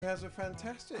has a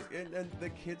fantastic, and the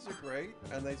kids are great,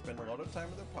 and they spend a lot of time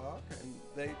at the park,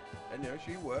 and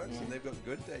she works, and they've got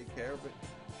good daycare, but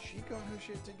she got her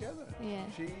shit together. Yeah.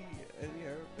 And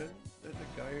the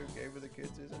guy who gave her the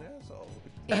kids is an asshole.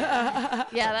 Yeah,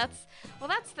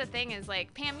 that's the thing is,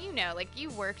 like, Pam, like, you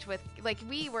worked with, like,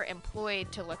 we were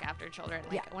employed to look after children.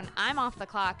 Like, when I'm off the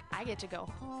clock, I get to go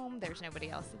home. There's nobody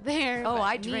else there. Oh, but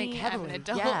I drink me. heavily. I'm an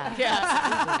adult.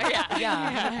 Yeah.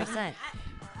 Yeah. 100%.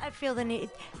 I feel the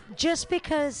need. Just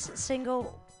because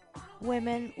single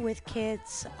women with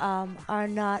kids are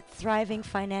not thriving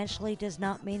financially does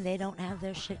not mean they don't have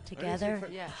their shit together.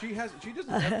 She doesn't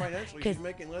have financially. She's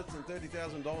making less than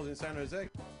 $30,000 in San Jose.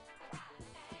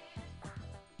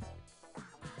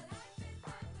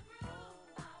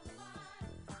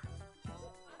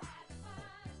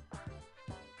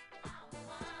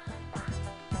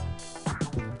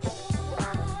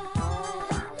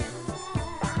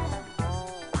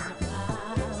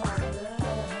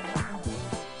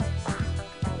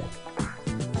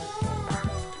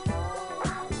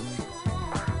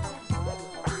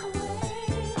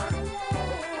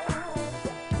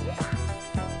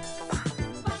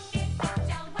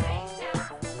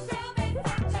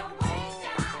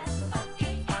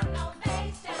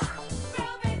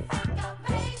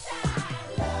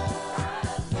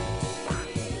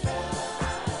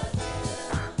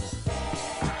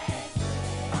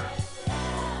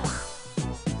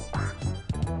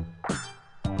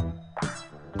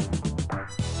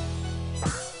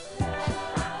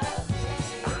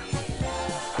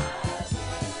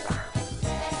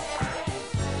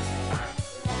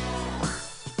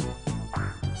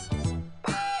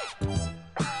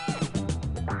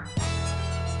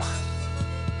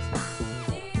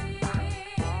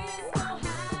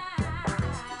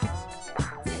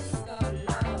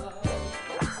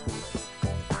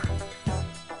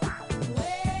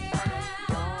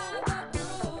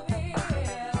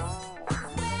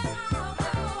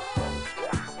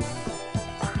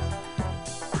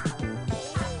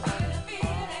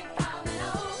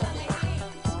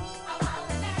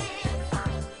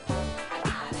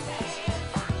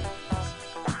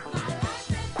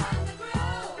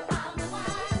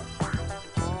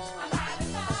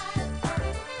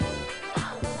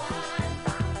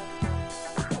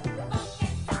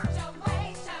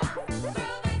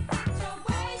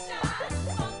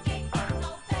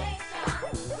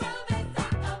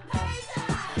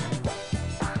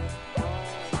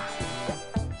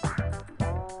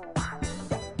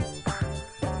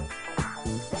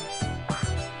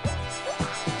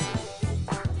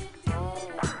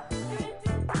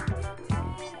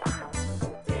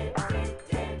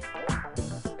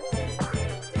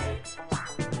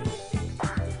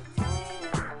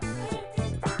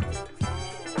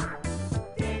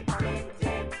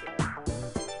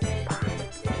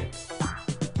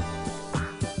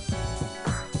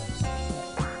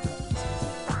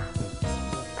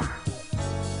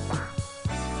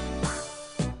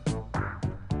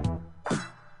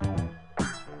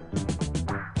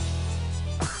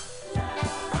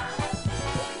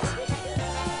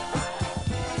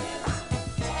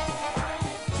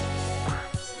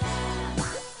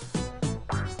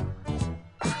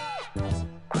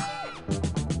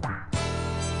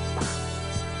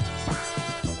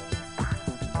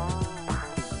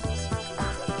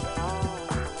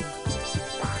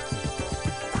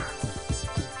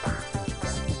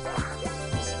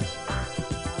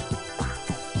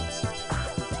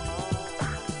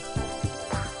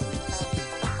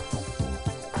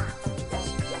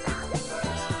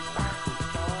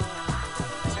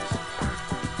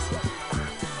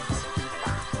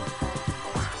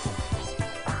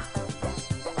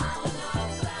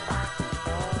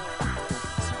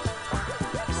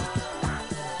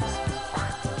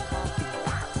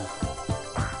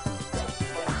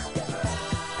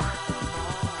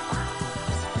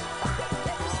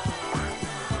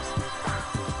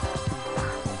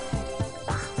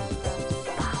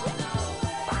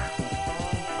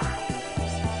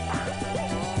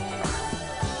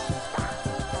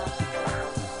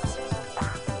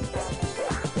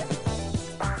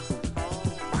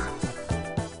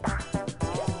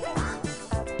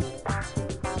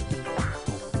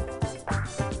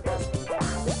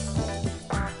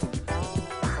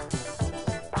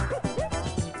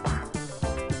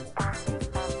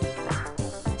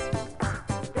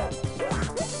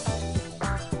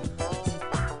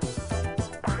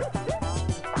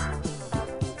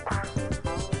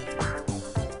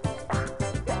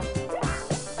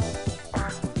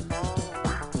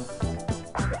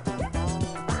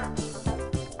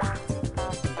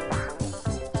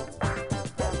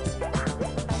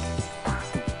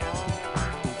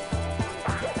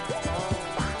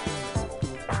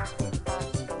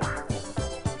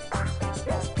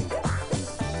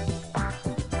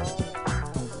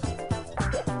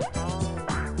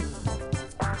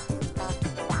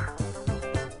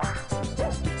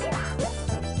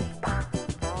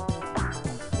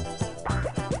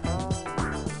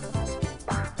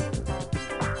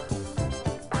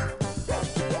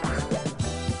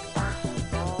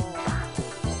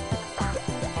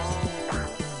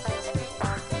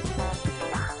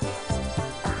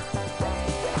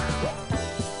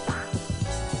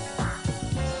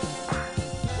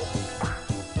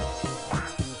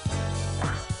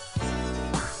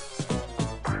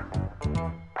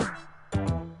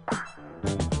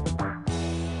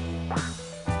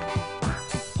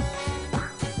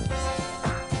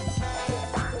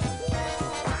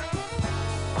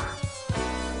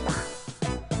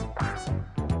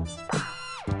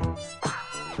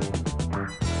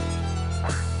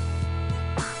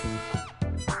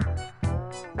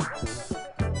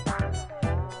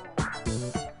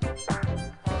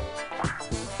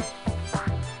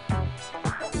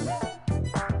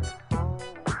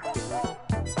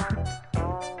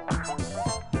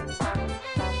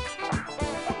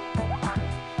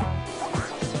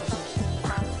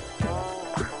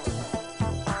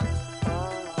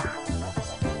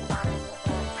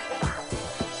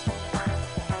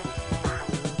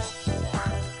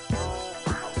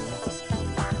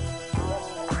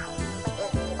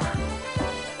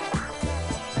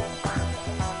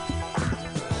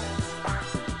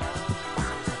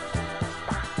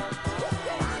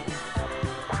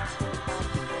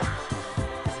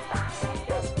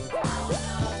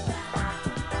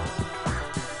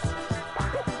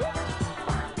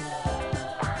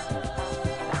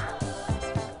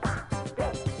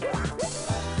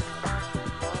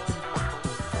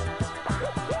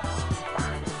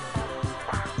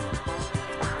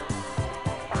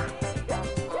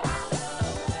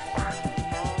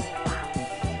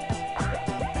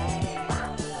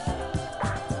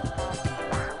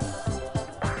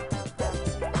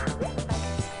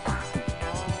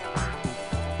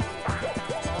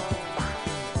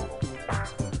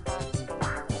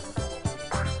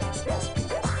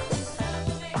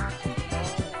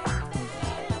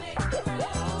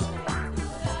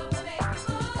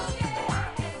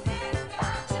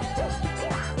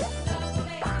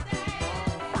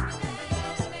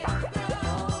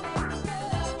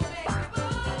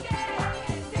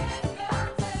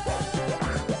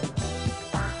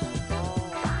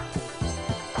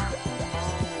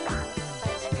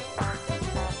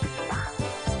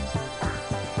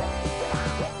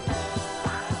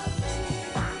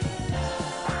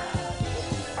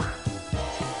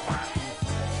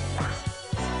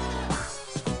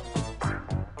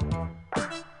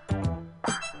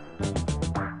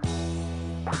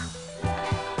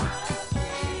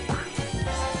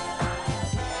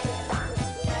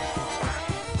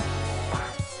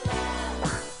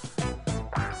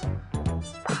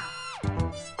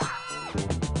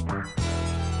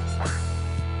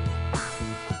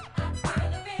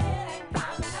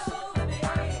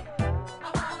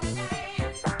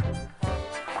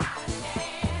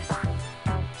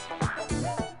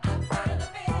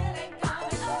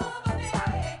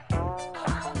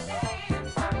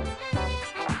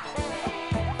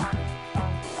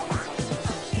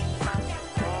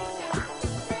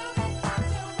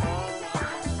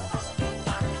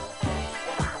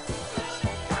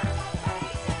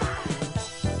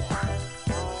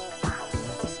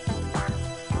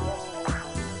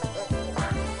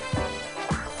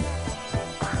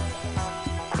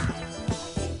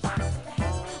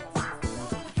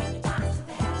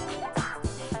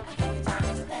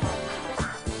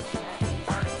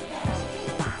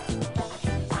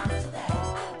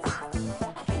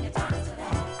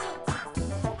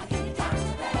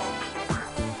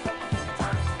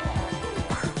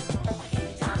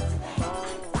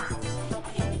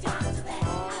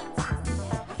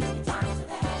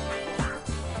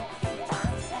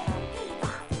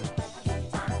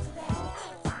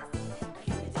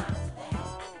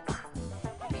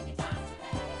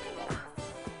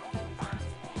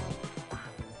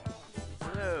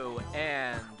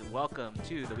 welcome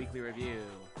to the Weekly Review.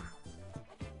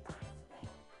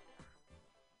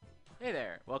 Hey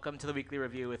there, welcome to the Weekly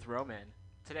Review with Roman.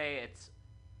 Today it's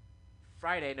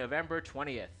Friday, November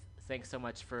 20th. Thanks so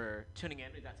much for tuning in.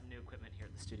 We've got some new equipment here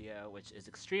at the studio, which is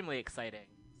extremely exciting.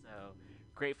 So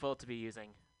grateful to be using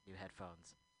new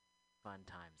headphones. Fun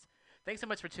times. Thanks so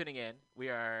much for tuning in. We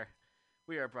are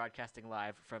broadcasting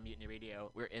live from Mutiny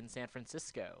Radio. We're in San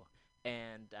Francisco.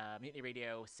 And Mutiny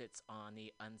Radio sits on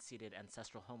the unceded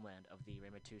ancestral homeland of the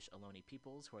Ramaytush Ohlone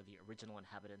peoples, who are the original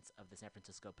inhabitants of the San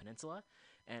Francisco Peninsula.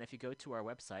 And if you go to our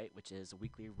website, which is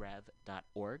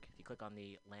weeklyrev.org, if you click on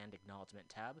the Land Acknowledgement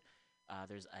tab,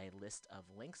 there's a list of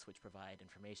links which provide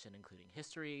information including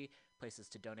history, places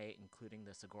to donate, including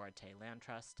the Sogorea Te Land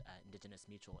Trust, Indigenous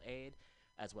Mutual Aid,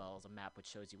 as well as a map which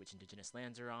shows you which indigenous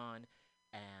lands are on,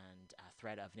 and a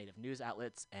thread of native news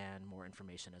outlets, and more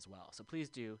information as well. So please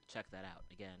do check that out.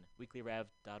 Again,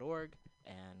 weeklyrev.org,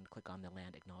 and click on the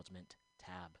Land Acknowledgement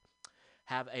tab.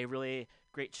 Have a really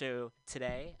great show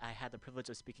today. I had the privilege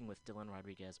of speaking with Dylan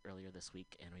Rodriguez earlier this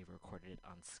week, and we recorded it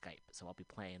on Skype. So I'll be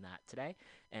playing that today,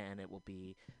 and it will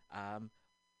be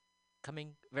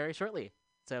coming very shortly.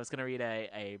 So I was going to read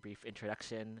a brief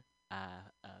introduction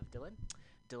of Dylan.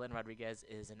 Dylan Rodriguez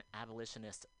is an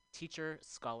abolitionist teacher,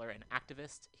 scholar, and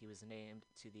activist. He was named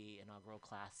to the inaugural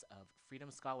class of Freedom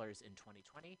Scholars in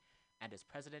 2020 and is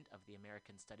president of the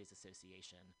American Studies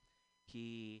Association.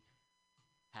 He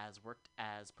has worked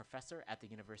as professor at the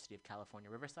University of California,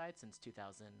 Riverside since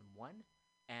 2001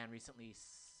 and recently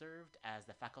served as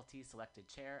the faculty selected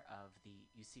chair of the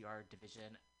UCR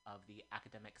division of the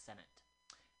Academic Senate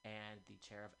and the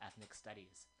chair of ethnic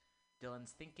studies.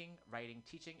 Dylan's thinking, writing,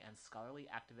 teaching, and scholarly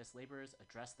activist labors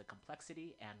address the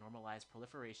complexity and normalized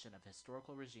proliferation of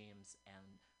historical regimes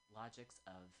and logics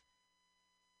of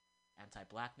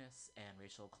anti-blackness and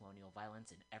racial colonial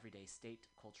violence in everyday state,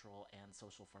 cultural, and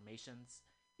social formations.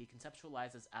 He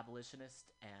conceptualizes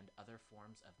abolitionist and other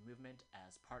forms of movement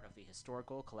as part of the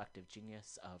historical collective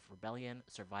genius of rebellion,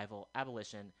 survival,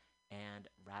 abolition, and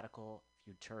radical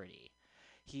futurity.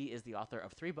 He is the author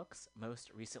of 3 books,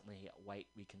 most recently White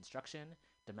Reconstruction,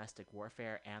 Domestic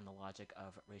Warfare, and the Logic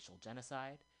of Racial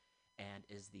Genocide, and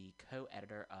is the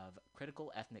co-editor of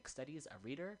Critical Ethnic Studies, a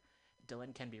Reader.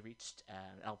 Dylan can be reached,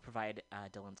 I'll provide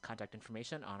Dylan's contact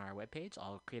information on our webpage.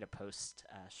 I'll create a post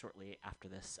shortly after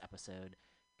this episode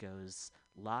goes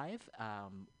live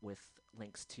with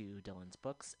links to Dylan's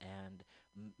books and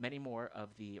many more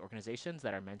of the organizations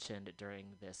that are mentioned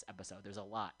during this episode. There's a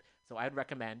lot. So I'd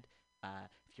recommend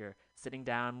if you're sitting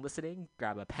down listening,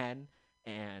 grab a pen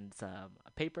and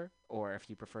a paper, or if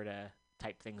you prefer to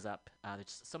type things up.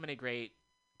 There's so many great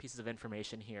pieces of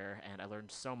information here, and I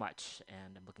learned so much,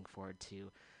 and I'm looking forward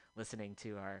to listening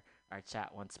to our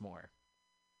chat once more.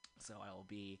 So I will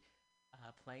be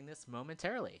playing this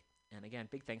momentarily. And again,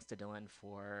 big thanks to Dylan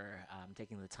for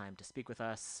taking the time to speak with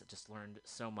us. Just learned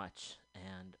so much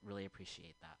and really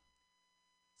appreciate that.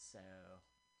 So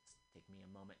just take me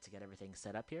a moment to get everything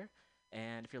set up here.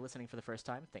 And if you're listening for the first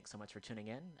time, thanks so much for tuning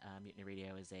in. Mutiny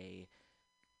Radio is a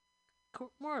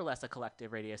more or less a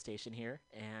collective radio station here.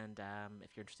 And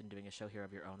if you're interested in doing a show here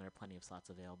of your own, there are plenty of slots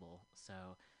available. So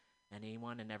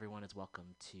anyone and everyone is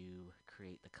welcome to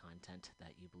create the content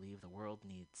that you believe the world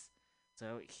needs.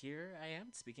 So here I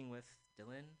am speaking with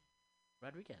Dylan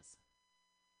Rodriguez.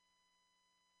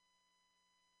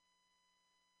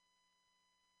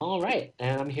 All right,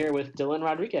 and I'm here with Dylan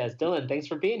Rodriguez. Dylan, thanks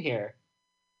for being here.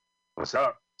 What's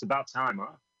up? It's about time,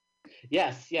 huh?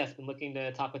 Yes, been looking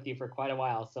to talk with you for quite a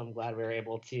while, so I'm glad we were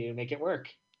able to make it work.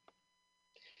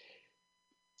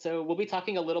 So we'll be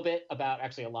talking a little bit about,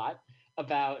 actually a lot,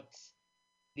 about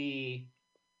the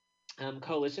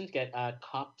coalition to get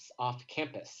cops off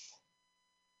campus,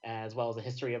 as well as a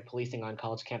history of policing on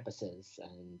college campuses.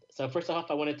 And so first off,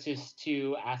 I wanted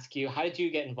to ask you, how did you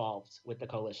get involved with the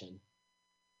coalition?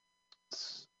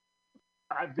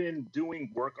 I've been doing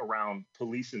work around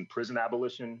police and prison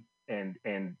abolition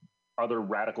and other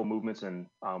radical movements and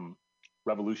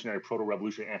revolutionary,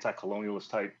 proto-revolutionary, anti-colonialist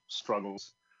type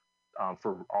struggles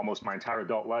for almost my entire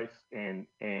adult life. And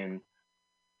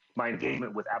my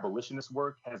engagement with abolitionist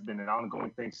work has been an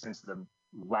ongoing thing since the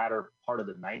latter part of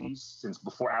the 90s, since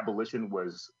before abolition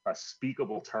was a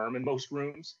speakable term in most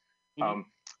rooms. Mm-hmm.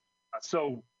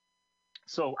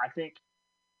 So I think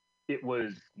it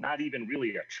was not even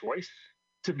really a choice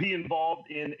to be involved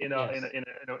in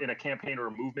a campaign or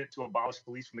a movement to abolish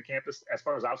police from the campus. As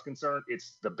far as I was concerned,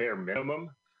 it's the bare minimum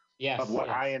of what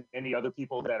I and any other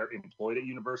people that are employed at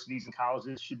universities and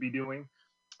colleges should be doing.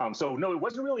 So no, it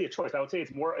wasn't really a choice. I would say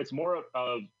it's more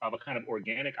of a kind of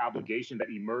organic obligation that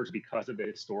emerged because of the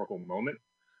historical moment.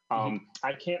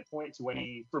 I can't point to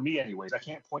any, for me anyways, I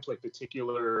can't point to a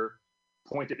particular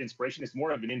point of inspiration. It's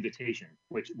more of an invitation,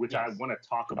 which I want to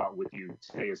talk about with you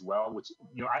today as well, which,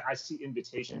 I see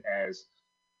invitation as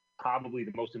probably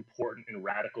the most important and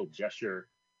radical gesture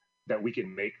that we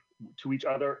can make to each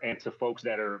other and to folks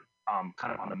that are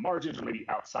kind of on the margins or maybe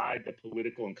outside the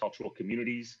political and cultural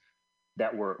communities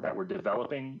that we're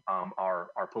developing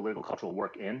our political cultural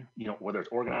work in, whether it's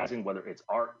organizing, whether it's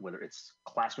art, whether it's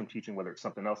classroom teaching, whether it's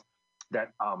something else,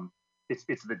 that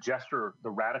it's the gesture, the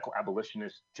radical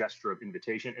abolitionist gesture of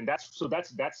invitation. And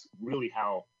that's really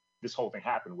how this whole thing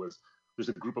happened. Was there's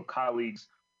a group of colleagues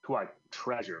who I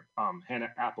treasure, Hannah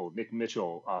Apple, Nick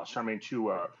Mitchell, Charmaine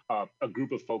Chua, a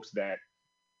group of folks that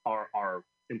are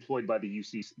employed by the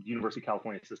University of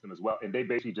California system as well. And they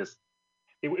basically just,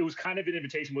 it was kind of an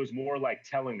invitation, but it was more like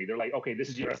telling me, they're like, okay, this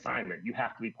is your assignment. You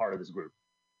have to be part of this group,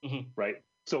 right?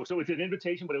 So it's an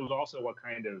invitation, but it was also a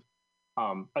kind of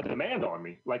a demand on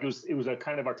me. Like it was a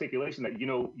kind of articulation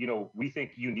that, we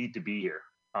think you need to be here.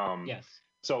 Yes.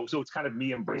 So it's kind of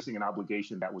me embracing an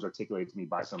obligation that was articulated to me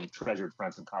by some treasured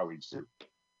friends and colleagues too.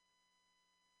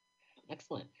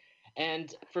 Excellent.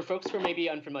 And for folks who are maybe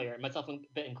unfamiliar, myself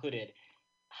included,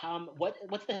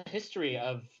 what's the history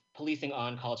of policing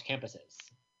on college campuses?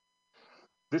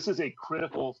 This is a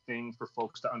critical thing for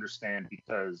folks to understand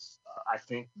because I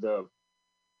think the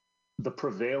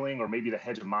prevailing or maybe the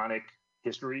hegemonic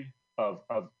history of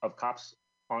cops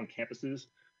on campuses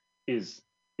is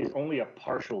only a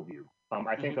partial view.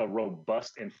 I think a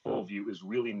robust and full view is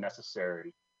really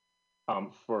necessary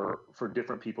for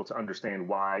different people to understand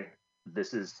why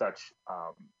this is such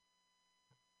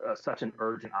an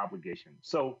urgent obligation.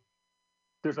 So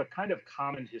there's a kind of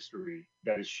common history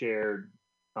that is shared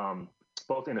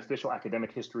both in official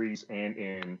academic histories and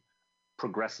in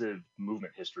progressive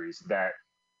movement histories, that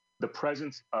the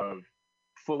presence of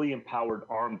fully empowered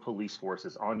armed police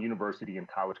forces on university and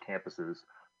college campuses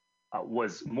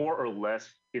was more or less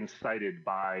incited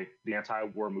by the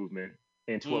anti-war movement,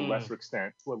 and to a lesser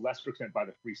extent by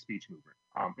the free speech movement.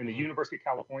 In the University of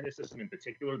California system in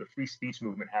particular, the free speech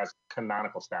movement has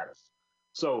canonical status.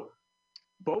 So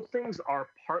both things are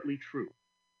partly true,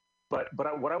 but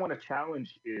what I want to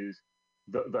challenge is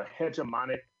the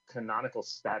hegemonic canonical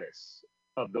status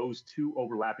of those two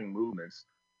overlapping movements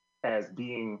as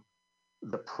being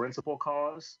the principal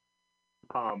cause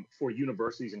for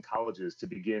universities and colleges to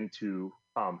begin to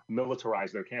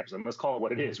militarize their campus. And let's call it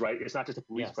what it is, right? It's not just a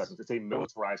police presence, it's a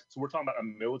militarized. So we're talking about a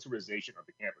militarization of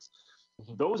the campus.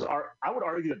 Those are, I would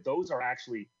argue that those are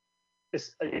actually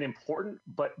an important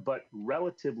but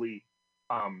relatively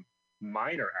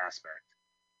minor aspect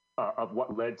of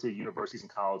what led to universities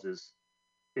and colleges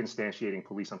instantiating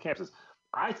police on campuses.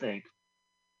 I think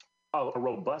a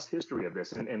robust history of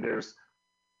this, and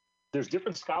there's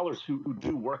different scholars who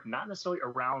do work not necessarily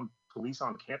around police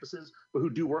on campuses, but who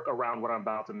do work around what I'm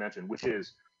about to mention, which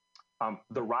is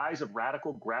the rise of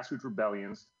radical grassroots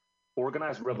rebellions,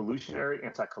 organized revolutionary,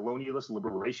 anti-colonialist,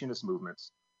 liberationist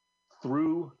movements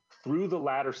through the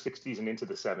latter 60s and into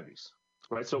the 70s,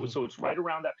 right? So it's right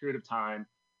around that period of time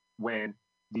when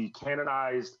the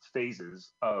canonized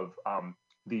phases of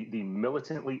the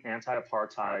militantly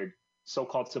anti-apartheid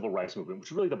so-called civil rights movement, which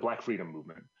is really the Black Freedom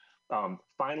Movement,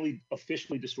 finally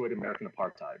officially destroyed American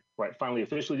apartheid, right? Finally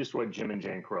officially destroyed Jim and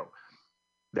Jane Crow.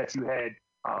 That you had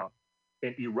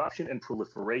an eruption and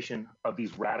proliferation of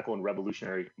these radical and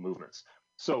revolutionary movements.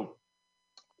 So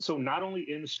not only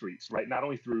in the streets, right? Not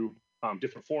only through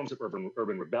different forms of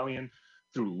urban rebellion,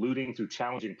 through looting, through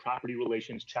challenging property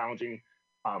relations, challenging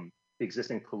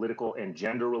existing political and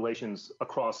gender relations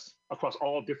across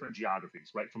all different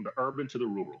geographies, right? From the urban to the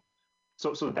rural.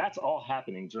 So that's all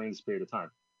happening during this period of time.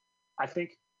 I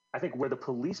think where the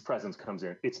police presence comes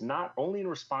in, it's not only in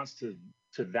response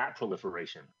to that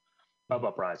proliferation of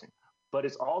uprising, but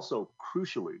it's also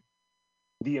crucially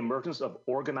the emergence of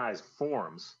organized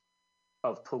forms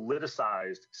of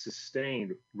politicized,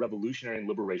 sustained revolutionary and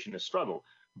liberationist struggle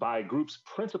by groups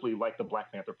principally like the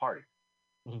Black Panther Party.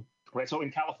 Right. So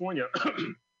in California,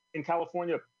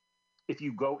 if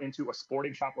you go into a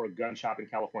sporting shop or a gun shop in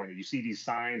California, you see these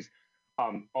signs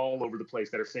all over the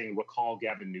place that are saying "Recall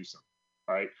Gavin Newsom."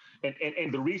 All right,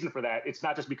 and the reason for that, it's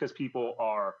not just because people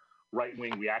are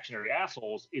right-wing reactionary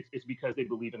assholes. It's because they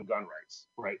believe in gun rights.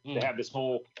 Right. They have this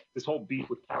whole beef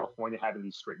with California having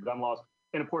these strict gun laws,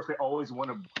 and of course they always want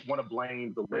to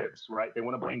blame the libs. Right. They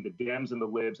want to blame the Dems and the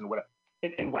libs and whatever.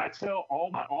 And what I tell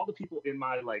all the people in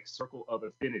my circle of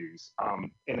affinities,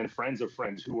 and then friends of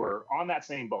friends who are on that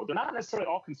same boat, they're not necessarily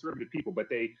all conservative people, but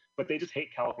they just hate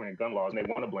California gun laws and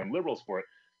they want to blame liberals for it.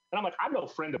 And I'm like, I'm no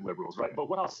friend of liberals, right? But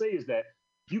what I'll say is that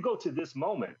you go to this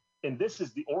moment, and this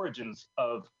is the origins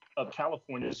of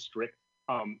California's strict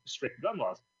gun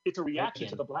laws. It's a reaction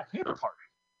to the Black Panther Party.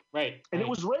 Right. And it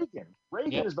was Reagan.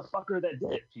 Reagan Yep. is the fucker that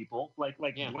did it, people.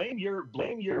 Blame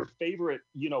your favorite,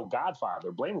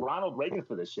 godfather. Blame Ronald Reagan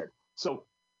for this shit. So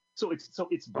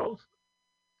it's both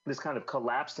this kind of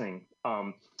collapsing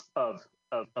of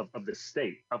the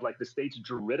state, of like the state's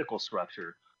juridical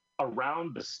structure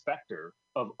around the specter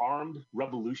of armed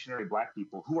revolutionary Black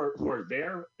people who are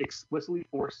there explicitly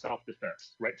for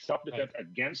self-defense, right? Self-defense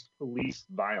against police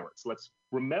violence. Let's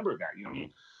remember that, you know what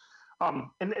I mean?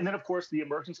 And then of course the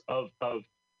emergence of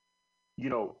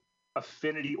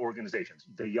affinity organizations,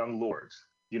 the Young Lords,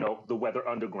 the Weather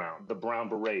Underground, the Brown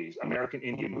Berets, American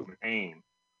Indian Movement, AIM,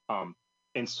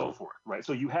 and so forth, right?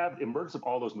 So you have the emergence of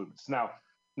all those movements. Now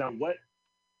what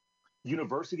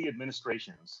university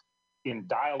administrations in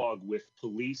dialogue with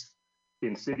police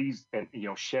in cities and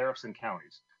sheriffs and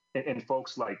counties and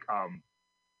folks like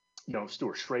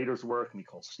Stuart Schrader's work,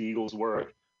 Nicole Stiegel's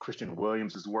work, Christian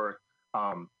Williams's work,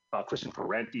 Christian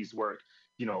Parenti's work,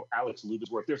 Alex Luba's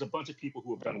work. There's a bunch of people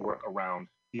who have done work around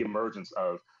the emergence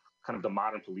of kind of the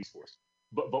modern police force.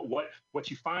 But what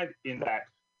you find in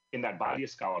that body of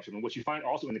scholarship, and what you find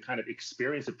also in the kind of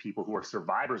experience of people who are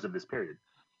survivors of this period,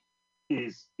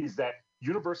 is that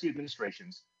university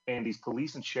administrations and these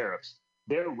police and sheriffs,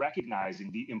 they're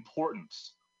recognizing the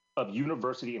importance of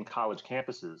university and college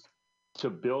campuses to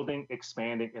building,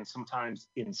 expanding, and sometimes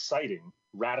inciting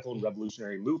radical and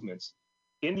revolutionary movements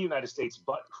in the United States,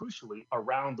 but crucially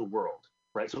around the world,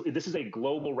 right? So this is a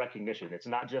global recognition. It's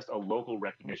not just a local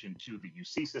recognition to the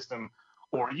UC system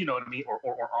or, you know what I mean, or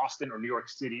Austin or New York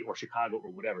City or Chicago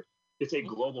or whatever. It's a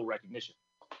global recognition.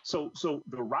 So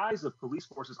the rise of police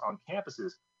forces on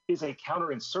campuses is a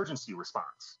counterinsurgency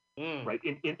response, right?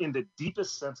 In the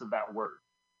deepest sense of that word.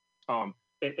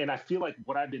 And I feel like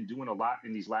what I've been doing a lot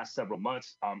in these last several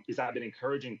months is I've been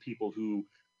encouraging people who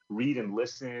read and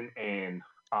listen and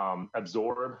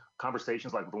absorb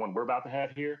conversations like the one we're about to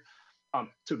have here,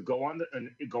 to go on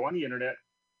the internet,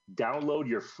 download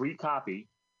your free copy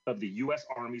of the U.S.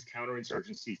 Army's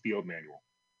Counterinsurgency Field Manual.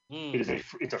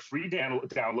 It's a free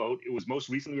download. It was most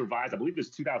recently revised, I believe it was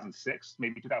 2006,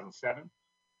 maybe 2007.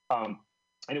 And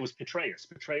it was Petraeus.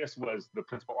 Petraeus was the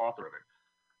principal author of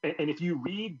it. And if you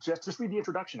read, just read the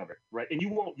introduction of it, right? And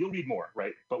you'll read more,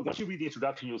 right? But once you read the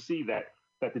introduction, you'll see that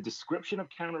the description of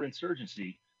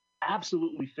counterinsurgency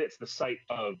absolutely fits the site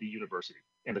of the university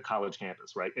and the college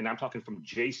campus, right? And I'm talking from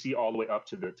JC all the way up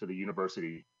to the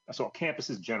university. So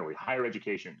campuses generally, higher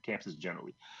education campuses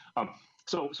generally.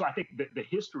 So I think that the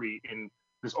history in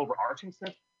this overarching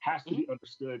sense has to be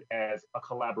understood as a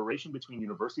collaboration between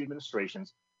university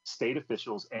administrations, state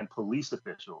officials, and police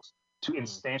officials to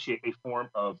instantiate a form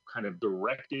of kind of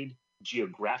directed,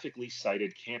 geographically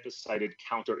cited, campus-cited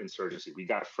counterinsurgency. We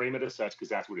got to frame it as such because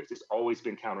that's what it is. It's always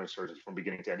been counterinsurgency from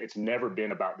beginning to end. It's never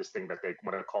been about this thing that they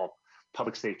want to call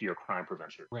public safety or crime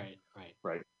prevention. Right.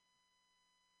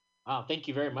 Wow, thank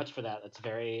you very much for that. That's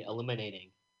very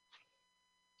illuminating.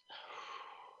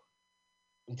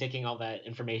 I'm taking all that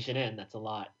information in. That's a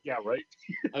lot. Yeah, right.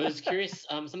 I was curious.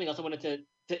 Something else I wanted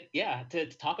to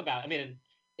talk about. I mean,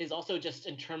 is also just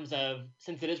in terms of,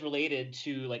 since it is related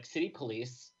to like city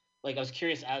police. Like, I was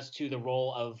curious as to the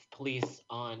role of police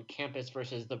on campus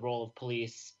versus the role of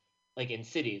police like in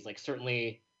cities. Like,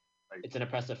 certainly it's an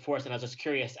oppressive force, and I was just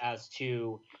curious as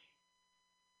to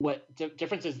what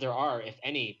differences there are, if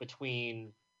any,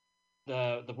 between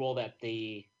the role that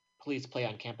the police play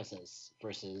on campuses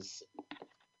versus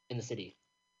in the city.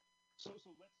 So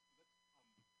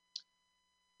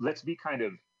let's be kind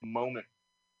of moment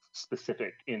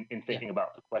specific in thinking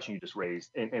about the question you just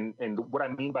raised, and what I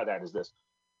mean by that is this: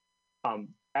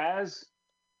 as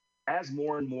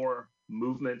more and more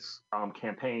movements,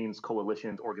 campaigns,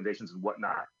 coalitions, organizations, and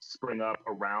whatnot spring up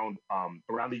around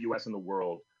the U.S. and the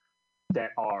world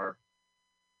that are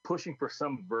pushing for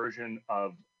some version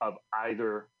of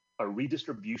either a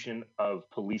redistribution of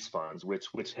police funds,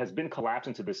 which has been collapsed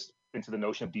into the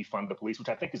notion of defund the police, which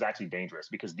I think is actually dangerous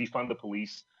because defund the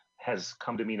police has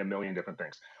come to mean a million different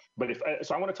things. But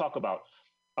so I want to talk about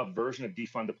a version of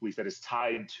defund the police that is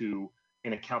tied to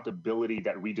an accountability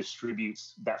that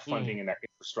redistributes that funding and that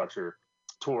infrastructure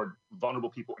toward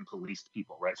vulnerable people and policed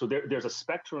people, right? So there's a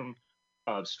spectrum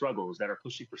of struggles that are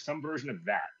pushing for some version of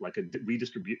that, like a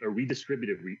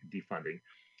redistributive defunding,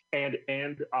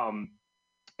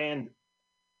 and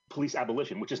police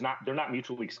abolition, which is they're not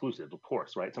mutually exclusive, of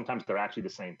course, right? Sometimes they're actually the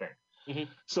same thing.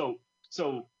 So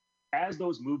as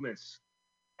those movements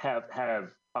have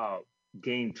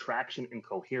gained traction and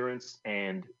coherence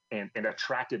and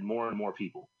attracted more and more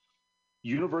people,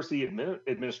 university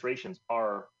administrations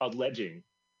are alleging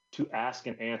to ask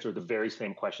and answer the very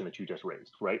same question that you just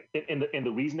raised, right? And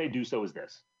the reason they do so is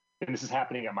this, and this is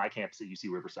happening at my campus at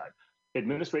UC Riverside.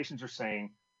 Administrations are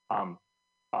saying,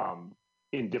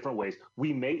 in different ways,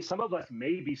 some of us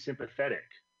may be sympathetic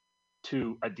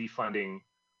to a defunding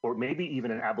or maybe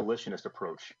even an abolitionist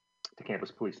approach to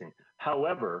campus policing.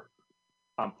 However,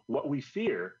 what we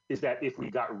fear is that if we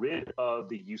got rid of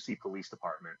the UC Police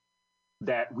Department,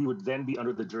 that we would then be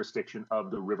under the jurisdiction of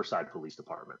the Riverside Police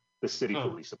Department, the City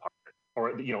Police Department,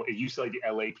 or it used to like the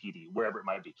LAPD, wherever it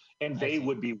might be, and they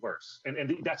would be worse.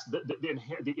 And that's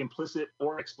the implicit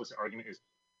or explicit argument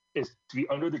is to be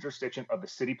under the jurisdiction of the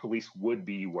city police would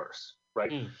be worse,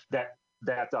 right?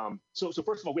 So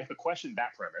first of all, we have to question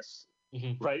that premise,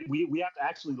 right? We have to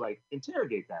actually like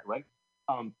interrogate that, right?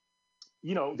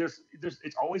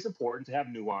 It's always important to have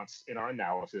nuance in our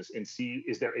analysis and see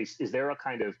is there a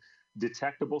kind of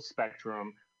detectable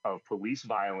spectrum of police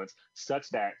violence such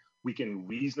that we can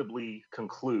reasonably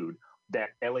conclude that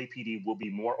LAPD will be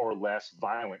more or less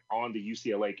violent on the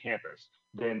UCLA campus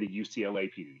than the UCLA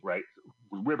PD, right?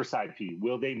 Riverside PD,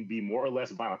 will they be more or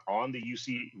less violent on the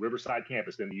UC Riverside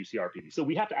campus than the UCRPD? So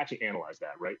we have to actually analyze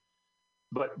that, right?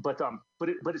 But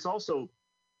it's also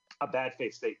a bad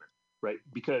faith statement, right?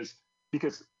 Because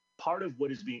part of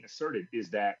what is being asserted is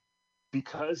that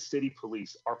because city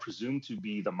police are presumed to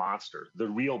be the monster, the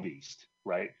real beast,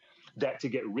 right? That to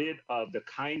get rid of the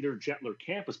kinder, gentler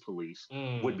campus police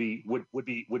would be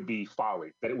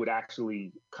folly. That it would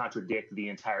actually contradict the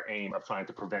entire aim of trying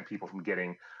to prevent people from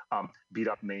getting beat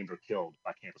up, maimed, or killed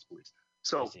by campus police.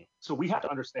 So we have to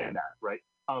understand that, right?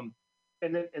 And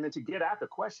then to get at the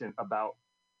question about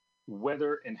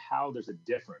whether and how there's a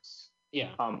difference. Yeah.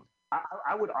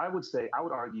 I would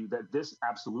argue that this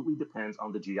absolutely depends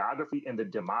on the geography and the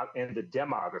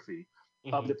demography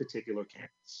of the particular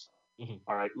campus.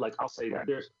 All right, like I'll say that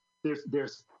there's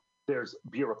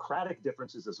bureaucratic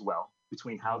differences as well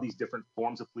between how these different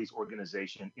forms of police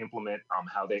organization implement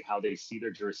how they see their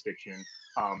jurisdiction,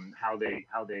 how they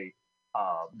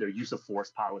their use of force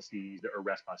policies, their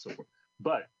arrest by so forth.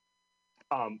 But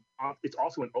it's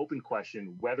also an open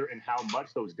question whether and how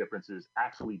much those differences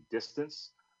actually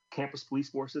distance campus police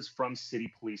forces from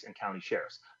city police and county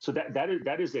sheriffs. So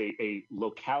that is a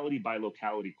locality by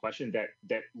locality question that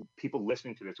people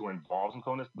listening to this who are involved in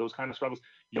those kind of struggles,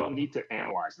 you don't need to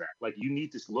analyze that. Like you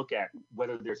need to look at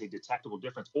whether there's a detectable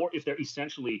difference or if they're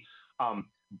essentially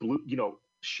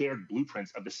shared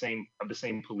blueprints of the same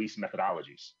police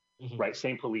methodologies, right?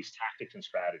 Same police tactics and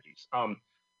strategies.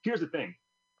 Here's the thing.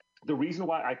 The reason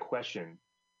why I question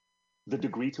the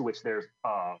degree to which there's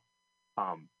a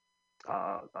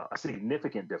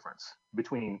significant difference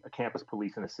between a campus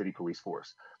police and a city police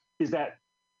force is that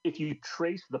if you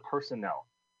trace the personnel,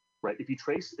 right? If you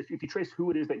trace who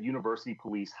it is that university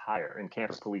police hire and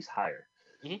campus police hire,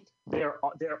 they're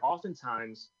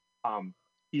oftentimes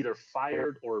either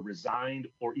fired or resigned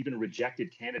or even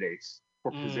rejected candidates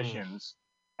for positions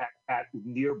at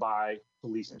nearby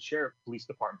police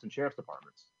departments and sheriff's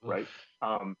departments, right?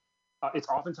 It's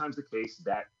oftentimes the case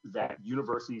that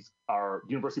university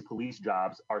police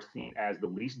jobs are seen as the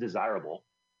least desirable,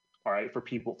 all right, for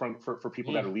people for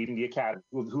people that are leaving the academy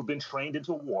who've been trained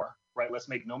into war, right? Let's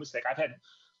make no mistake. I've had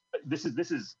this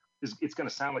is it's going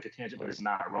to sound like a tangent, but it's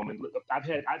not, Roman. I've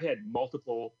had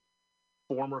multiple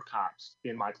former cops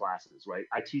in my classes, right?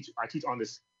 I teach on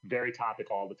this very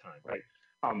topic all the time, right?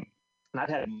 And I've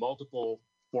had multiple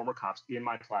former cops in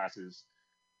my classes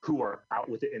who are out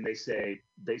with it, and they say,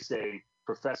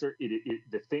 Professor,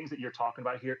 the things that you're talking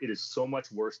about here, it is so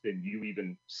much worse than you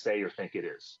even say or think it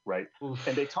is, right? Oof.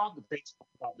 And they talk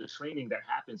about the training that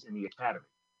happens in the academy,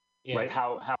 right?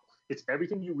 How it's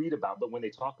everything you read about, but when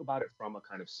they talk about it from a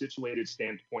kind of situated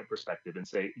standpoint perspective and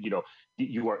say,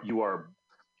 you are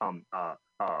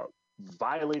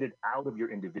violated out of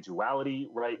your individuality,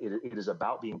 right? It is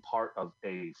about being part of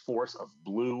a force of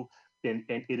blue. And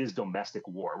it is domestic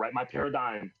war, right? My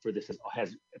paradigm for this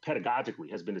has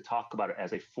pedagogically been to talk about it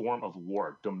as a form of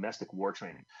war, domestic war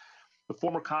training. The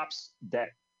former cops that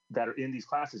are in these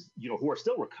classes, who are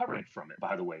still recovering from it,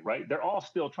 by the way, right? They're all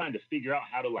still trying to figure out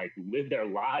how to like live their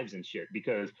lives and shit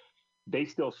because they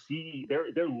still see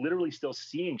they're literally still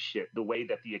seeing shit the way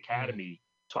that the academy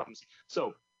taught them.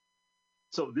 So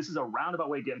this is a roundabout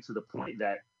way of getting to the point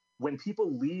that when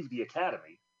people leave the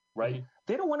academy, right?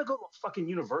 They don't want to go to a fucking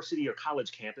university or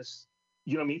college campus,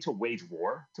 to wage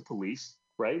war to police,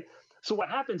 right? So what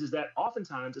happens is that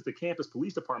oftentimes it's the campus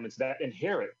police departments that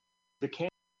inherit the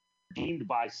campus deemed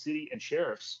by city and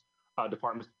sheriff's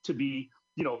departments to be,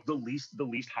 the least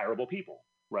hireable people,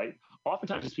 right?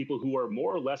 Oftentimes it's people who are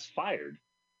more or less fired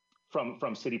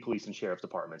from city police and sheriff's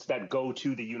departments that go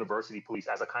to the university police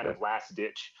as a kind of last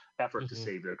ditch effort to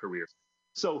save their careers.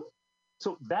 So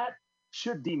that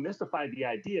should demystify the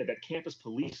idea that campus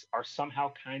police are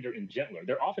somehow kinder and gentler.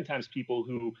 They're oftentimes people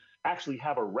who actually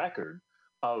have a record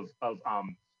of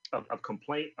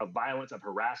complaint, of violence, of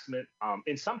harassment,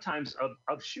 and sometimes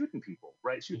of shooting people,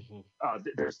 right?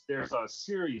 There's a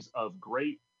series of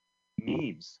great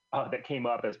memes that came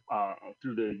up as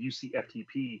through the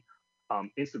UCFTP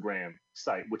Instagram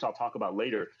site, which I'll talk about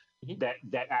later. That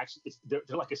actually they're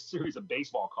like a series of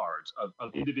baseball cards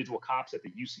of individual cops at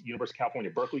the University of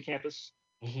California, Berkeley campus,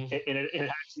 and it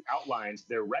actually outlines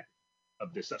their record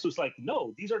of this stuff. So it's like,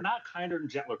 no, these are not kinder and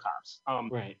gentler cops.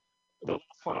 Right. The last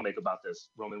point I'll make about this,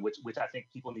 Roman, which I think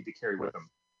people need to carry with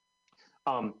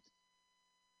them.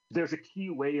 There's a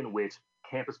key way in which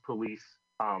campus police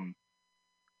are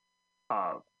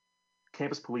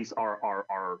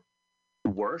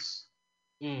worse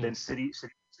than city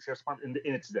sheriff's department,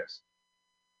 and it's this: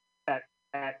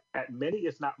 at many,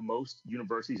 if not most,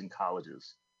 universities and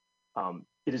colleges,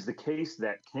 it is the case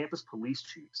that campus police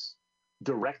chiefs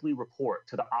directly report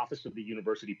to the office of the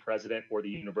university president or the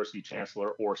university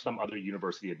chancellor or some other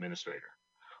university administrator,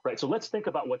 right? So let's think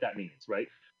about what that means, right?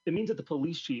 It means that the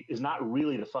police chief is not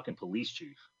really the fucking police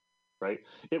chief, right?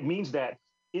 It means that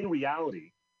in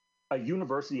reality, a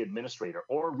university administrator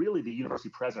or really the university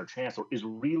president or chancellor is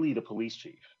really the police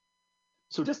chief.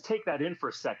 So just take that in for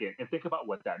a second and think about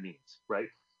what that means, right?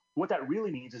 What that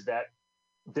really means is that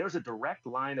there's a direct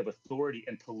line of authority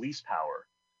and police power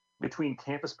between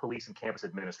campus police and campus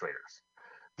administrators.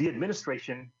 The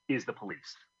administration is the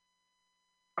police.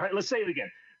 All right, let's say it again.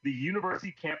 The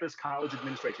university, campus, college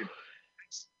administration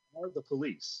are the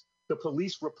police. The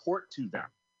police report to them,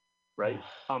 right?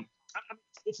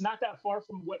 It's not that far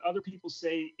from what other people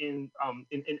say in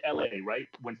LA, right?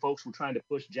 When folks were trying to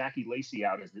push Jackie Lacey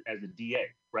out as the DA,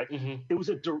 right? It was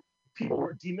people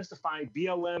were demystifying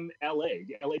BLM LA.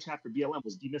 The LA chapter BLM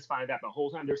was demystifying that the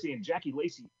whole time. They're saying Jackie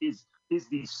Lacey is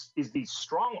the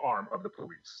strong arm of the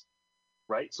police,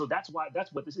 right? So that's what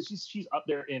this is. She's up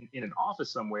there in an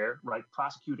office somewhere, right,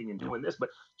 prosecuting and doing this, but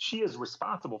she is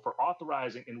responsible for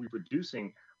authorizing and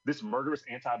reproducing this murderous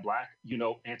anti-Black,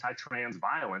 anti-trans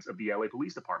violence of the LA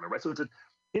Police Department, right? So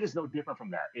it is no different from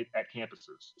that at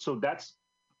campuses. So that's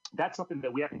something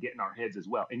that we have to get in our heads as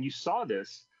well. And you saw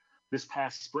this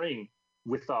past spring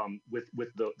with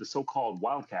the so-called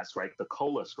wildcat strike, the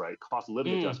COLA strike, cost of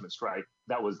living adjustment strike,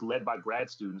 that was led by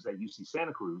grad students at UC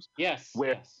Santa Cruz.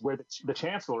 Where the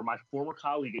chancellor, my former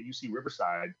colleague at UC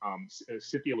Riverside,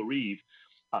 Cynthia LaRive,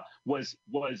 was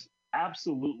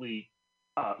absolutely,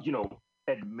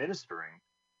 administering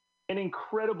an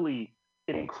incredibly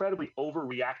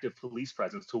overreactive police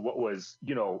presence to what was,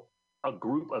 a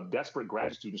group of desperate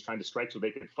grad students trying to strike so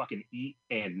they could fucking eat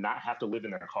and not have to live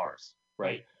in their cars,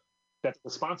 right? That the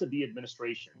response of the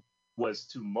administration was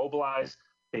to mobilize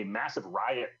a massive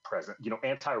riot presence,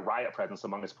 anti-riot presence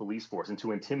among its police force, and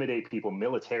to intimidate people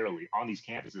militarily on these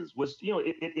campuses was,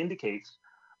 it indicates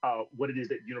what it is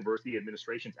that university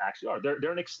administrations actually are.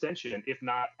 They're an extension, if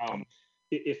not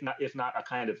a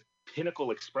kind of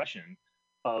pinnacle expression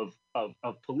of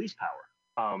police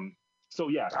power. So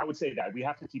yeah, I would say that we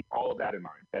have to keep all of that in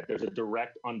mind, that there's a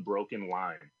direct, unbroken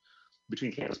line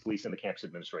between campus police and the campus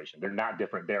administration. They're not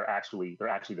different. They're actually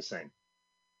the same.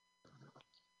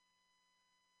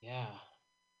 Yeah.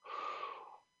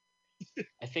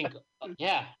 I think,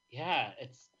 I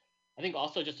think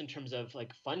also just in terms of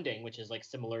like funding, which is like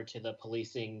similar to the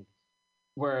policing,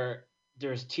 where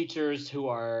there's teachers who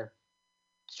are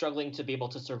struggling to be able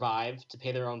to survive, to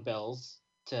pay their own bills,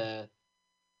 to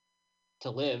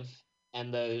live,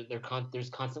 and there's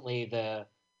constantly the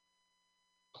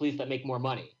police that make more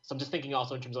money. So I'm just thinking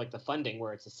also in terms of like the funding,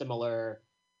 where it's a similar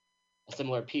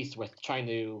piece with trying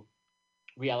to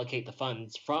reallocate the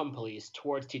funds from police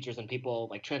towards teachers and people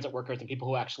like transit workers and people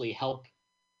who actually help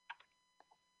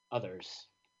others,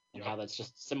 and how that's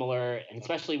just similar, and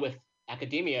especially with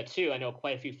academia too. I know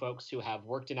quite a few folks who have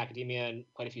worked in academia and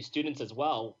quite a few students as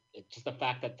well. It's just the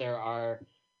fact that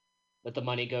that the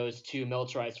money goes to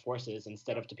militarized forces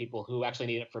instead of to people who actually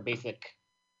need it for basic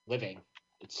living.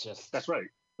 It's just that's right.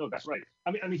 No, that's right.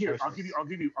 I mean, here I'll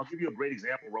give you a great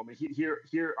example, Roman. Here,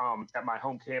 at my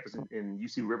home campus in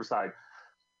UC Riverside,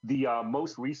 the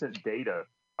most recent data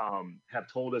have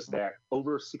told us that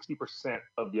over 60%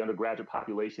 of the undergraduate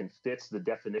population fits the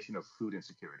definition of food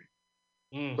insecurity.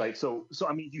 Right. So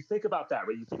I mean, you think about that,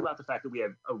 right? You think about the fact that we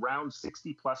have around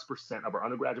 60+% of our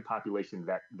undergraduate population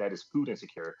that is food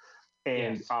insecure,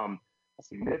 and a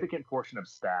significant portion of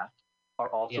staff are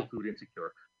also food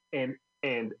insecure. And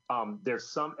And there's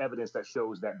some evidence that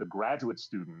shows that the graduate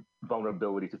student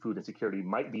vulnerability to food insecurity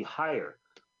might be higher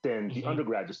than the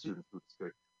undergraduate student food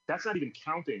insecurity. That's not even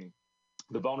counting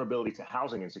the vulnerability to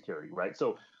housing insecurity, right?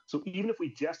 So even if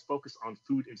we just focus on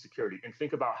food insecurity and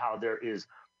think about how there is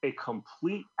a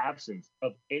complete absence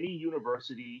of any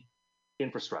university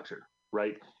infrastructure,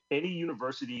 right? Any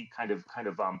university kind of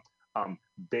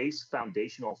base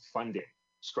foundational funding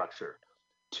structure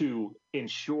to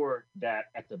ensure that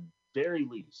at the very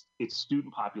least its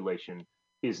student population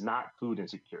is not food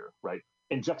insecure, right?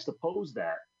 And juxtapose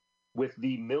that with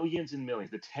the millions and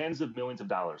millions, the tens of millions of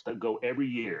dollars that go every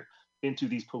year into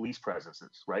these police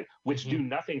presences, right? Which do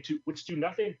nothing,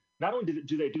 not only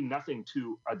do they do nothing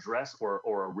to address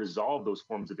or resolve those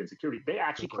forms of insecurity, they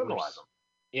actually criminalize them.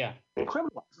 Yeah. They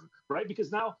criminalize them, right?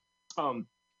 Because now,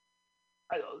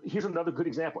 here's another good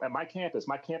example. At my campus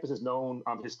is known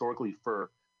historically for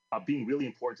being really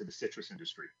important to the citrus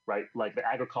industry, right? Like the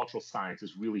agricultural science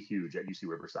is really huge at UC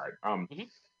Riverside.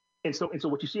 And so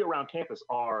what you see around campus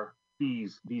are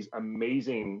these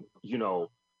amazing,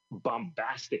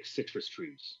 bombastic citrus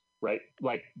trees, right?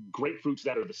 Like grapefruits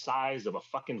that are the size of a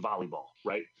fucking volleyball,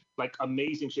 right? Like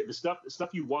amazing shit. The stuff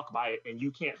you walk by it and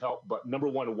you can't help but, number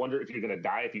one, wonder if you're gonna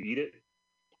die if you eat it,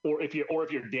 or if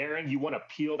you're daring, you want to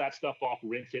peel that stuff off,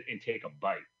 rinse it, and take a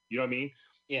bite. You know what I mean?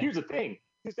 Yeah. Here's the thing.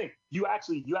 You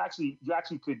actually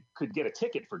could get a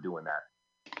ticket for doing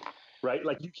that, right?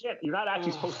 Like you're not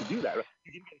actually supposed to do that. Right?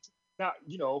 You can get now,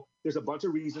 there's a bunch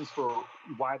of reasons for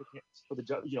why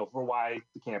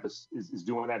the campus is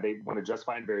doing that. They want to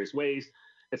justify in various ways,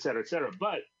 et cetera, et cetera.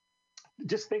 But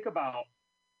just think about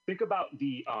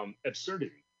the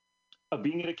absurdity of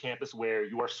being at a campus where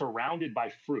you are surrounded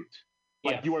by fruit.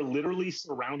 Like you are literally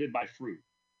surrounded by fruit.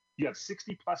 You have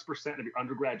 60+% of your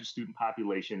undergraduate student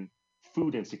population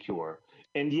food insecure,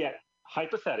 and yet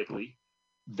hypothetically,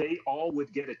 they all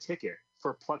would get a ticket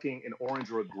for plucking an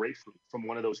orange or a grapefruit from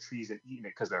one of those trees and eating it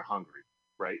because they're hungry,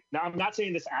 right? Now, I'm not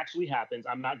saying this actually happens.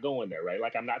 I'm not going there, right?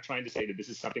 Like, I'm not trying to say that this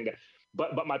is something that,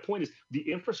 but my point is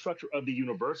the infrastructure of the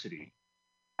university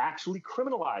actually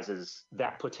criminalizes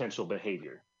that potential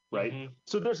behavior, right?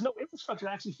 So there's no infrastructure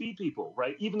to actually feed people,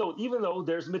 right? Even though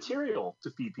there's material to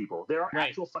feed people, there are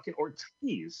actual fucking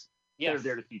trees that are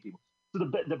there to feed people. So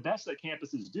the best that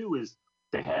campuses do is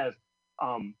they have,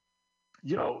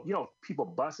 people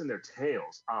busting their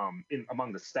tails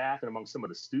among the staff and among some of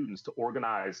the students to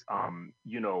organize,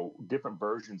 different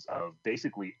versions of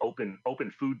basically open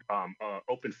food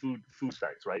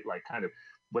sites, right? Like kind of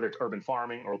whether it's urban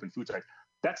farming or open food sites.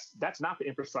 That's not the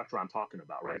infrastructure I'm talking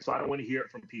about, right? So I don't want to hear it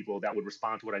from people that would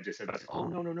respond to what I just said. Say, oh,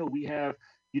 no, we have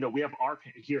our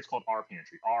here. It's called our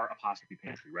pantry,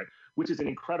 R''pantry, right? Which is an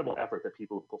incredible effort that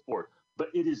people put forward, but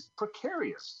it is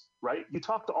precarious, right? You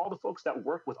talk to all the folks that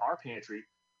work with our pantry,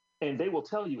 and they will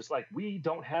tell you it's like we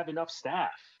don't have enough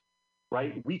staff,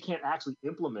 right? We can't actually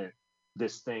implement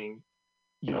this thing,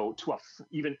 to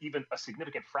even a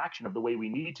significant fraction of the way we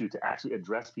need to actually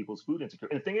address people's food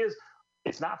insecurity. And the thing is,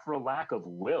 it's not for a lack of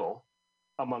will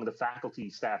among the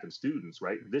faculty, staff, and students,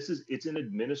 right? It's an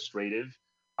administrative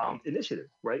initiative,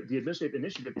 right? The administrative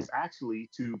initiative is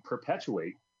actually to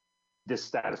perpetuate this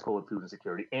status quo of food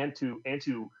insecurity and to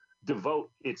devote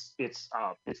its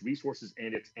resources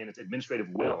and its administrative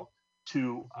will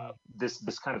to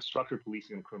this kind of structured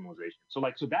policing and criminalization. So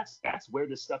that's where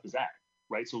this stuff is at,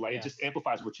 right? So it just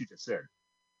amplifies what you just said.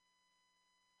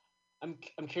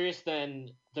 I'm curious. Then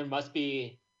there must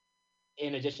be,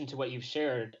 in addition to what you've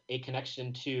shared, a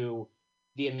connection to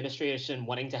the administration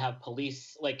wanting to have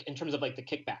police, like in terms of like the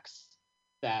kickbacks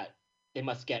that they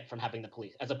must get from having the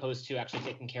police, as opposed to actually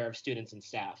taking care of students and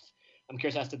staff. I'm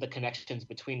curious as to the connections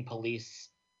between police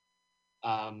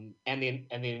and the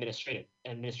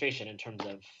administration in terms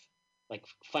of like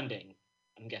funding.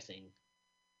 I'm guessing.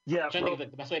 Yeah. I'm trying to think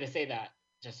of the best way to say that,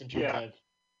 just in terms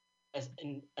of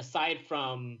aside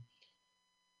from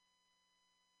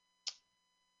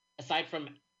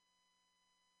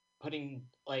putting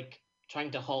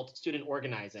trying to halt student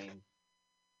organizing,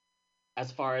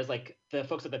 as far as like the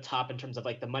folks at the top in terms of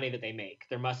like the money that they make,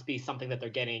 there must be something that they're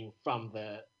getting from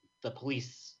the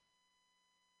police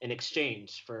in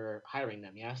exchange for hiring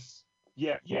them. Yes.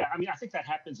 Yeah. I mean, I think that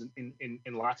happens in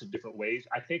lots of different ways.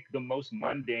 I think the most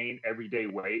mundane, everyday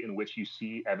way in which you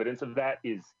see evidence of that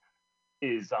is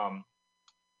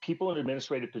people in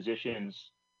administrative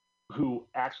positions who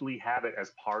actually have it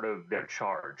as part of their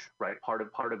charge, right? Part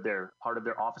of their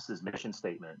office's mission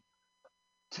statement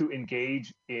to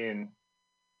engage in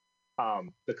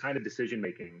the kind of decision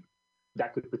making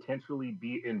that could potentially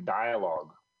be in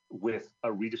dialogue with a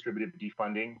redistributive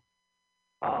defunding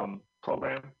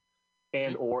program.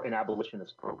 and or an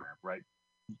abolitionist program, right?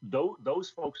 Those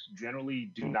folks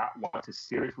generally do not want to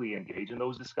seriously engage in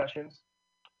those discussions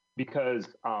because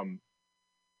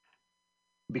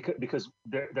because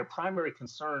their primary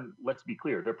concern, let's be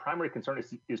clear, their primary concern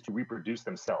is to reproduce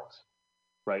themselves,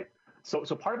 right? So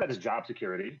part of that is job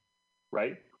security,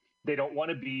 right? They don't want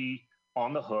to be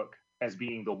on the hook as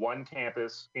being the one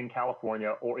campus in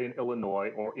California or in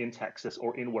Illinois or in Texas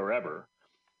or in wherever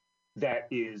that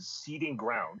is ceding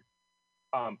ground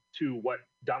to what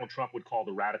Donald Trump would call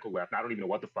the radical left. And I don't even know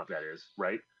what the fuck that is,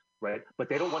 right? Right. But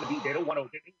they don't want to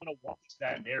walk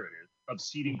that narrative of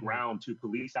ceding ground to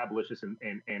police abolitionists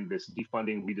and this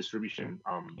defunding, redistribution,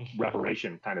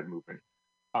 reparation kind of movement.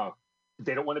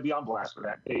 They don't want to be on blast for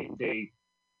that.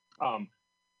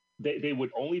 They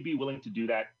would only be willing to do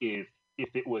that if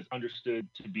it was understood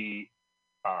to be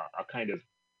a kind of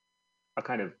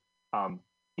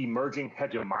emerging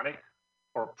hegemonic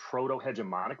or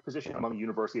proto-hegemonic position among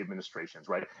university administrations,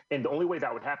 right? And the only way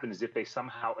that would happen is if they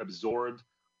somehow absorbed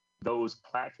those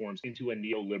platforms into a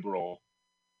neoliberal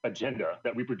agenda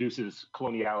that reproduces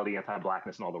coloniality,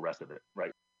 anti-blackness, and all the rest of it,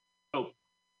 right?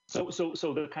 So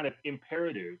the kind of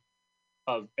imperative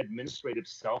of administrative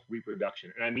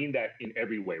self-reproduction, and I mean that in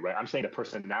every way, right? I'm saying that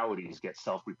personalities get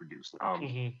self-reproduced.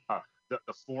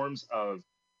 The forms of,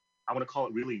 I want to call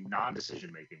it really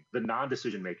non-decision making. The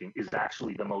non-decision making is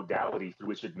actually the modality through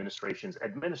which administrations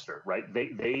administer, right?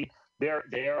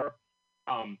 They're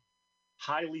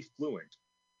highly fluent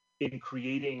in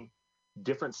creating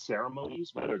different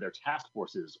ceremonies, whether they're task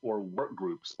forces or work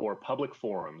groups or public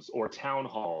forums or town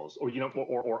halls or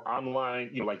or online,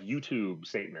 like YouTube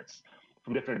statements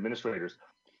from different administrators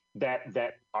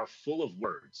that are full of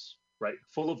words, right?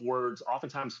 Full of words,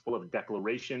 oftentimes full of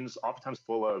declarations, oftentimes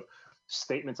full of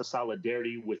statements of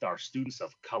solidarity with our students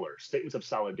of color, statements of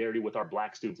solidarity with our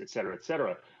Black students, et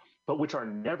cetera, but which are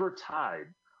never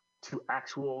tied to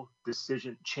actual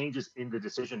changes in the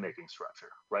decision-making structure,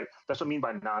 right? That's what I mean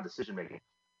by non-decision making.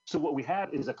 So what we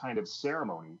have is a kind of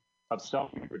ceremony of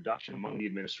self-reproduction among the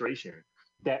administration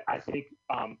that I think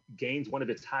gains one of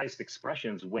its highest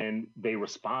expressions when they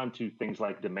respond to things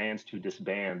like demands to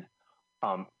disband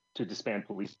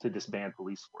police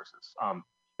forces.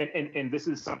 And this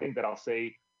is something that I'll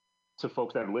say to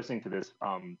folks that are listening to this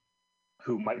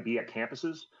who might be at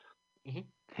campuses.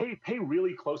 Pay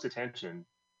really close attention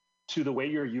to the way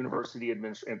your university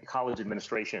and college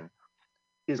administration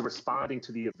is responding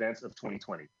to the events of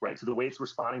 2020, right? To the way it's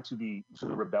responding to the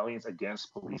rebellions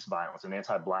against police violence and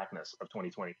anti-Blackness of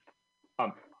 2020.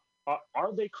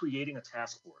 Are they creating a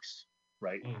task force,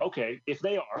 right? Okay, if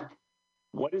they are,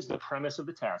 what is the premise of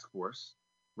the task force,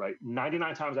 right?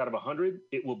 99 times out of 100,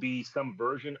 it will be some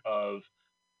version of,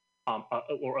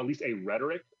 or at least a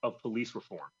rhetoric of police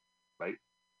reform, right?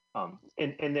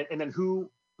 And then who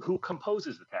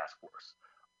composes the task force?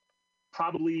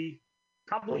 Probably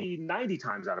 90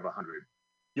 times out of 100,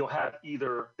 you'll have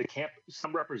either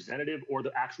some representative or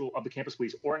the campus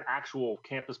police or an actual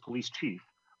campus police chief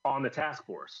on the task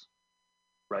force,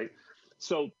 right?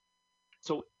 So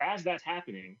as that's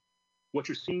happening, what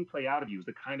you're seeing play out of you is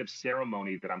the kind of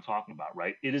ceremony that I'm talking about,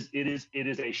 right? It is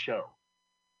a show,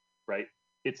 right?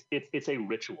 It's a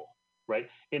ritual, right?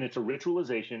 And it's a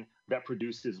ritualization that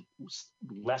produces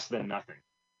less than nothing,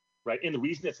 right? And the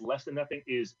reason it's less than nothing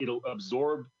is it'll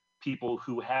absorb people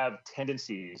who have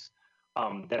tendencies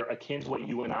that are akin to what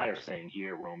you and I are saying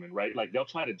here, Roman, right? Like they'll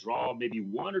try to draw maybe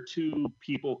one or two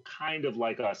people kind of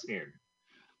like us in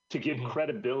to give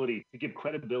credibility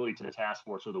to the task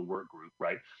force or the work group,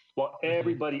 right? While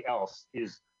everybody else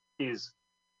is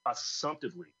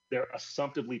assumptively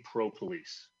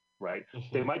pro-police, right?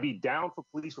 They might be down for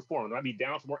police reform. They might be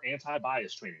down for more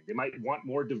anti-bias training. They might want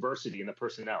more diversity in the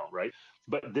personnel, right?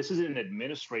 But this is an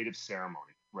administrative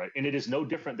ceremony, right? And it is no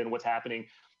different than what's happening,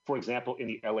 for example, in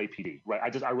the LAPD,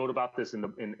 right? I wrote about this in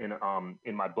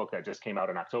my book that just came out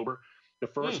in October. The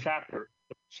first chapter's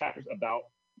about,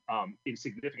 in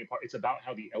significant part, it's about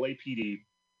how the LAPD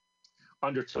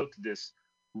undertook this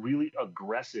really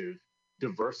aggressive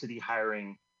diversity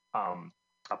hiring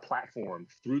a platform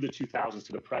through the 2000s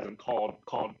to the present called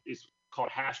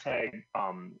hashtag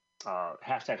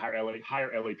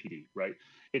hire LAPD, right?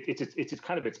 It's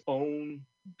kind of its own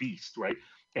beast, right?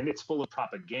 And it's full of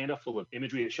propaganda, full of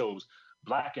imagery. It shows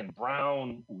Black and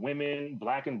brown women,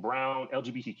 Black and brown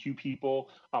LGBTQ people,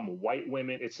 white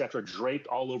women, etc., draped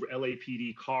all over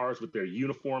LAPD cars with their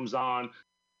uniforms on,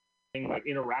 and like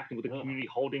interacting with the community,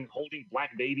 holding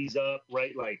Black babies up,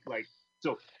 right?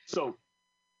 So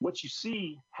what you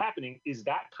see happening is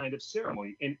that kind of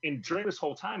ceremony. And during this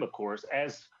whole time, of course,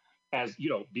 as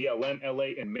BLM,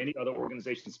 LA, and many other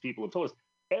organizations, people have told us,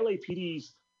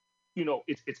 LAPD's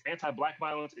it's anti-black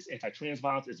violence, it's anti-trans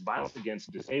violence, it's violence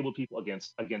against disabled people,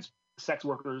 against sex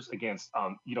workers, against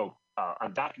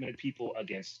undocumented people,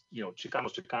 against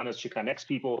Chicanos, Chicanas, Chicanx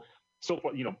people, so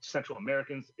forth, Central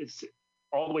Americans. It's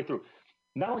all the way through.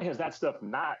 Not only has that stuff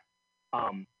not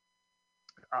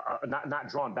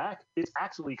drawn back, it's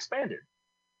actually expanded,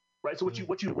 right? So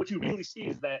what you really see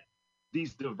is that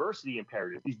these diversity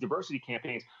imperatives, these diversity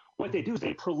campaigns, what they do is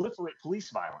they proliferate police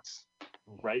violence,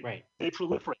 right? Right. They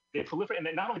proliferate, and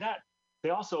then not only that, they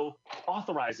also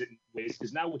authorize it in ways,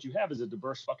 because now what you have is a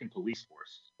diverse fucking police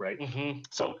force, right? Mm-hmm.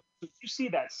 So you see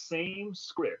that same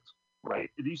script, right?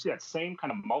 You see that same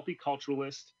kind of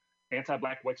multiculturalist,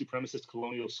 anti-black, white supremacist,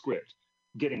 colonial script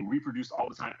getting reproduced all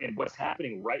the time. And what's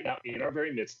happening right now in our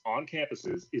very midst on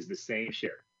campuses is the same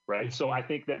shit, right? Mm-hmm. So I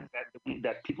think that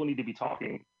people need to be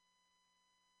talking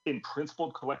in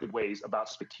principled, collected ways about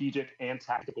strategic and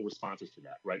tactical responses to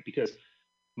that, right? Because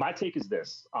my take is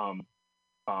this: I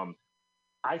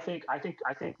think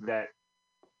that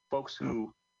folks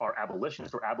who are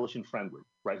abolitionists or abolition friendly,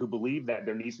 right, who believe that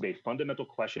there needs to be a fundamental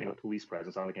questioning of police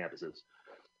presence on the campuses,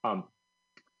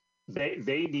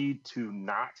 they need to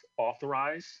not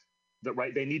authorize that,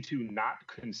 right? They need to not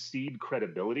concede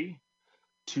credibility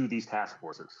to these task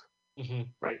forces. Mm-hmm.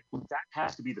 Right, that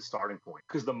has to be the starting point,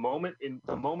 because the moment in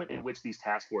which these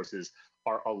task forces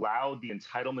are allowed the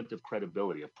entitlement of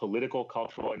credibility, of political,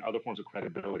 cultural, and other forms of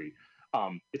credibility,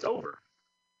 it's over.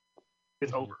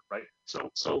 It's over, right? So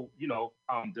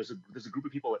there's a group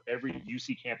of people at every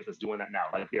UC campus that's doing that now.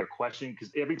 Like, they're questioning,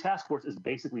 because every task force is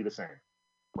basically the same,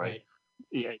 right?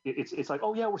 Yeah, it's like,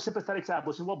 oh yeah, we're sympathetic to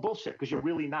abolition. Well, bullshit, because you're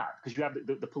really not, because you have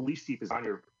the police chief is on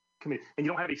your committee, and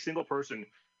you don't have a single person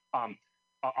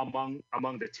among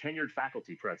the tenured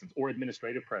faculty presence or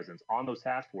administrative presence on those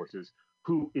task forces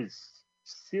who is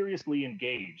seriously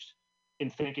engaged in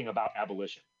thinking about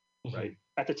abolition, mm-hmm. right?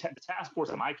 At the task force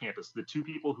on my campus, the two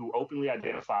people who openly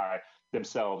identify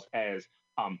themselves as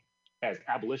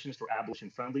abolitionists or abolition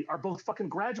friendly are both fucking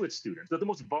graduate students. They're the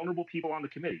most vulnerable people on the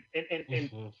committee, and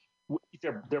mm-hmm.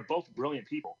 they're both brilliant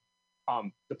people.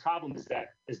 The problem is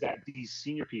that these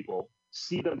senior people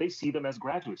see them as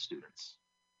graduate students,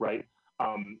 right?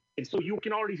 And so you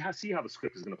can already see how the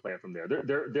script is going to play out from there.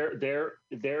 They're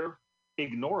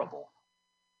ignorable,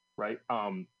 right?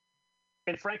 And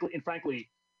frankly,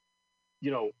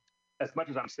 as much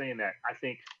as I'm saying that, I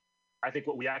think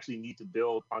what we actually need to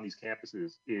build on these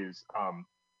campuses is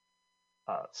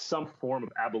some form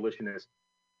of abolitionist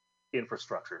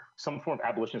infrastructure, some form of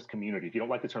abolitionist community. If you don't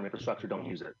like the term infrastructure, don't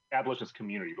use it. Abolitionist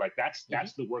community, like that's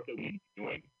the work that we need to be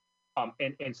doing. And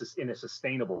in a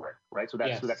sustainable way, right? So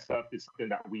that stuff is something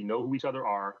that we know who each other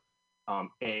are,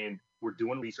 and we're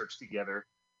doing research together.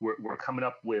 We're coming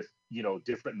up with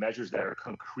different measures that are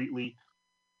concretely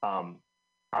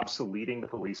obsoleting the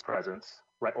police presence,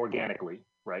 right, organically,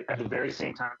 right, at the very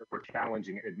same time that we're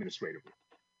challenging it administratively.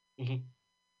 Mm-hmm.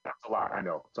 That's a lot, I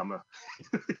know. So I'm gonna.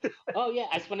 Oh yeah,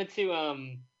 I just wanted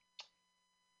to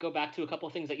go back to a couple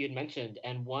of things that you had mentioned,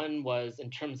 and one was in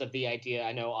terms of the idea.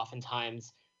 I know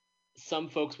oftentimes some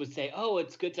folks would say, oh,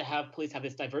 it's good to have police have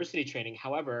this diversity training.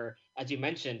 However, as you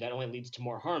mentioned, that only leads to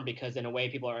more harm, because in a way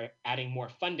people are adding more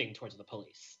funding towards the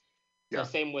police. So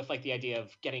same with like the idea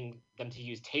of getting them to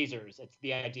use tasers. It's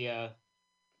the idea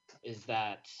is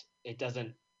that it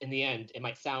doesn't, in the end, it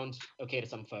might sound okay to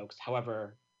some folks.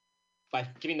 However, by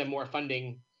giving them more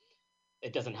funding,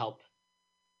 it doesn't help.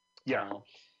 Yeah.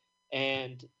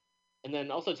 And then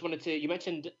also just wanted to, you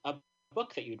mentioned a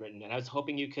book that you'd written, and I was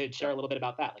hoping you could share a little bit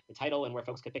about that, like the title and where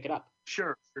folks could pick it up.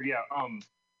 Sure. Yeah.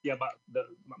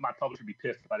 My publisher would be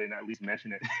pissed if I didn't at least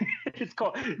mention it. It's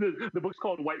called the book's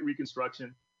called White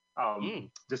Reconstruction.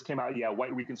 Just came out. Yeah,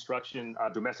 White Reconstruction: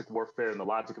 Domestic Warfare and the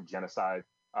Logic of Genocide.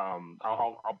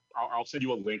 I'll send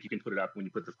you a link. You can put it up when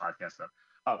you put this podcast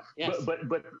up. Yes. But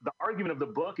the argument of the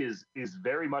book is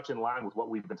very much in line with what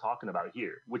we've been talking about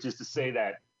here, which is to say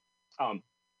that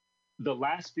the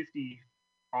last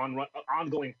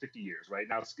ongoing 50 years, right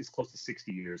now it's close to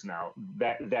 60 years now,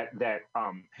 that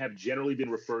have generally been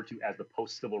referred to as the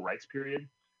post-civil rights period,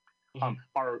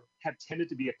 have tended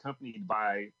to be accompanied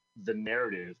by the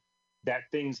narrative that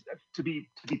things, to be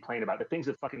plain about it, that things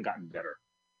have fucking gotten better.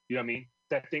 You know what I mean?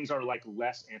 That things are like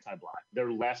less anti-black,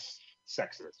 they're less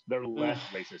sexist, they're less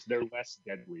racist, they're less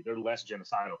deadly, they're less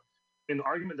genocidal. And the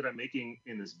argument that I'm making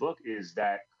in this book is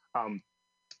that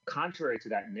contrary to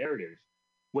that narrative,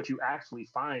 what you actually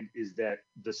find is that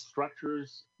the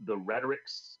structures, the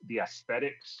rhetorics, the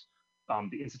aesthetics,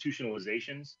 the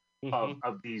institutionalizations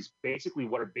of these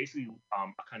what are basically a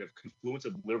kind of confluence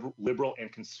of liberal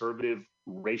and conservative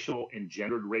racial and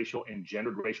gendered racial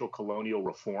colonial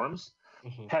reforms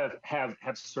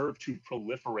have served to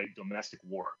proliferate domestic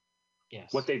war.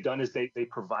 Yes. What they've done is they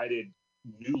provided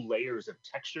new layers of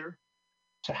texture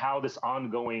to how this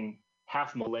ongoing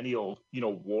half millennial,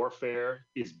 warfare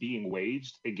is being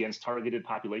waged against targeted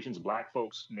populations, Black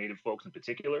folks, Native folks in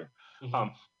particular,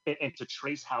 and to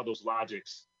trace how those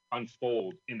logics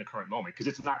unfold in the current moment, because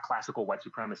it's not classical white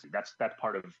supremacy. That's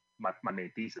part of my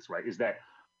main thesis, right? Is that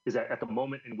at the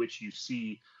moment in which you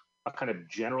see a kind of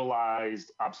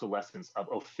generalized obsolescence of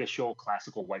official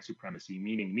classical white supremacy,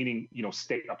 meaning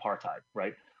state apartheid,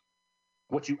 right?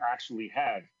 What you actually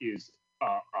have is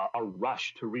a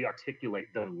rush to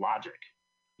rearticulate the logic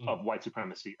of white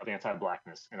supremacy, of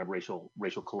anti-Blackness, and of racial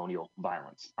colonial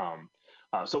violence.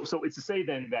 So it's to say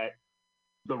then that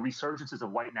the resurgences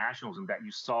of white nationalism that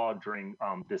you saw during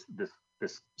this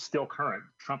still current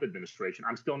Trump administration,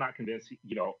 I'm still not convinced,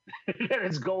 that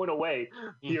it's going away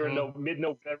here in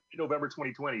mid-November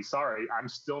 2020. Sorry, I'm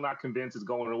still not convinced it's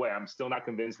going away. I'm still not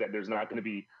convinced that there's not going to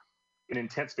be an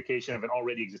intensification of an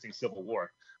already existing civil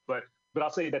war. But I'll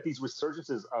say that these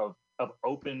resurgences of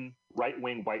open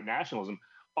right-wing white nationalism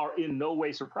are in no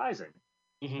way surprising,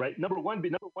 right? Number one,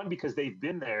 because they've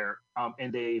been there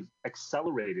and they've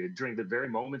accelerated during the very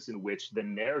moments in which the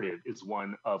narrative is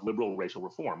one of liberal racial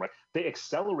reform, right? They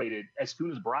accelerated as soon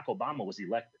as Barack Obama was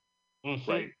elected,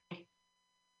 right?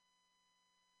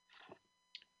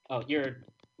 Oh, your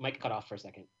mic cut off for a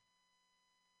second.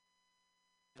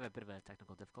 I have a bit of a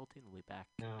technical difficulty. We'll be back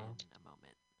in a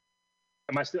moment.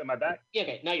 Am I back? Yeah,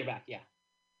 okay, now you're back, yeah.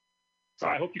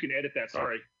 Sorry, I hope you can edit that.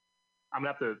 Sorry. I'm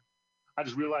gonna have to, I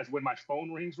just realized when my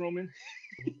phone rings, Roman,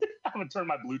 I'm gonna turn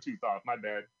my Bluetooth off. My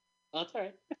bad. Oh, that's all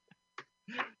right.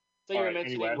 So you were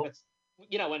mentioning,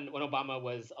 when Obama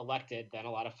was elected, then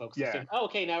a lot of folks assumed,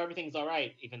 okay, now everything's all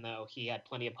right, even though he had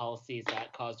plenty of policies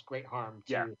that caused great harm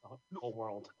to the whole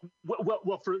world.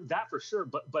 Well, for sure,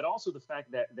 but also the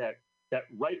fact that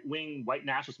right-wing white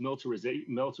nationalist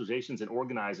militarizations and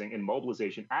organizing and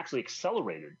mobilization actually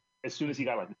accelerated as soon as he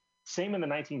got elected. Same in the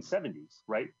 1970s,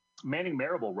 right? Manning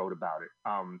Marable wrote about it.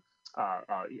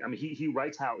 He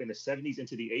writes how in the 70s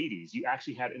into the 80s, you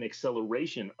actually had an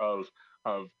acceleration of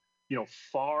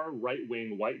far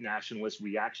right-wing white nationalist,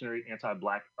 reactionary,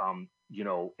 anti-Black,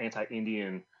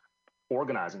 anti-Indian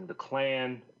organizing, the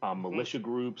Klan, militia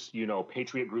groups,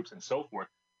 patriot groups, and so forth.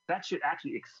 That shit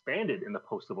actually expanded in the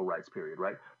post-civil rights period,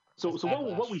 right? So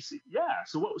what we see,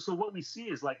 so what we see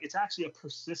is like it's actually a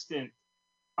persistent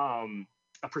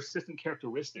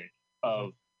characteristic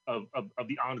of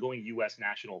the ongoing U.S.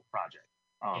 national project.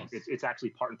 It's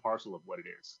actually part and parcel of what it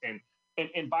is.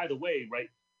 And by the way, right,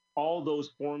 all those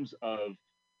forms of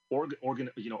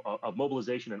of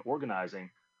mobilization and organizing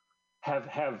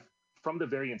have from the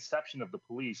very inception of the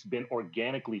police been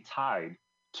organically tied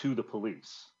to the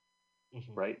police.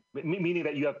 Right, meaning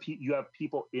that you have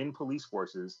people in police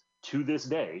forces to this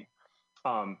day,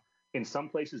 in some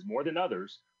places more than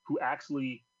others, who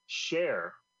actually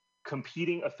share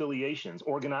competing affiliations,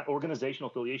 organizational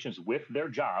affiliations with their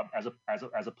job as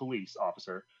a police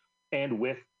officer, and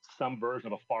with some version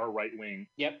of a far right wing,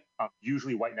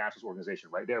 usually white nationalist organization.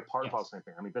 Right, they're part of the same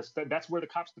thing. I mean, that's where the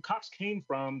cops came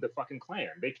from. The fucking Klan.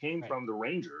 They came from the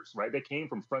Rangers. Right, they came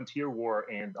from frontier war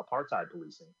and apartheid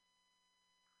policing.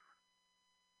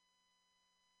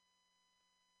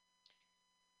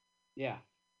 Yeah.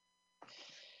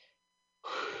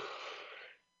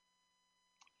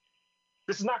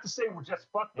 This is not to say we're just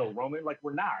fucked though, Roman. Like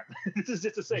we're not. This is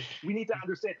just to say we need to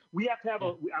understand. We have to have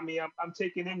I'm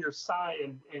taking in your sigh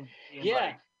and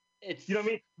like, it's what I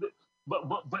mean.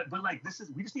 But like this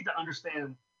is we just need to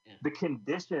understand the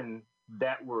condition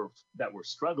that we're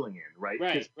struggling in, right?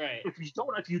 Right. If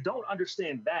you don't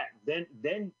understand that,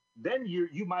 then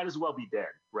you might as well be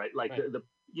dead, right? Like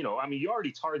you're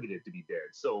already targeted to be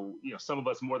dead. So, some of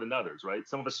us more than others, right?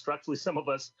 Some of us structurally, some of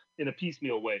us in a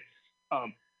piecemeal way.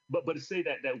 But to say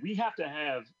that we have to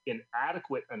have an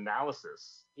adequate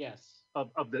analysis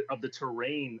of the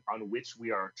terrain on which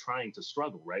we are trying to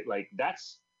struggle, right? Like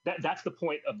that's the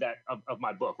point of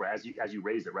my book, right? As you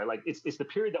raised it, right? Like it's the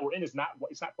period that we're in is not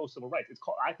post-civil rights.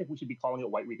 I think we should be calling it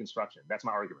white reconstruction. That's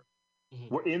my argument.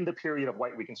 We're in the period of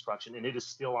white reconstruction and it is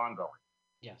still ongoing.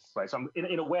 Yes. Right. So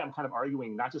in a way, I'm kind of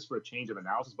arguing not just for a change of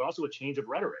analysis, but also a change of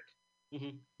rhetoric.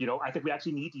 I think we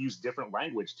actually need to use different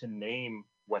language to name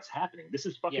what's happening. This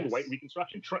is fucking white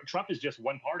reconstruction. Trump is just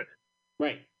one part of it.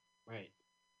 Right.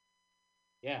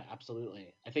 Yeah,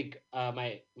 absolutely. I think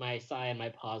my sigh and my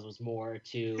pause was more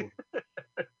to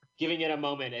giving it a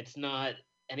moment. It's not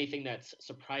anything that's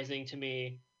surprising to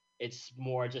me. It's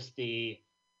more just the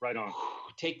right on.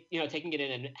 Taking it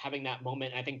in and having that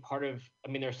moment. I think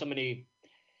there's so many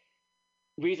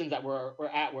reasons that we're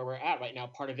at where we're at right now,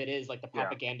 part of it is like the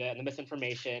propaganda and the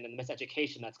misinformation and the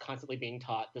miseducation that's constantly being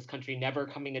taught. This country never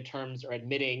coming to terms or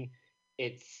admitting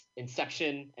its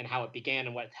inception and how it began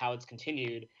and how it's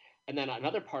continued. And then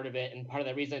another part of it, and part of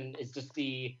that reason, is just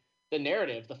the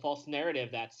narrative, the false narrative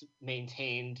that's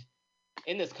maintained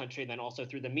in this country, and then also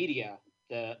through the media,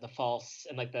 the false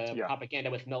and like the propaganda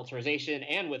with militarization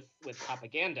and with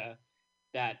propaganda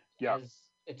that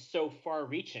it's so far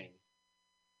reaching.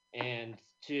 And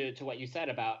to what you said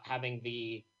about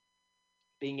being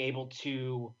able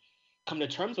to come to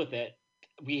terms with it,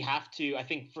 we have to, I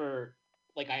think, for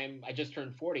like I just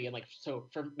turned 40, and like so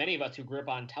for many of us who grew up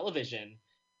on television,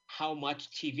 how much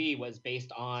TV was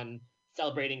based on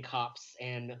celebrating cops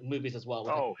and movies as well,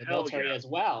 with the military as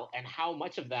well, and how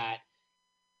much of that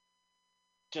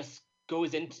just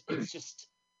goes into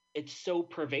it's so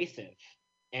pervasive.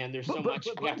 And there's so much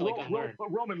we have to like unlearn. But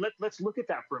Roman, let's look at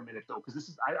that for a minute though, because this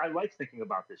is I like thinking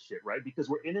about this shit, right? Because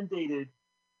we're inundated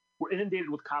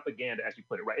with propaganda, as you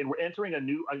put it, right? And we're entering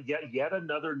yet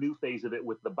another new phase of it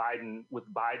with Biden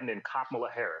and Kamala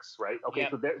Harris, right? Okay,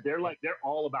 so they're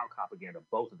all about propaganda,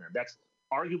 both of them. That's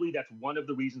one of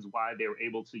the reasons why they were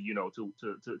able to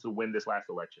to win this last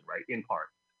election, right? In part.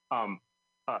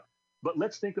 But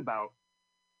let's think about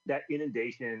that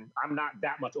inundation. I'm not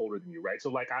that much older than you, right?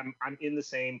 So like I'm in the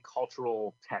same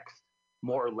cultural text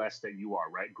more or less that you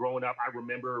are, right? Growing up, I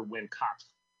remember when Cops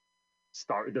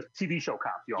started, the TV show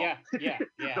Cops, y'all. Yeah.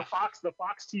 the Fox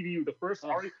TV, the first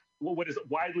what is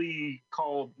widely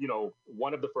called,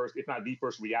 one of the first, if not the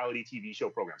first, reality TV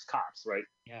show programs, Cops, right?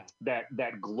 Yeah.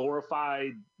 That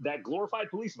glorified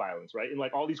police violence, right? And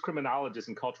like all these criminologists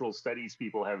and cultural studies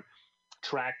people have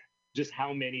tracked just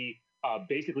how many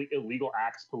basically illegal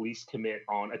acts police commit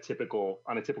on a typical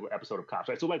episode of Cops,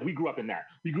 right? So like we grew up in that.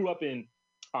 We grew up in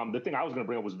the thing I was going to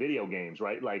bring up was video games,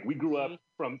 right? Like we grew up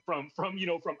from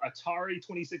Atari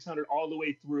 2600 all the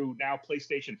way through now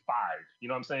PlayStation 5. You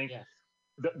know what I'm saying? Yes.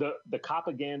 The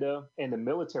propaganda and the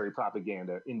military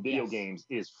propaganda in video games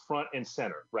is front and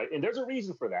center, right? And there's a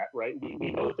reason for that, right?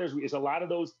 We know that there's a lot of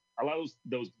those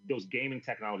gaming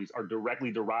technologies are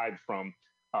directly derived from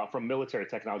military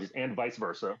technologies and vice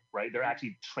versa, right? They're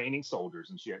actually training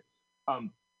soldiers and shit.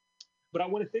 But I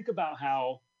want to think about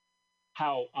how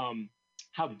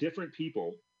different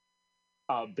people,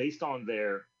 based on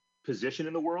their position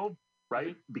in the world,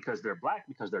 right? Because they're Black,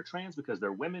 because they're trans, because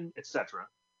they're women, etc.,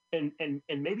 and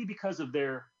maybe because of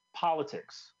their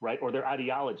politics, right, or their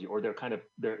ideology, or their kind of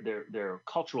their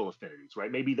cultural affinities, right?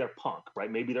 Maybe they're punk,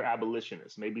 right? Maybe they're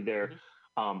abolitionists, maybe they're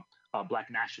Black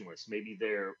nationalists, maybe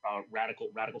they're radical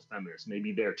feminists,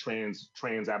 maybe they're trans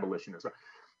abolitionists. Right?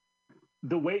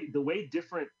 The way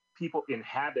different people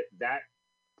inhabit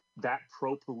that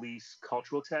pro-police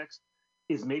cultural text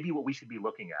is maybe what we should be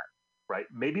looking at, right?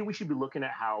 Maybe we should be looking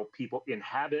at how people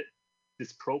inhabit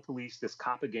this pro-police, this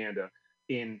propaganda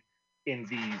in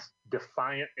these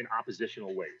defiant and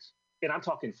oppositional ways. And I'm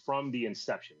talking from the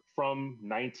inception, from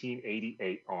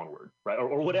 1988 onward, right?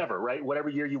 Or whatever, right? Whatever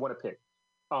year you want to pick.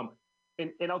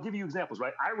 And I'll give you examples,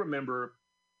 right? I remember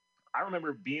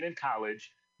being in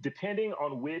college, depending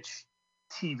on which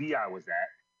TV I was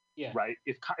at, right?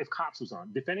 If Cops was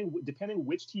on, depending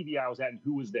which TV I was at and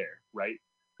who was there, right?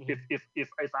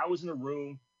 If I was in a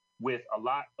room with a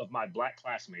lot of my Black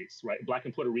classmates, right, Black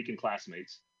and Puerto Rican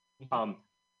classmates,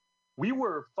 we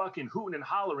were fucking hooting and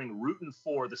hollering, rooting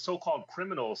for the so-called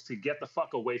criminals to get the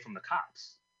fuck away from the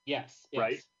cops. Yes.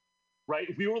 Right.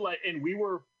 We were like, and we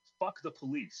were fuck the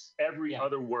police. Every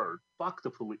other word, fuck the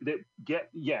police.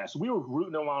 So we were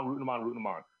rooting them on.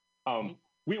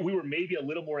 We were maybe a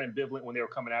little more ambivalent when they were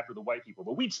coming after the white people,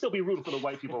 but we'd still be rooting for the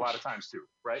white people a lot of times too,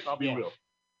 right? I'll be real.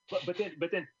 But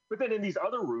then in these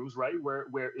other rooms, right, where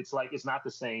it's like it's not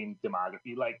the same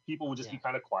demography, like people would just be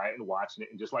kind of quiet and watching it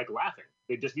and just like laughing.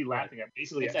 They'd just be laughing at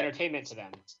basically it's entertainment to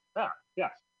them. Yeah.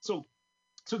 So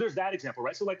there's that example,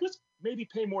 right? So like let's maybe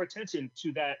pay more attention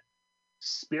to that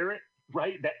spirit,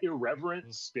 right? That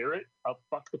irreverent spirit of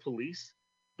fuck the police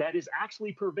that is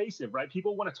actually pervasive, right?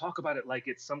 People want to talk about it like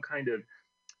it's some kind of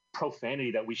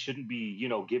profanity that we shouldn't be,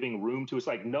 giving room to. It's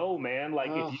like, no, man,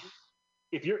 like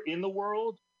if you're in the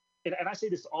world, and I say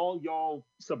this to all y'all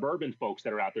suburban folks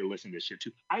that are out there listening to this shit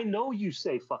too. I know you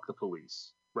say fuck the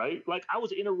police, right? Like I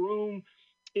was in a room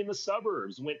in the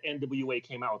suburbs when NWA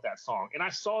came out with that song, and I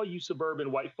saw you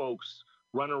suburban white folks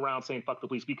running around saying fuck the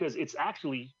police because there's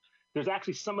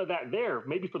actually some of that there,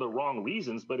 maybe for the wrong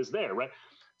reasons, but it's there, right?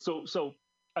 So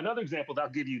another example that I'll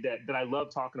give you that I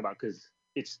love talking about because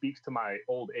it speaks to my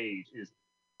old age is,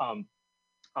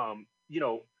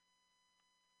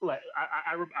 like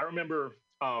I remember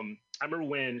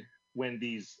when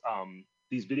these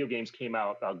these video games came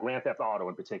out, Grand Theft Auto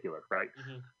in particular, right?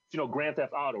 Grand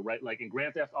Theft Auto, right? Like in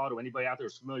Grand Theft Auto, anybody out there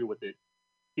is familiar with it.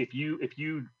 If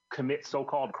you commit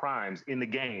so-called crimes in the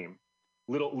game,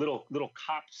 little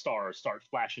cop stars start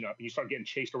flashing up, and you start getting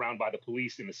chased around by the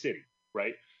police in the city,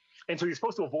 right? And so you're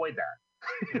supposed to avoid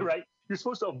that, right? You're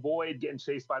supposed to avoid getting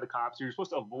chased by the cops. You're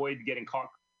supposed to avoid getting caught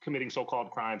committing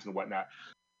so-called crimes and whatnot.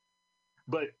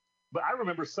 But I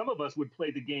remember some of us would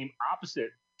play the game opposite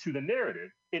to the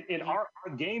narrative. And our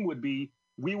game would be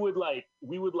we would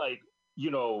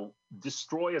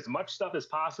destroy as much stuff as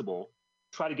possible,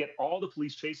 try to get all the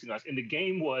police chasing us. And the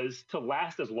game was to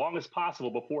last as long as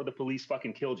possible before the police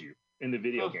fucking killed you in the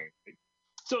video game.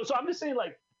 So I'm just saying,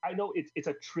 like, I know it's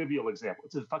a trivial example.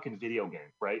 It's a fucking video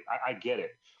game, right? I get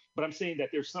it. But I'm saying that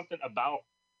there's something about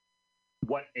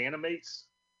what animates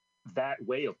that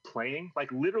way of playing,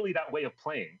 like literally that way of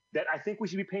playing, that I think we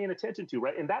should be paying attention to,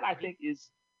 right? And that I think is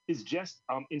just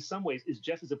in some ways is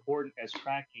just as important as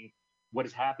tracking what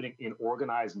is happening in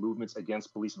organized movements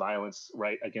against police violence,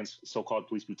 right? Against so-called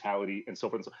police brutality and so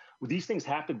forth. And so these things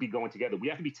have to be going together. We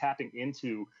have to be tapping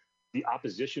into the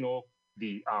oppositional,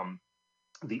 the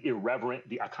irreverent,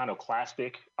 the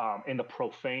iconoclastic, and the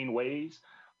profane ways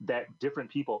that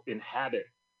different people inhabit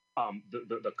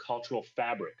the cultural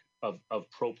fabric of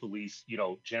pro-police,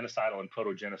 genocidal and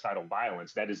proto-genocidal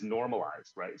violence that is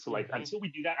normalized, right? So like until we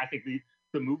do that, I think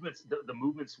the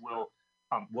movements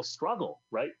will struggle,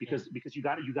 right? Because you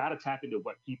got to tap into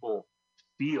what people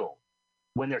feel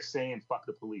when they're saying "fuck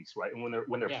the police," right? And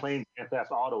when they're playing Grand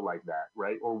Theft Auto like that,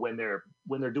 right? Or when they're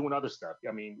doing other stuff.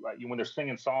 I mean, like, when they're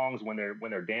singing songs, when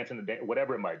they're dancing,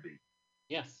 whatever it might be.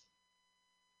 Yes.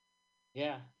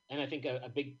 Yeah, and I think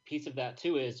a big piece of that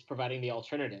too is providing the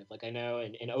alternative. Like I know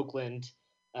in Oakland,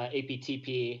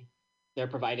 APTP, they're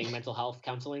providing mental health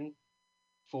counseling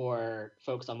for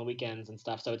folks on the weekends and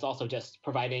stuff. So it's also just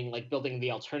providing, like, building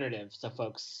the alternative so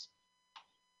folks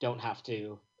don't have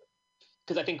to.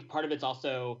 Because I think part of it's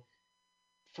also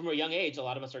from a young age, a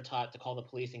lot of us are taught to call the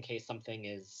police in case something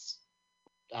is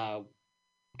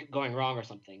going wrong or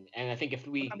something. And I think if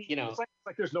we, it's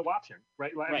like there's no option,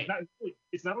 right? Like, right.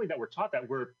 It's not only that we're taught that,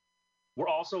 we're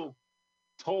also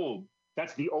told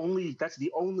that's the only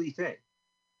thing,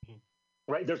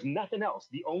 right? There's nothing else.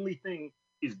 The only thing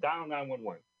is dial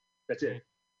 911. That's it.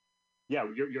 Yeah,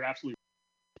 you're absolutely.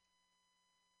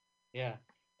 Yeah,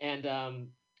 and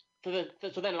so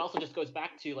then it also just goes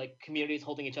back to, like, communities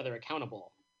holding each other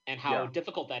accountable and how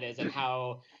difficult that is, and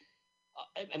how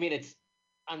I mean, it's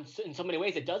in so many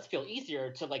ways it does feel easier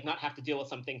to, like, not have to deal with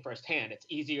something firsthand. It's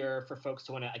easier for folks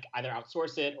to want to, like, either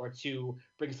outsource it or to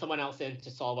bring someone else in to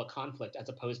solve a conflict, as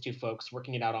opposed to folks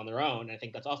working it out on their own. And I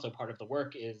think that's also part of the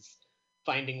work, is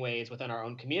finding ways within our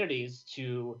own communities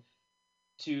to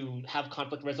have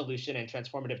conflict resolution and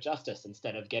transformative justice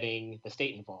instead of getting the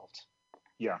state involved.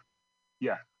 Yeah.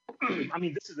 I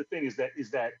mean, this is the thing, is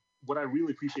that what I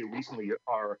really appreciate recently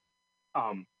are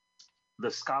the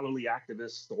scholarly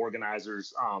activists, the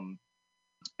organizers,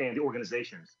 and the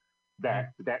organizations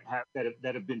that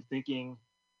have been thinking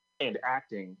and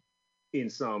acting in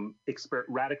some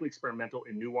radically experimental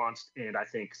and nuanced and, I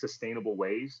think, sustainable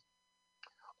ways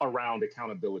around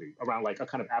accountability, around, like, a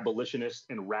kind of abolitionist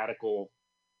and radical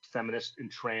feminist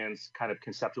and trans kind of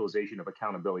conceptualization of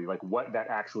accountability, like what that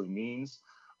actually means.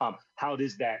 How it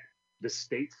is that the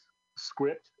state's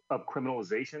script of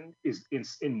criminalization is,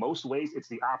 in most ways, it's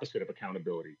the opposite of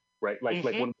accountability, right? Like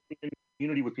when we're in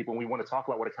community with people and we want to talk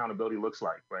about what accountability looks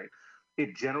like, right?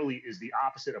 It generally is the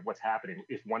opposite of what's happening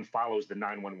if one follows the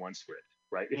 911 script,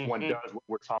 right? If one does what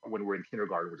we're taught when we're in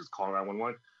kindergarten, which is call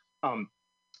 911.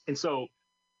 And so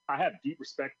I have deep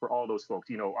respect for all those folks.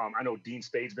 I know Dean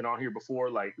Spade's been on here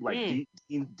before.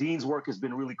 Dean's work has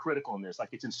been really critical in this. Like,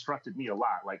 it's instructed me a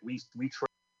lot. Like, we try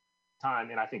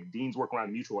time, and I think Dean's work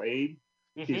around mutual aid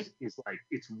is like,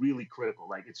 it's really critical.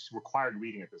 Like, it's required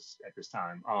reading at this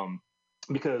time,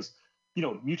 because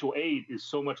mutual aid is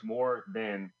so much more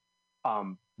than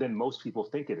most people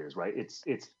think it is. Right?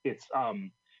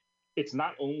 It's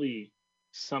not only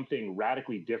something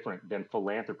radically different than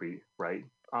philanthropy, right?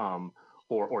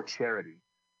 Or charity,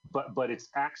 but it's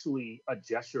actually a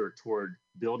gesture toward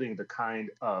building the kind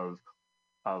of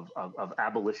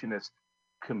abolitionist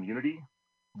community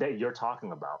that you're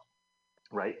talking about,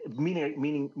 right?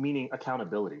 Meaning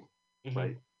accountability,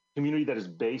 right? Community that is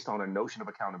based on a notion of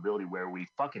accountability where we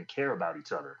fucking care about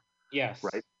each other. Yes.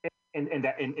 Right.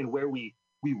 And where we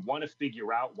want to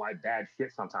figure out why bad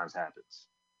shit sometimes happens,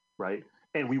 right?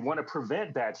 And we want to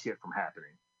prevent bad shit from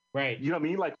happening. Right. You know what I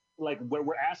mean? Like where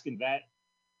we're asking that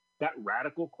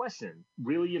radical question,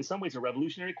 really in some ways a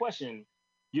revolutionary question,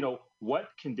 what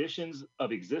conditions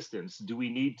of existence do we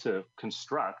need to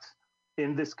construct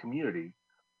in this community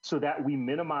so that we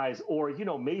minimize, or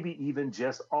maybe even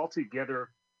just altogether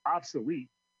obsolete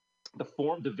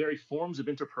the very forms of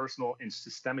interpersonal and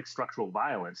systemic structural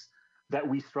violence that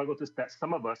we struggle to, that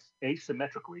some of us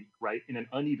asymmetrically, right, in an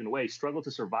uneven way, struggle to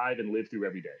survive and live through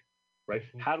every day, right?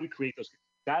 Mm-hmm. How do we create those?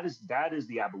 That is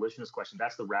the abolitionist question.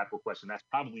 That's the radical question. That's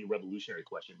probably a revolutionary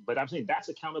question. But I'm saying that's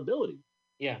accountability.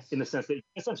 Yes. In the sense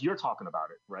you're talking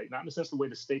about it, right? Not in the sense the way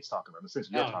the state's talking about it, in the sense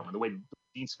you're talking about it, the way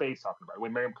Dean Spade's talking about it, the way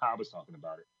Miriam Cobb is talking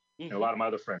about it, and a lot of my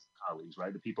other friends and colleagues,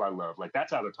 right? The people I love, like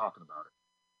that's how they're talking about it.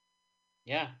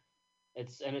 Yeah.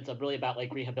 It's really about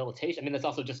like rehabilitation. I mean, this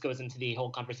also just goes into the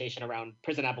whole conversation around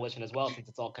prison abolition as well, since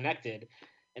it's all connected.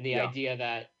 And the idea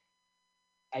that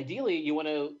ideally you want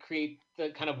to create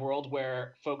the kind of world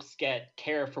where folks get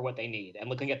care for what they need and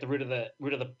looking at the root of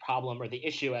the problem or the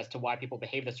issue as to why people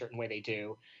behave the certain way they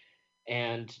do.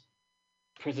 And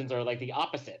prisons are like the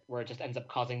opposite, where it just ends up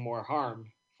causing more harm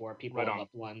for people and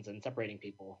loved ones and separating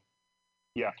people.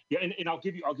 Yeah. And I'll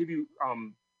give you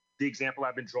the example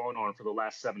I've been drawing on for the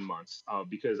last 7 months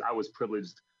because I was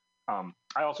privileged. I'm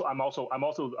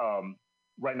also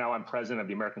right now I'm president of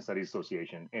the American Studies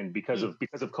Association, and because of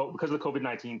the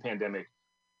COVID-19 pandemic,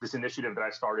 this initiative that I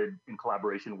started in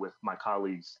collaboration with my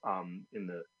colleagues in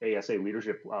the ASA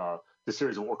leadership, the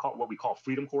series of what we call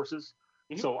freedom courses.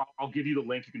 Mm-hmm. So I'll give you the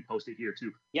link. You can post it here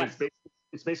too. Yeah.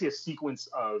 It's basically a sequence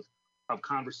of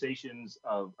conversations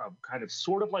of kind of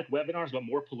sort of like webinars, but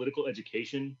more political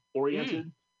education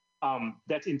oriented.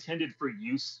 That's intended for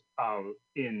use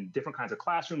in different kinds of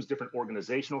classrooms, different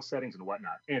organizational settings and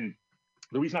whatnot. And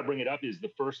the reason I bring it up is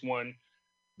the first one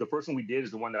we did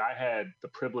is the one that I had the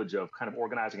privilege of kind of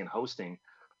organizing and hosting.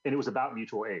 And it was about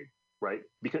mutual aid, right?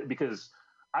 Because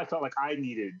I felt like I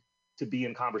needed to be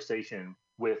in conversation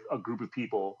with a group of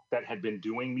people that had been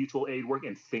doing mutual aid work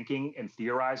and thinking and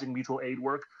theorizing mutual aid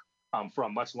work for a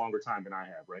much longer time than I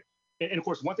have, right? And of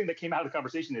course, one thing that came out of the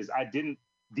conversation is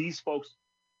these folks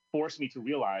forced me to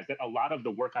realize that a lot of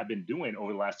the work I've been doing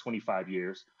over the last 25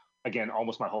 years, again,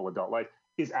 almost my whole adult life,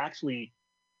 is actually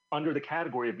under the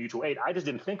category of mutual aid. I just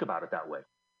didn't think about it that way,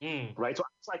 right? So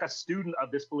it's like a student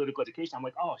of this political education. I'm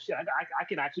like, oh shit, I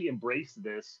can actually embrace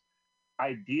this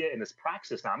idea and this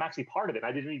praxis now. I'm actually part of it.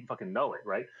 I didn't even fucking know it,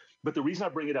 right? But the reason I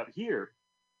bring it up here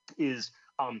is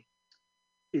I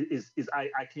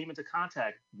came into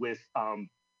contact with an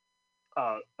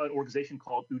organization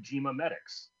called Ujima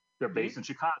Medics. They're based in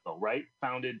Chicago, right?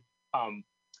 Founded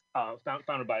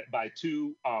by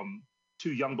two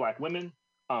young Black women,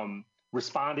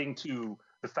 responding to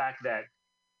the fact that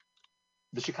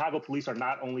the Chicago police are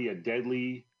not only a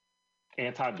deadly,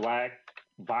 anti-Black,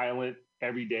 violent,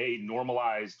 everyday,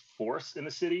 normalized force in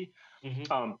the city,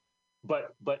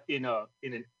 but in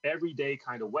an everyday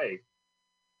kind of way,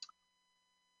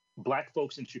 Black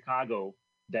folks in Chicago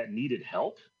that needed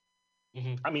help.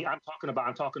 I mean, I'm talking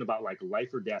about like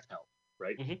life or death help,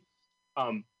 right?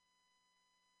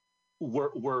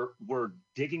 Were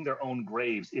digging their own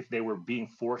graves if they were being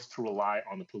forced to rely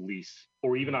on the police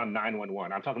or even on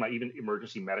 911. I'm talking about even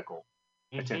emergency medical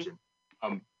attention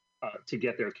to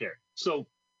get their care. So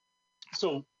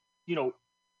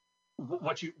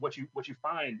what you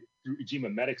find through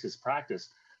Ujima Medics' practice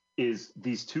is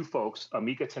these two folks,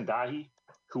 Amika Tendahi,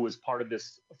 who was part of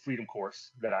this freedom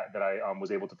course that I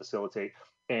was able to facilitate,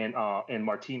 and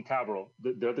Martine Cabral.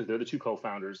 They're the two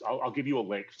co-founders. I'll give you a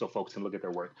link so folks can look at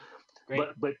their work. Great.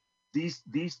 But these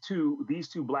two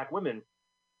Black women,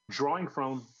 drawing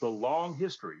from the long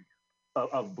history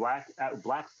of Black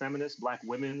feminists, Black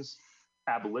women's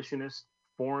abolitionist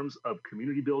forms of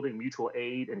community building, mutual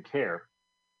aid, and care,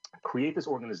 create this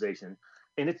organization,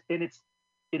 and it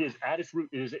is at its root,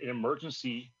 it is an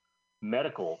emergency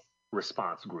medical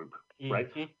response group, right?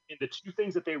 And the two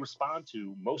things that they respond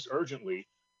to most urgently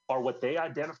are what they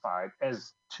identified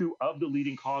as two of the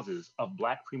leading causes of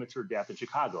Black premature death in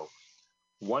Chicago.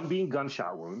 One being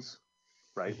gunshot wounds,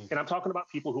 right? And I'm talking about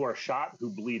people who are shot, who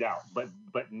bleed out, but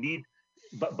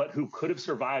who could have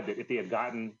survived it if they had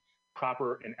gotten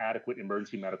proper and adequate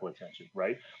emergency medical attention,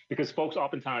 right? Because folks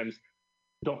oftentimes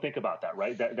don't think about that,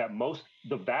 right?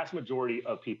 The vast majority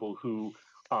of people who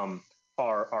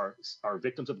are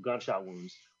victims of gunshot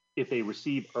wounds, if they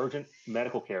receive urgent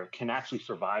medical care, can actually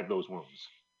survive those wounds,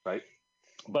 right?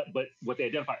 But what they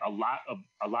identify, a lot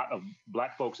of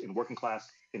Black folks in working class,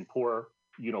 in poor,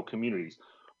 communities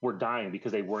were dying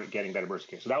because they weren't getting that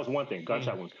emergency care. So that was one thing,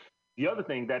 gunshot wounds. The other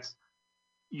thing that's,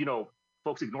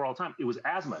 folks ignore all the time, it was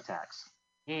asthma attacks.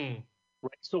 Right.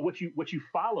 So what you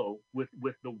follow with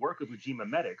the work of Ujima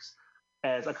Medics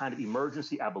as a kind of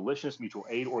emergency abolitionist mutual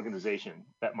aid organization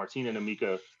that Martina and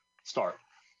Amika start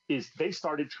is they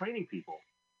started training people.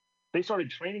 They started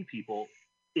training people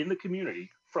in the community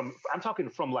I'm talking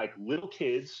from like little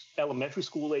kids, elementary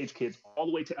school age kids, all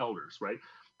the way to elders, right?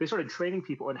 They started training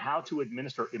people in how to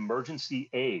administer emergency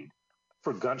aid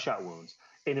for gunshot wounds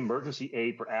and emergency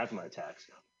aid for asthma attacks.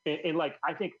 And like,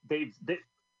 I think there's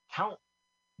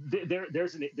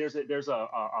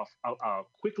a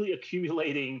quickly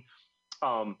accumulating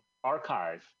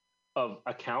archive of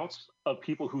accounts of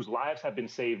people whose lives have been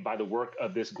saved by the work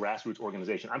of this grassroots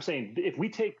organization. I'm saying if we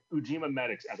take Ujima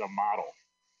Medics as a model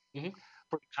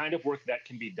for the kind of work that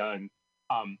can be done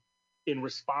in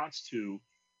response to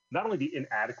not only the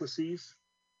inadequacies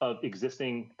of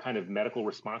existing kind of medical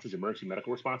responses, emergency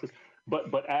medical responses,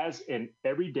 but as an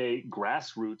everyday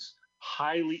grassroots,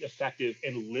 highly effective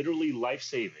and literally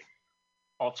life-saving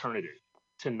alternative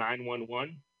to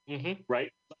 911,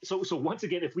 right? So once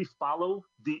again, if we follow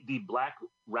the Black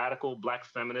radical, Black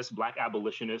feminist, Black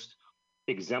abolitionist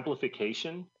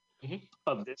exemplification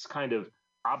of this kind of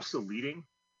obsoleting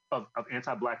of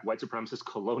anti-Black white supremacist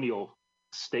colonial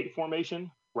state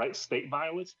formation, right? State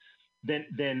violence, then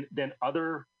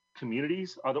other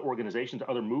communities, other organizations,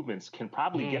 other movements can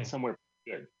probably get somewhere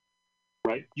good,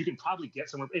 right? You can probably get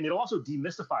somewhere, and it'll also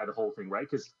demystify the whole thing, right?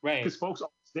 Because folks,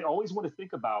 they always want to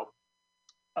think about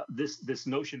this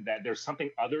notion that there's something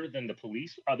other than the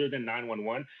police, other than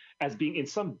 911, as being in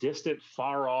some distant,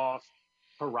 far off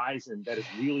horizon that is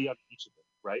really unreachable,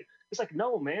 right? It's like,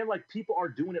 no, man, like people are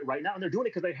doing it right now, and they're doing it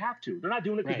because they have to. They're not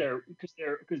doing it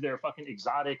because they're fucking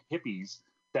exotic hippies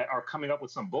that are coming up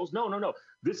with some bullshit. No.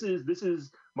 This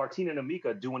is Martina and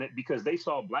Amika doing it because they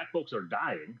saw Black folks are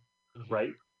dying,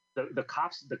 right? The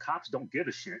cops don't give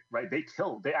a shit, right? They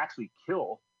actually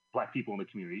kill Black people in the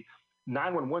community.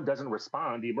 911 doesn't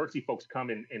respond. The emergency folks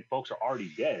come and folks are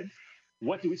already dead.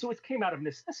 What do we? So it came out of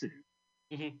necessity,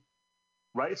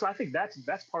 right? So I think that's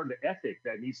part of the ethic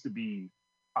that needs to be,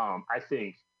 I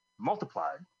think,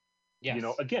 multiplied. Yes. You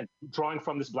know, again, drawing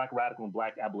from this Black radical and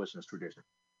Black abolitionist tradition.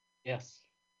 Yes.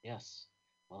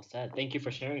 Well said. Thank you for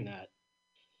sharing that.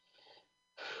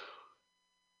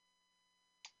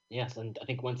 Yes, and I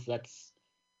think once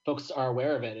folks are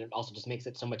aware of it, it also just makes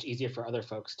it so much easier for other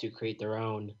folks to create their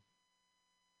own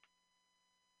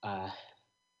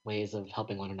ways of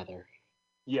helping one another.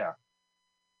 Yeah.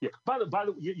 By the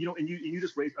way, you know, and you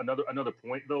just raised another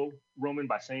point though, Roman,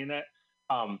 by saying that.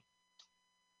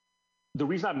 The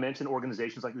reason I mentioned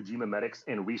organizations like Ujima Medics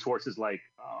and resources like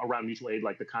around mutual aid,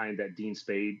 like the kind that Dean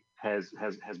Spade has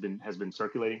been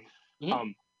circulating,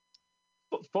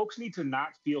 but folks need to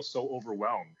not feel so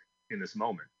overwhelmed in this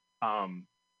moment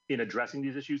in addressing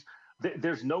these issues.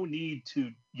 There's no need to,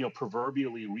 you know,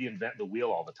 proverbially reinvent the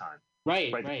wheel all the time.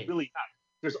 Right. Really not.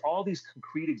 There's all these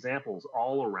concrete examples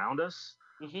all around us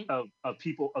of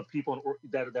people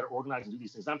that are organized and do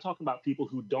these things. I'm talking about people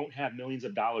who don't have millions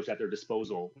of dollars at their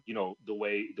disposal, you know, the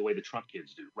way the Trump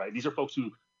kids do, right? These are folks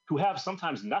who have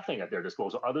sometimes nothing at their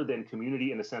disposal other than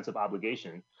community and a sense of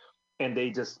obligation, and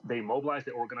they mobilize,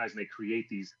 they organize, and they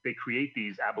create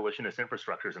these abolitionist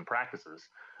infrastructures and practices.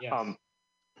 Yes.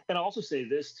 And I'll also say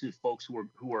this to folks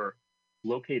who are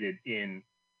located in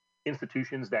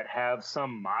institutions that have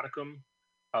some modicum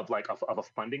of a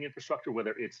funding infrastructure,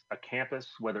 whether it's a campus,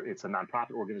 whether it's a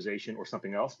nonprofit organization or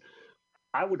something else.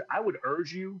 I would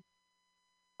urge you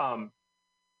to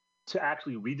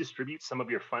actually redistribute some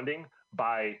of your funding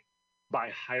by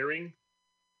hiring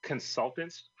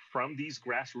consultants from these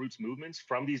grassroots movements,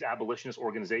 from these abolitionist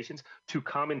organizations, to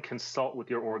come and consult with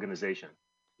your organization,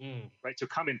 right? To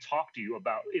come and talk to you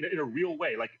about in a real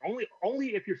way, like only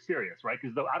if you're serious, right?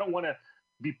 Because I don't want to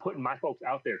be putting my folks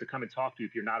out there to come and talk to you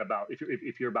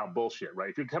if you're about bullshit,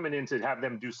 right? If you're coming in to have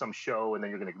them do some show and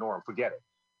then you're going to ignore them, forget it.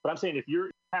 But I'm saying if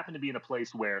you happen to be in a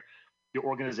place where your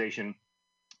organization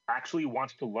actually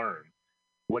wants to learn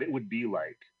what it would be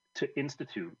like to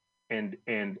institute and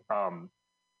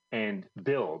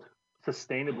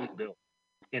sustainably build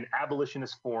an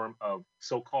abolitionist form of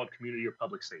so-called community or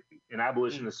public safety, an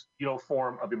abolitionist, you know,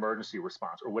 form of emergency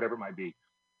response or whatever it might be,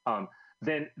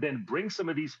 then bring some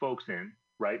of these folks in,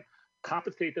 right?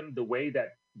 Compensate them the way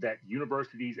that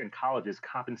universities and colleges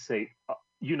compensate,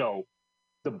 you know,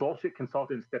 the bullshit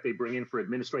consultants that they bring in for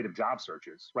administrative job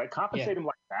searches, right? Compensate them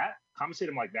like that.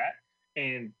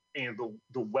 And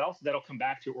the wealth that'll come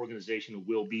back to your organization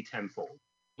will be tenfold,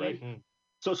 right?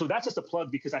 So that's just a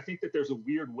plug, because I think that there's a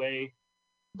weird way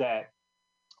that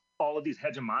all of these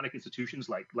hegemonic institutions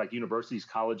like universities,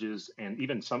 colleges, and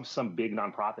even some big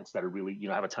nonprofits that are really, you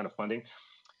know, have a ton of funding,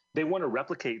 they want to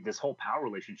replicate this whole power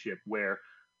relationship where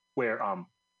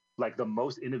like the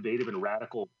most innovative and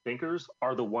radical thinkers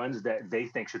are the ones that they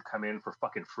think should come in for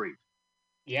fucking free.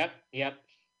 Yep. You know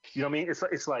what I mean?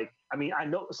 It's like, I mean, I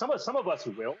know some of us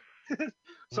will.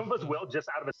 Some of us will, just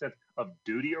out of a sense of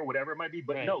duty or whatever it might be.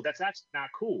 But Right. no, that's actually not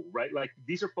cool, right? Like,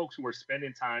 these are folks who are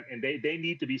spending time, and they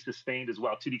need to be sustained as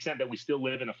well. To the extent that we still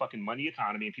live in a fucking money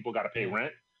economy and people got to pay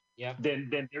rent,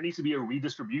 then there needs to be a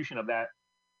redistribution of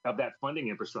that funding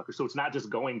infrastructure. So it's not just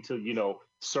going to, you know,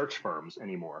 search firms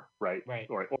anymore, right? Right.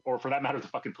 Or for that matter, the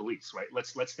fucking police, right?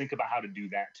 Let's think about how to do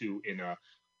that too in a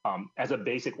as a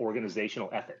basic organizational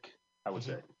ethic, I would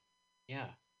say. Yeah.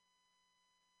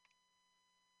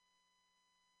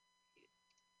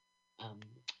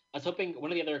 I was hoping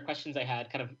one of the other questions I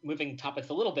had, kind of moving topics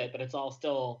a little bit, but it's all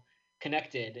still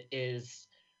connected, is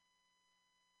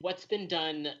what's been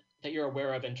done that you're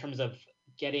aware of in terms of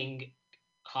getting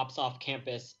cops off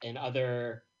campus in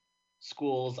other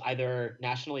schools, either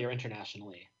nationally or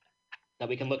internationally, that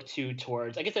we can look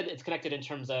towards? I guess it's connected in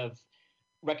terms of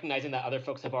recognizing that other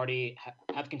folks have already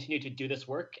have continued to do this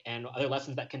work and other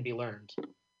lessons that can be learned.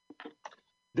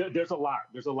 There's a lot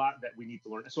that we need to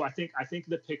learn. So I think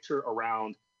the picture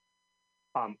around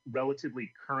relatively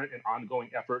current and ongoing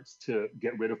efforts to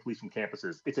get rid of police from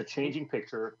campuses, it's a changing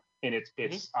picture, and it's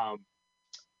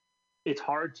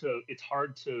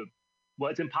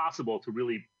impossible to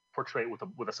really portray it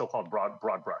with a so-called broad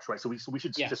brush, right? So we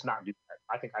should just not do that.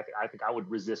 I think I would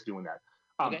resist doing that.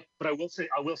 But I will say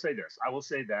this. I will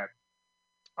say that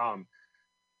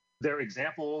there are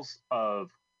examples of,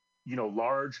 you know,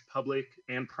 large public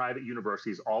and private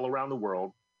universities all around the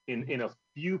world, in a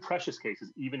few precious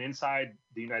cases, even inside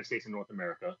the United States and North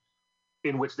America,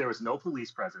 in which there is no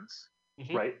police presence,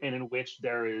 right? And in which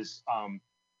there is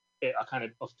a kind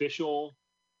of official,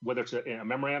 whether it's a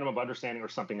memorandum of understanding or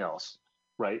something else,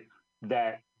 right,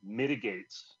 that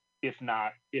mitigates, if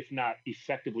not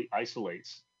effectively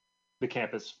isolates the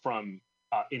campus from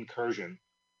incursion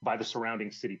by the surrounding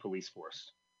city police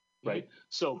force, right?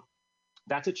 So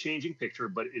that's a changing picture,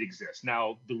 but it exists.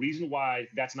 Now, the reason why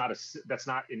that's not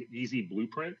an easy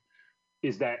blueprint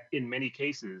is that in many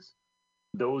cases,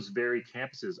 those very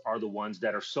campuses are the ones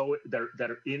that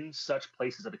are in such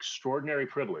places of extraordinary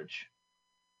privilege,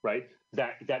 right?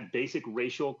 That basic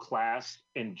racial, class,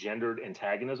 and gendered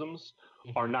antagonisms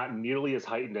are not nearly as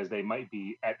heightened as they might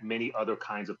be at many other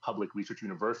kinds of public research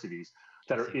universities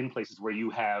that are in places where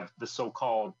you have the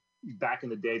so-called, back in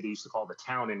the day, they used to call it the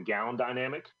town and gown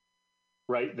dynamic,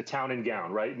 right? The town and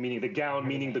gown, right? Meaning the gown,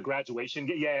 meaning the graduation.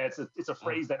 Yeah, it's a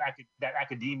phrase that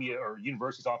academia or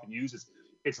universities often use.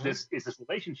 It's this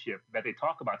relationship that they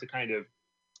talk about to kind of,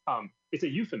 it's a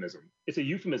euphemism. It's a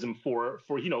euphemism for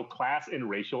you know, class and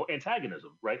racial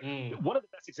antagonism, right? One of the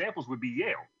best examples would be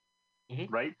Yale,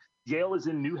 right? Yale is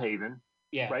in New Haven,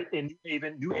 right? And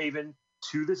New Haven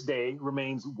to this day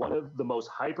remains one of the most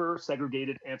hyper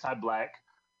segregated anti-Black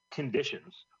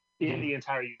conditions in the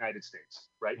entire United States,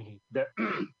 right?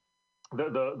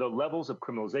 The levels of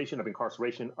criminalization, of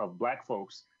incarceration of Black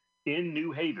folks in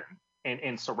New Haven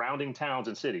and surrounding towns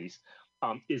and cities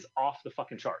is off the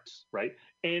fucking charts, right?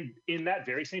 And in that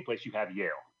very same place, you have Yale,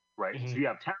 right? So you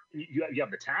have town, you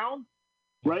have the town,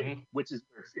 right, which is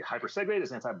hyper segregated,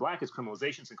 it's anti-Black, it's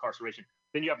criminalization, it's incarceration.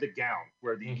 Then you have the gown,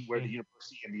 where the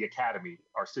university and the academy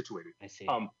are situated. I see.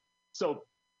 So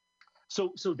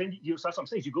then so that's what I'm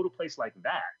saying. You go to a place like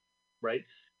that, right?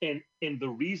 And the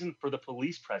reason for the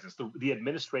police presence, the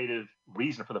administrative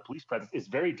reason for the police presence is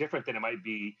very different than it might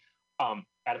be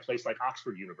at a place like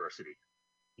Oxford University,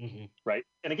 right?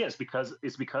 And again, it's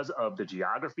because of the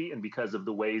geography and because of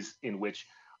the ways in which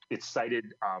it's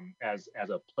cited as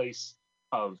a place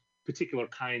of particular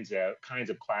kinds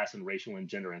of class and racial and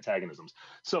gender antagonisms.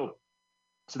 So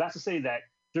that's to say that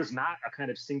there's not a kind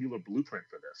of singular blueprint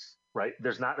for this, right?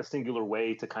 There's not a singular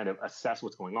way to kind of assess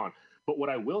what's going on. But what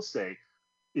I will say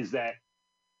is that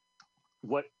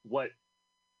what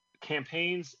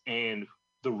campaigns and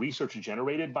the research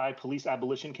generated by police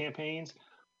abolition campaigns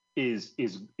is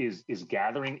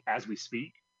gathering as we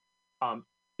speak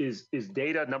is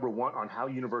data, number one, on how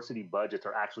university budgets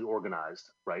are actually organized,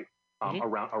 right?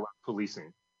 Around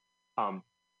policing.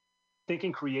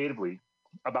 Thinking creatively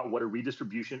about what a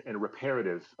redistribution and a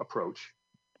reparative approach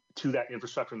to that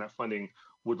infrastructure and that funding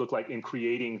would look like in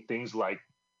creating things like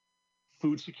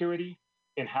food security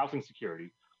and housing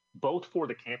security, both for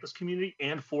the campus community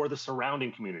and for the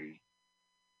surrounding community.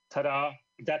 Ta-da!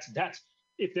 That's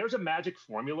if there's a magic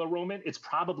formula, Roman, it's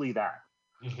probably that.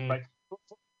 Right? For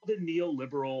the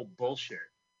neoliberal bullshit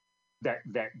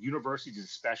that universities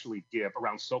especially give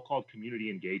around so-called community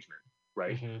engagement,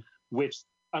 right? Which,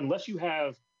 unless you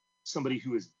have somebody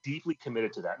who is deeply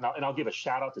committed to that. Now, and I'll give a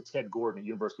shout out to Ted Gordon at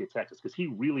University of Texas, because he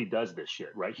really does this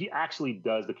shit, right? He actually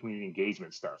does the community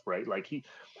engagement stuff, right? Like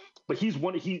he's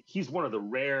one of the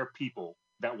rare people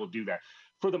that will do that.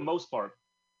 For the most part,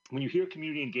 when you hear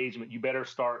community engagement, you better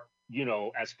start,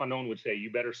 as Fanon would say,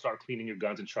 you better start cleaning your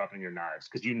guns and sharpening your knives,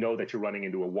 because you know that you're running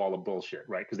into a wall of bullshit,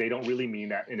 right? Because they don't really mean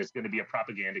that, and it's going to be a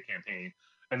propaganda campaign,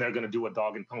 and they're going to do a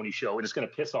dog and pony show, and it's going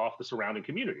to piss off the surrounding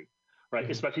community, right?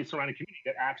 Mm-hmm. Especially the surrounding community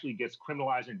that actually gets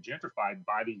criminalized and gentrified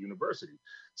by the university.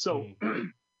 So,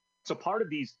 so part of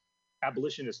these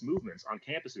abolitionist movements on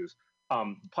campuses,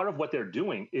 part of what they're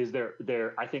doing is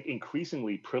they're I think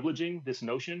increasingly privileging this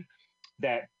notion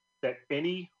that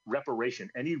any reparation,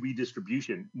 any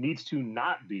redistribution needs to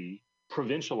not be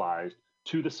provincialized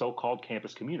to the so-called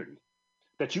campus community.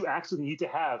 That you actually need to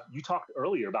have, you talked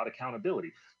earlier about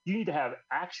accountability. You need to have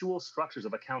actual structures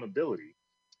of accountability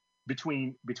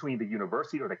between the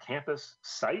university or the campus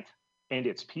site and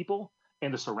its people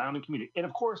and the surrounding community. And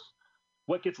of course,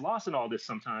 what gets lost in all this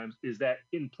sometimes is that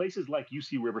in places like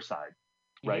UC Riverside,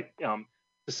 right, to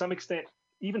some extent,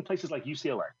 even places like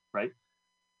UCLA, right,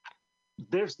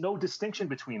 there's no distinction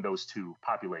between those two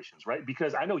populations, right?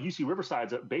 Because I know UC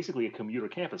Riverside's basically a commuter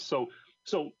campus. So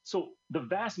the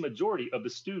vast majority of the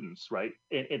students, right,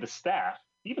 and the staff,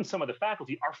 even some of the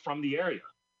faculty, are from the area,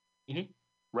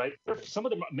 right?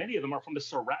 Many of them are from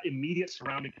the immediate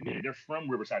surrounding community. They're from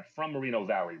Riverside, from Moreno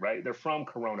Valley, right? They're from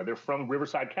Corona, they're from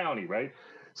Riverside County, right?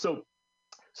 So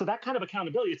that kind of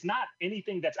accountability, it's not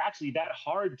anything that's actually that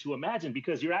hard to imagine,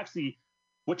 because you're actually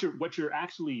what you're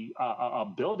actually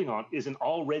building on is an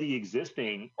already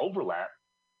existing overlap,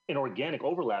 an organic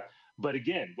overlap. But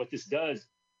again, what this does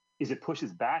is it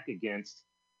pushes back against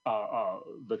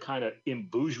the kind of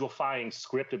embourgeoifying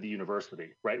script of the university,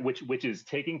 right? Which is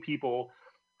taking people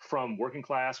from working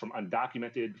class, from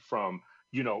undocumented, from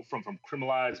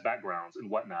criminalized backgrounds and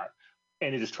whatnot,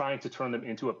 and it is trying to turn them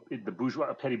into a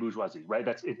petty bourgeoisie, right?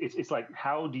 It's like,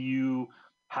 how do you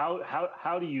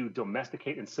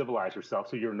domesticate and civilize yourself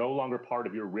so you're no longer part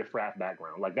of your riffraff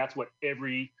background? Like, that's what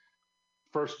every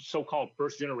so-called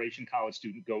first generation college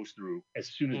student goes through as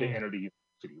soon as they enter the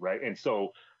university, right? And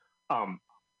so,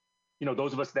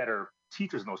 those of us that are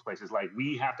teachers in those places, like,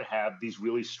 we have to have these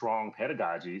really strong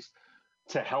pedagogies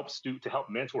to help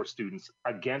mentor students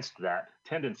against that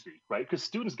tendency, right? Because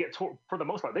students for the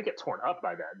most part, they get torn up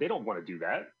by that. They don't want to do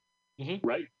that,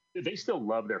 right? They still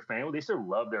love their family, they still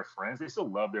love their friends, they still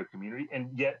love their community, and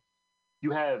yet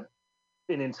you have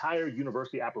an entire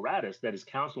university apparatus that is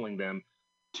counseling them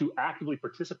to actively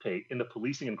participate in the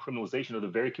policing and criminalization of the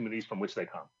very communities from which they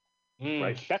come.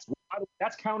 Right?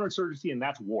 That's counterinsurgency, and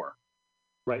that's war.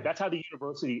 Right? That's how the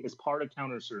university is part of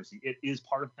counterinsurgency. It is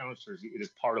part of counterinsurgency. It is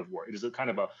part of war. It is a kind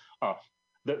of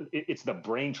it's the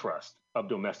brain trust of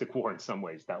domestic war in some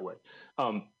ways that way.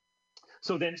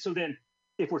 So then,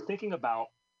 if we're thinking about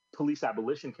police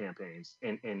abolition campaigns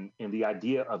and the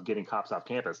idea of getting cops off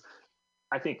campus,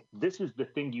 I think this is the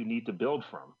thing you need to build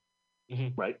from,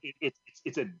 right?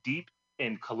 It's a deep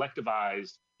and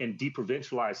collectivized and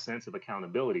deprovincialized sense of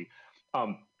accountability,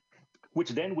 which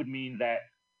then would mean that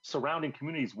surrounding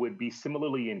communities would be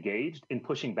similarly engaged in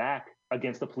pushing back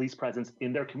against the police presence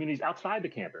in their communities outside the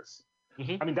campus.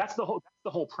 I mean, that's the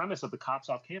whole premise of the Cops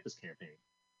Off Campus campaign.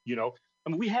 I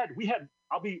mean, we had.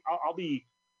 I'll be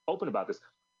open about this.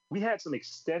 We had some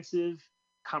extensive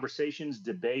conversations,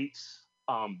 debates,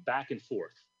 back and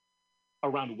forth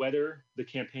around whether the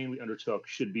campaign we undertook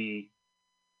should be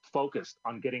focused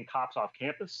on getting cops off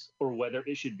campus or whether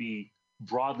it should be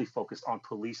broadly focused on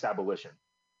police abolition,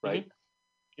 right?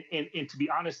 And to be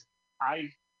honest,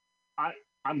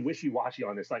 I'm wishy-washy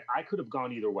on this. Like, I could have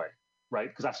gone either way, right?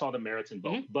 Because I saw the merits in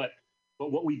both. But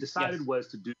what we decided was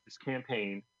to do this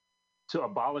campaign to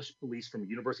abolish police from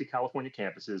University of California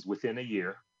campuses within a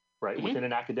year, right? Within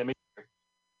an academic year.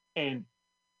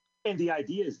 And the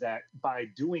idea is that by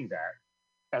doing that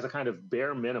as a kind of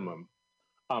bare minimum,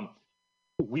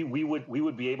 we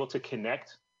would be able to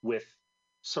connect with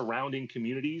surrounding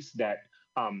communities that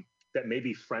may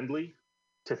be friendly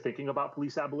to thinking about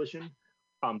police abolition,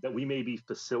 that we may be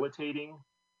facilitating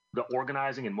the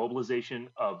organizing and mobilization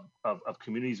of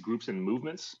communities, groups, and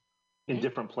movements in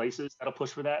different places that'll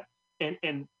push for that.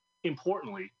 And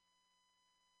importantly,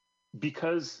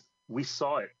 because we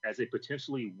saw it as a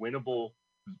potentially winnable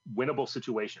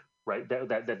situation, right?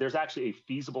 That there's actually a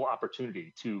feasible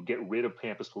opportunity to get rid of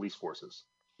campus police forces.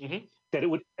 That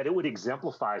it would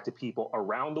exemplify to people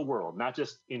around the world, not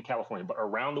just in California, but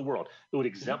around the world. It would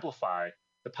exemplify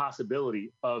the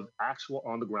possibility of actual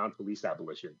on-the-ground police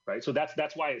abolition, right? So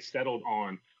that's why it settled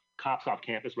on cops off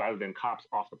campus rather than cops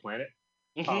off the planet.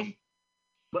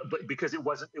 but because it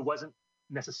wasn't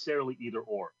necessarily either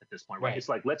or at this point, right? It's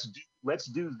like let's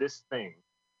do this thing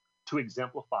to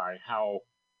exemplify how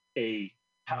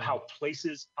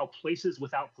places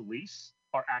without police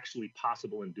are actually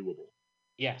possible and doable.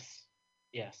 Yes.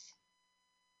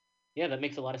 Yeah, that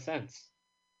makes a lot of sense.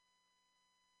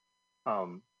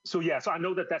 So I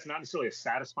know that that's not necessarily a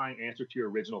satisfying answer to your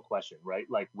original question, right?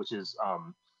 Like, which is,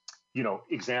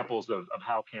 examples of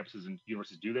how campuses and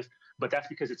universities do this, but that's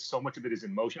because it's so much of it is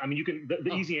in motion. I mean,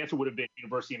 the easy answer would have been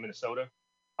University of Minnesota,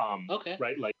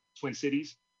 right? Like Twin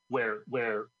Cities, where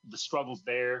the struggles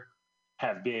there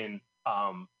have been,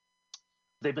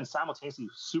 they've been simultaneously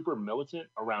super militant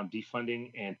around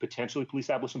defunding and potentially police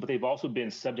abolition, but they've also been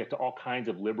subject to all kinds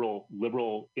of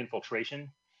liberal infiltration,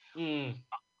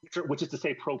 which is to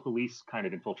say pro-police kind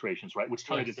of infiltrations, right? Which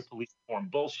turned into police reform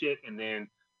bullshit, and then,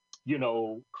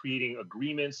 creating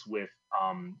agreements with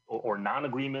or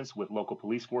non-agreements with local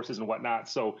police forces and whatnot.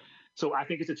 So I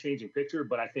think it's a changing picture,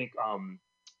 but I think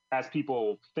as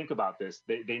people think about this,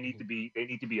 they need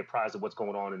to be apprised of what's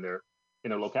going on in their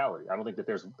locality. I don't think that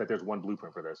there's one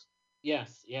blueprint for this.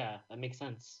 Yes, yeah, that makes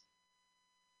sense.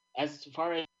 As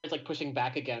far as like pushing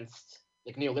back against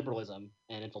like neoliberalism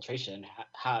and infiltration,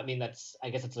 I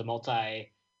guess it's a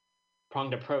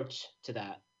multi-pronged approach to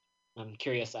that. I'm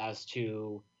curious as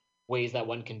to ways that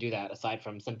one can do that aside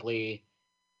from simply.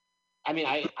 I'm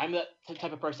the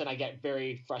type of person, I get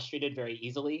very frustrated very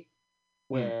easily,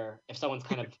 where if someone's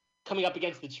kind of coming up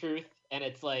against the truth and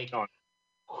it's like,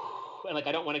 and like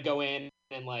I don't want to go in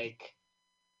and like,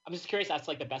 I'm just curious as to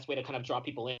like the best way to kind of draw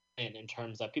people in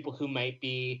terms of people who might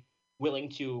be willing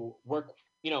to work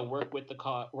with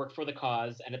the work for the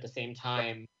cause, and at the same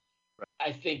time,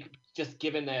 I think just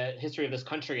given the history of this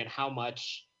country and how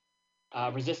much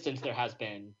resistance there has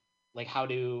been, like how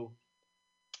to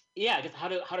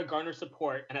garner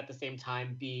support and at the same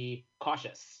time be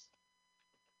cautious.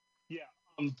 Yeah,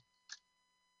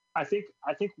 I think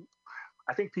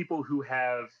people who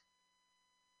have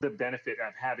the benefit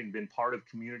of having been part of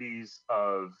communities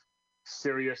of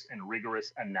serious and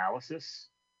rigorous analysis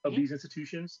of these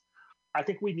institutions, I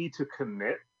think we need to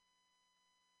commit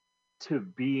to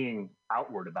being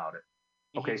outward about it.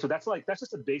 Okay, so that's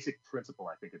just a basic principle,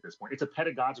 I think, at this point. It's a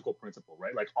pedagogical principle,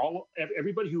 right? Like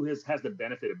everybody who has the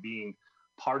benefit of being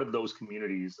part of those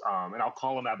communities, and I'll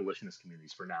call them abolitionist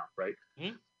communities for now, right?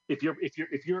 If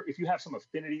you have some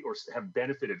affinity or have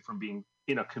benefited from being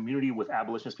in a community with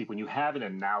abolitionist people, and you have an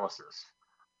analysis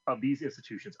of these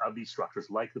institutions, of these structures,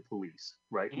 like the police,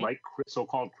 right? Like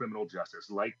so-called criminal justice,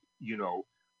 like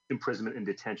imprisonment and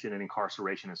detention and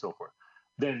incarceration and so forth,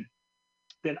 then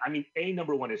I mean,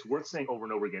 number one, it's worth saying over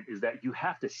and over again, is that you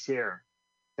have to share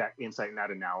that insight and that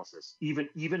analysis, even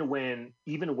when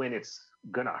it's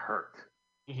gonna hurt,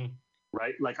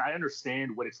 right? Like I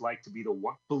understand what it's like to be the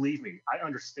one. Believe me, I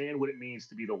understand what it means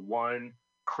to be the one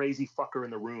crazy fucker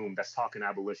in the room that's talking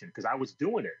abolition, because I was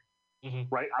doing it,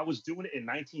 right? I was doing it in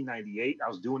 1998. I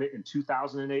was doing it in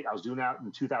 2008. I was doing it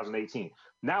in 2018.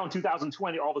 Now in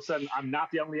 2020, all of a sudden, I'm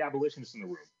not the only abolitionist in the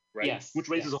room. Right. Yes. Which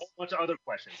raises a whole bunch of other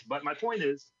questions. But my point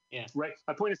is, right?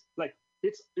 My point is, like,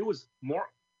 it was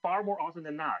far more often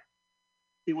than not,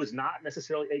 it was not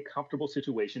necessarily a comfortable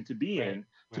situation to be in,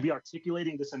 to be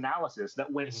articulating this analysis that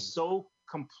went so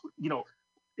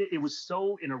it was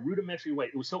so, in a rudimentary way,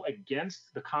 it was so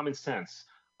against the common sense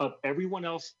of everyone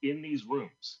else in these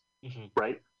rooms,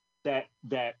 right? That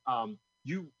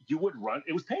you would run.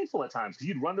 It was painful at times because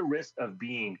you'd run the risk of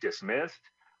being dismissed.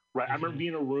 Right, I remember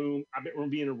being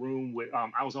in a room with.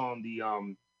 I was on the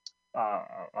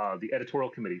editorial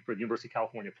committee for the University of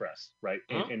California Press, right?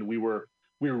 And we were.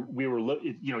 Your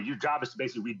job is to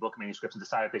basically read book manuscripts and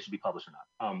decide if they should be published or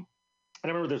not. And I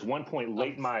remember there's one point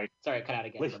late in my. Sorry, I cut out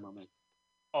again for a moment.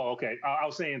 Oh, okay. I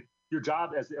was saying your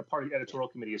job as a part of the editorial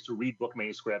committee is to read book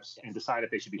manuscripts and decide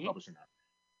if they should be published or not.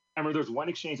 I remember there's one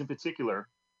exchange in particular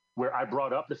where I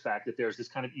brought up the fact that there's this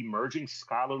kind of emerging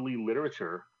scholarly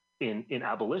literature in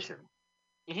abolition,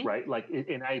 right? Like,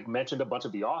 and I mentioned a bunch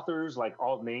of the authors, like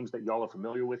all names that y'all are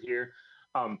familiar with here.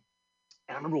 And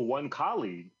I remember one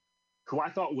colleague who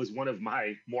I thought was one of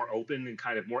my more open and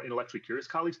kind of more intellectually curious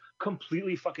colleagues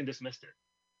completely fucking dismissed it,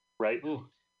 right?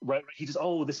 Right? He just,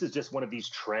 this is just one of these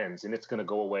trends and it's going to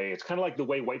go away. It's kind of like the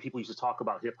way white people used to talk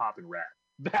about hip hop and rap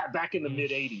back in the mid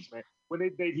 80s, man. When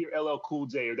they'd hear LL Cool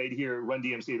J or they'd hear Run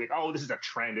DMC, they'd like, this is a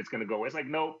trend, it's going to go away. It's like,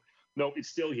 nope, it's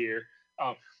still here.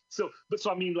 So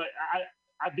I mean, like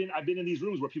I've been in these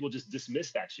rooms where people just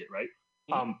dismiss that shit, right?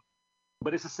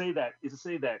 But it's to say that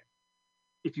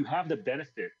if you have the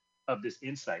benefit of this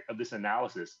insight, of this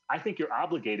analysis, I think you're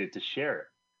obligated to share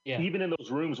it, even in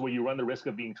those rooms where you run the risk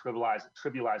of being trivialized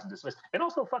and dismissed, and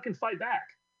also fucking fight back,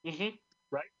 Mm-hmm.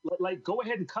 right? Like, go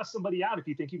ahead and cuss somebody out if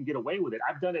you think you can get away with it.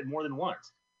 I've done it more than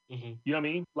once. Mm-hmm. You know what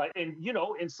I mean? Like, and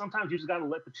sometimes you just got to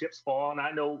let the chips fall. And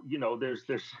I know,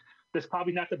 there's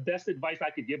probably not the best advice I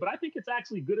could give, but I think it's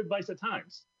actually good advice at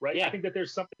times, right? Yeah. I think that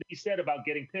there's something to be said about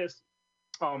getting pissed,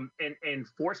 and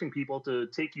forcing people to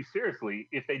take you seriously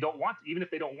if they don't want to, even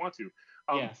if they don't want to.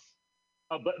 Yes.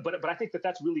 But I think that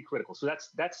that's really critical. So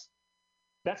that's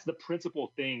the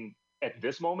principal thing at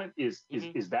this moment is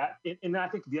that. And I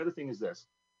think the other thing is this: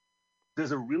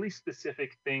 there's a really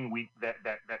specific thing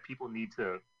that people need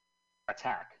to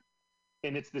attack,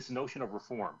 and it's this notion of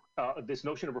reform. This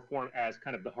notion of reform as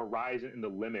kind of the horizon and the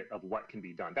limit of what can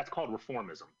be done. That's called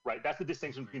reformism, right? That's the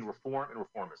distinction between reform and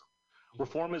reformism.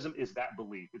 Reformism is that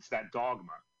belief. It's that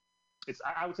dogma.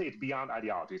 I would say it's beyond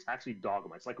ideology. It's actually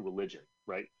dogma. It's like a religion,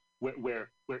 right?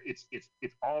 Where it's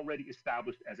already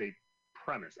established as a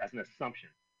premise, as an assumption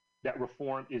that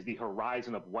reform is the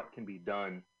horizon of what can be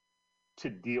done to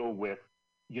deal with,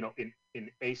 in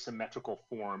asymmetrical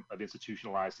form of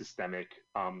institutionalized systemic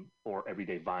or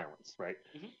everyday violence, right?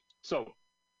 Mm-hmm. So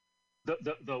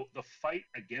the fight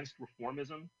against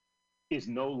reformism is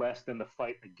no less than the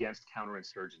fight against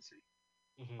counterinsurgency.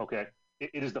 Mm-hmm. Okay,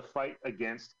 it is the fight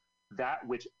against that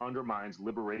which undermines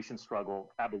liberation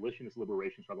struggle, abolitionist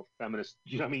liberation struggle, feminist,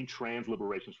 trans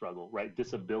liberation struggle, right?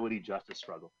 Disability justice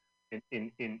struggle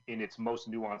in its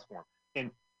most nuanced form.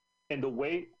 And the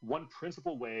way, one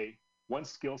principal way, one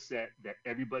skill set that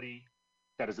everybody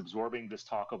that is absorbing this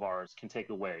talk of ours can take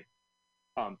away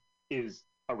is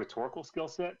a rhetorical skill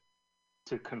set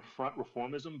to confront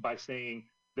reformism by saying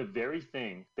the very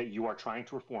thing that you are trying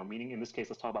to reform, meaning in this case,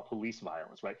 let's talk about police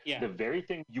violence, right? Yeah. The very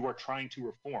thing you are trying to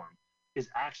reform is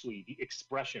actually the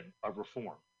expression of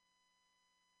reform.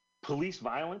 Police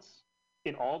violence,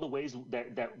 in all the ways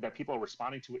that people are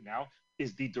responding to it now,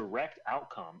 is the direct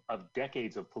outcome of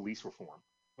decades of police reform.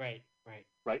 Right.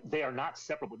 They are not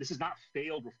separable. This is not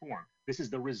failed reform. This is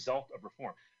the result of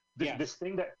reform. This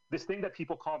thing that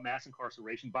people call mass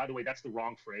incarceration, by the way, that's the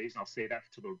wrong phrase. And I'll say that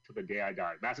to the day I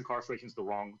die. Mass incarceration is the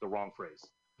wrong phrase,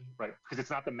 right? Because it's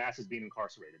not the masses being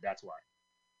incarcerated. That's why,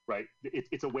 right?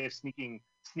 It's a way of sneaking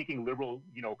liberal,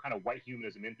 kind of white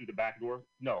humanism in through the back door.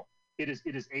 No, it is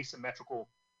asymmetrical,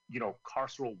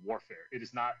 carceral warfare. It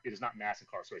is not mass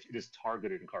incarceration. It is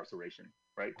targeted incarceration,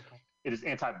 right? Okay. It is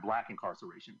anti-black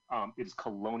incarceration. It is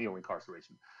colonial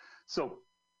incarceration. So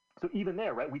even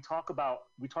there, right? We talk about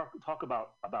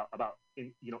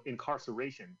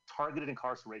incarceration, targeted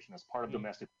incarceration as part of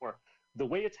domestic war. The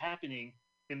way it's happening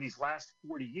in these last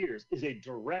 40 years is a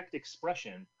direct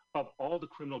expression of all the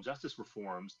criminal justice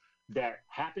reforms that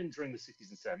happened during the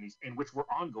 60s and 70s, and which were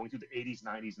ongoing through the 80s,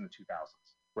 90s, and the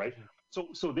 2000s, right?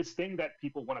 Mm-hmm. So this thing that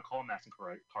people want to call mass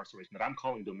incarceration, that I'm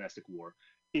calling domestic war,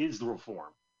 is the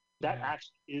reform. That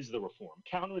actually is the reform.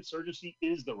 Counterinsurgency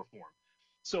is the reform.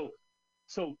 So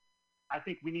I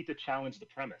think we need to challenge the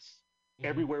premise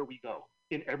everywhere we go,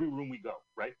 in every room we go,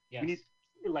 right? Yes. We need,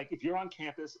 like, if you're on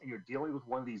campus and you're dealing with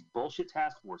one of these bullshit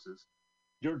task forces,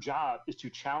 your job is to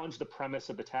challenge the premise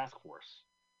of the task force,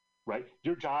 right?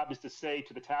 Your job is to say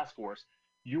to the task force,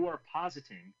 you are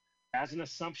positing as an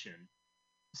assumption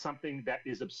something that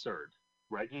is absurd,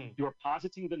 right? You are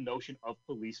positing the notion of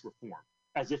police reform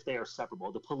as if they are separable.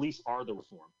 The police are the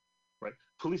reform, right?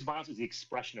 Police violence is the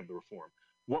expression of the reform.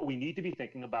 What we need to be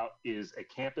thinking about is a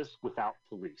campus without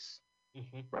police,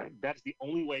 right? That's the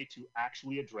only way to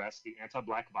actually address the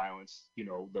anti-Black violence,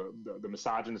 the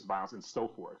misogynist violence and so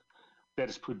forth, that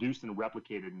is produced and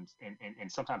replicated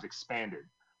and sometimes expanded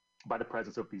by the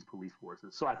presence of these police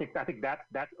forces. So I think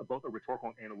that's both a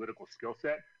rhetorical and analytical skill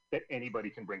set that anybody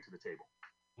can bring to the table.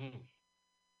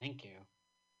 Thank you.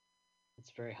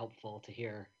 It's very helpful to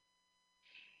hear.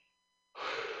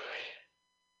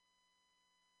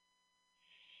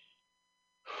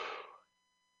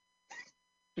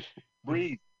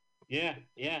 Breathe. Yeah.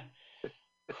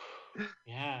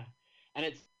 And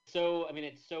it's so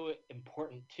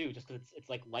important too, just because it's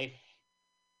like life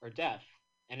or death.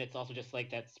 And it's also just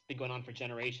like that's been going on for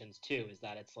generations too, is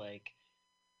that it's like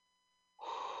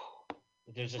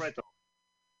there's just... Right though.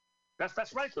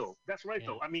 That's right though. That's right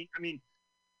though. I mean,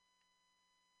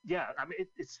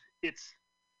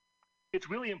 it's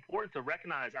really important to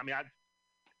recognize. I mean,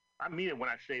 I mean it when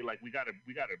I say, like, we gotta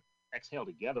exhale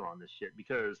together on this shit,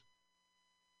 because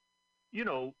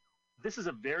this is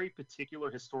a very particular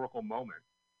historical moment,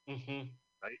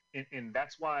 right? And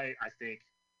that's why I think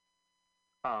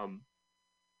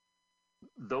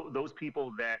those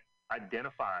people that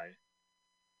identify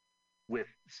with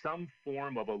some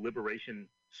form of a liberation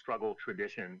struggle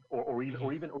tradition, or even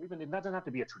it doesn't have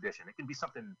to be a tradition. It can be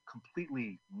something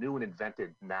completely new and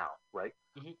invented now, right?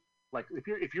 like if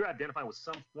you're identifying with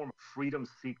some form of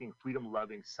freedom-seeking,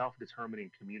 freedom-loving,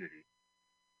 self-determining community,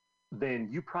 then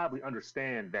you probably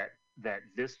understand that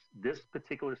this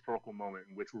particular historical moment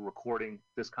in which we're recording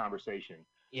this conversation,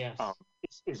 Yes.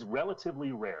 is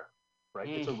relatively rare, right?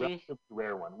 It's a relatively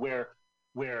rare one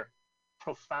where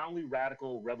profoundly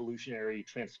radical, revolutionary,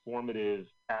 transformative,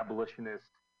 abolitionist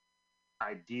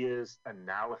ideas,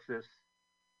 analysis,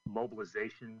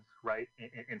 mobilizations, right,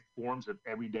 and forms of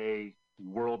everyday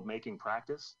world-making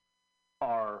practice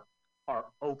are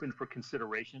open for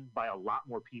consideration by a lot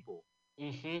more people,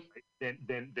 right,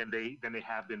 than they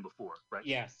have been before, right?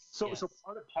 Yes. So yes. so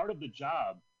part of the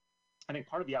job, I think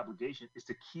part of the obligation is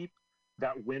to keep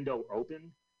that window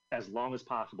open as long as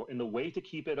possible. And the way to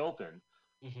keep it open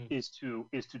is to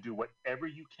do whatever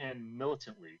you can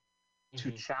militantly to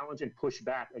challenge and push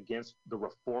back against the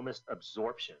reformist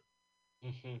absorption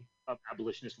of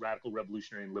abolitionist, radical,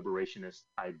 revolutionary, and liberationist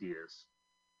ideas,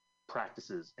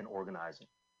 practices, and organizing,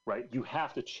 right? You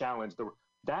have to challenge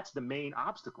that's the main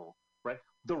obstacle, right?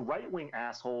 The right-wing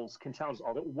assholes can challenge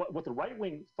all that. What the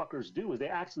right-wing fuckers do is they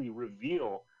actually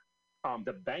reveal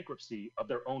the bankruptcy of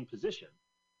their own position,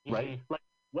 right? Like,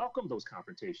 welcome those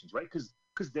confrontations, right? Because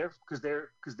they're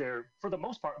for the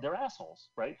most part they're assholes,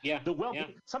 right? Yeah.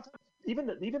 Sometimes even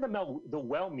the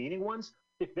well-meaning ones,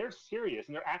 if they're serious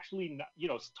and they're actually not,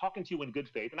 talking to you in good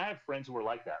faith, and I have friends who are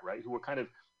like that, right? Who are kind of,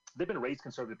 they've been raised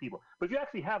conservative people, but if you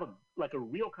actually have a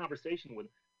real conversation with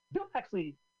them, they'll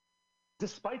actually,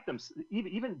 despite them,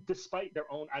 even despite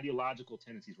their own ideological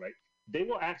tendencies, right? They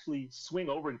will actually swing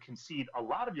over and concede a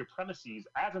lot of your premises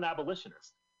as an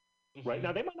abolitionist, right?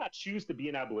 Now, they might not choose to be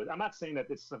an abolitionist. I'm not saying that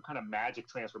it's some kind of magic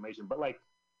transformation, but like,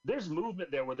 there's movement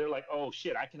there where they're like, oh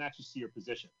shit, I can actually see your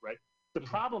position, right? The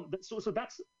problem, so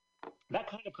that's, that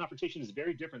kind of confrontation is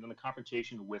very different than the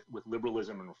confrontation with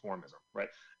liberalism and reformism, right?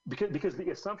 Because the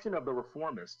assumption of the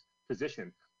reformist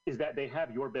position is that they have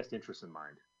your best interests in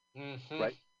mind,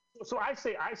 right? So I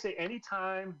say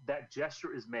anytime that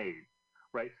gesture is made,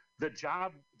 right? The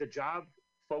job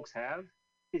folks have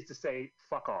is to say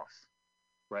fuck off,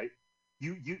 right?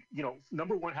 You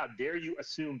number one, how dare you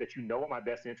assume that you know what my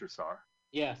best interests are?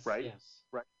 Yes. Right. Yes.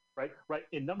 Right.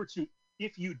 And number two,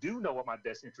 if you do know what my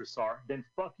best interests are, then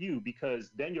fuck you,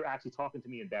 because then you're actually talking to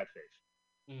me in bad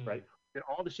faith, right? And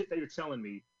all the shit that you're telling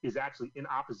me is actually in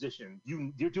opposition.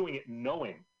 You're doing it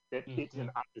knowing that it's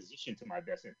in opposition to my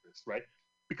best interests, right?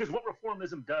 Because what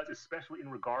reformism does, especially in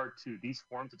regard to these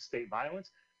forms of state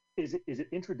violence, is it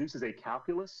introduces a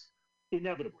calculus,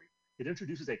 inevitably. It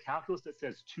introduces a calculus that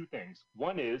says two things.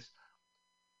 One is,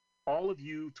 all of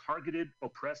you targeted,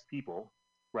 oppressed people,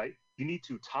 right? You need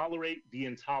to tolerate the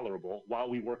intolerable while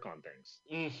we work on things.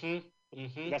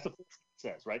 That's the first thing it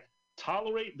says, right?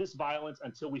 Tolerate this violence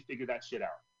until we figure that shit out,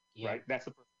 right? That's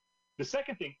the first. The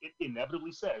second thing it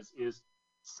inevitably says is,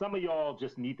 some of y'all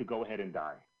just need to go ahead and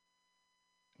die,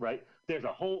 right? There's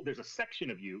a section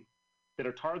of you that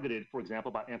are targeted, for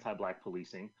example, by anti-Black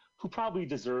policing, who probably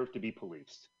deserve to be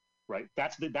policed, right?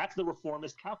 That's the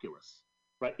reformist calculus,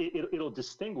 right? It'll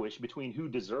distinguish between who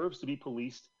deserves to be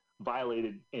policed,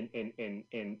 violated, and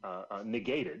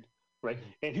negated, right?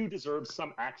 And who deserves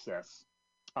some access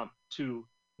to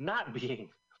not being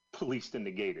policed and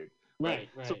negated, right?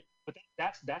 So, but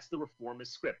that's the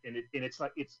reformist script, and it's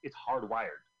like it's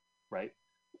hardwired, right?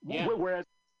 Whereas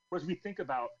we think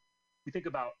about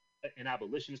an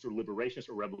abolitionist or liberationist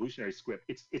or revolutionary script,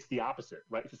 it's the opposite,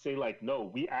 right? To say like,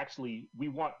 no, we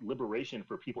want liberation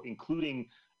for people, including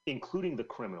the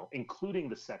criminal, including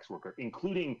the sex worker,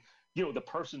 including the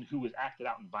person who was acted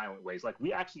out in violent ways. Like,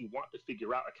 we actually want to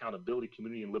figure out accountability,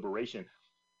 community, and liberation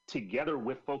together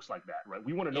with folks like that, right?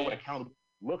 We want to know what accountability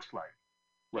looks like,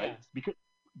 right? Because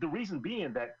the reason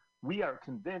being that we are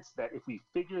convinced that if we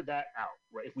figure that out,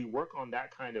 right, if we work on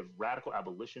that kind of radical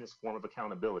abolitionist form of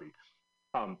accountability,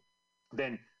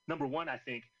 then number one, I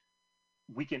think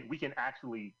we can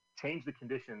actually change the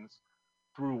conditions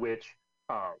through which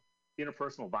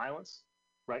interpersonal violence,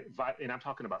 right, and I'm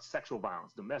talking about sexual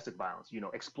violence, domestic violence,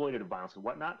 exploitative violence and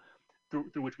whatnot, through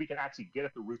which we can actually get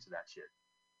at the roots of that shit,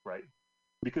 right?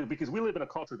 Because we live in a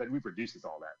culture that reproduces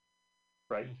all that,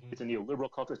 right? It's a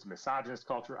neoliberal culture, it's a misogynist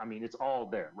culture. I mean, it's all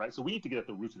there, right? So we need to get at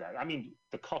the roots of that. I mean,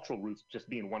 the cultural roots just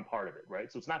being one part of it,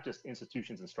 right? So it's not just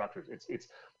institutions and structures. It's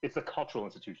the cultural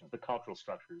institutions, the cultural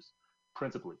structures,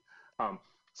 principally.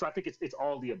 So I think it's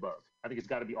all the above. I think it's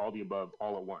got to be all the above,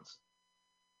 all at once,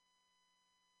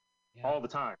 all the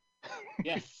time.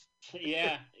 Yes.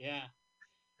 Yeah.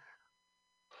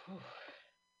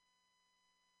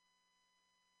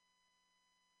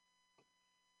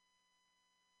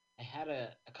 I had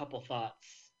a couple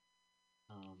thoughts.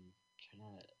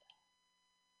 Trying to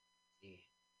see.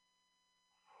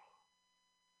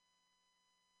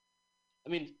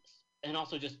 mean, and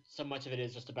also just so much of it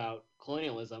is just about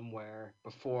colonialism, where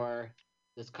before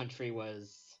this country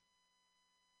was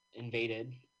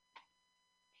invaded,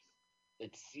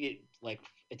 it's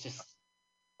it's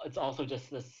also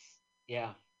just this,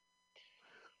 yeah.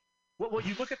 Well,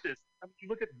 you look at this. I mean, you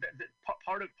look at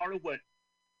part of what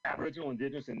Aboriginal,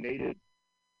 Indigenous, and Native,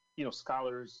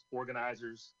 scholars,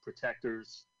 organizers,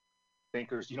 protectors,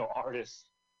 thinkers, artists,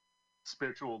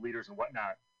 spiritual leaders, and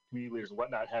whatnot, community leaders and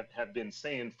whatnot have been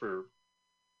saying for,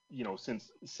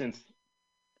 since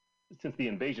the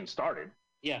invasion started.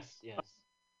 Yes.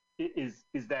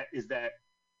 Is that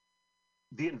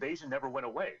the invasion never went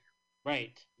away.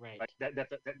 Right. Like that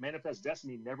manifest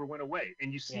destiny never went away,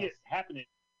 and you see it happening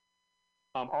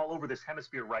all over this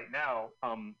hemisphere right now.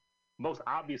 Most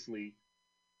obviously,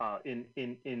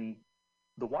 in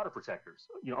the water protectors,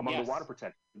 among the water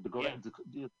protectors,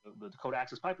 the Dakota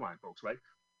Access Pipeline folks, right?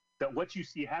 That what you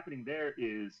see happening there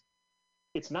is,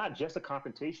 it's not just a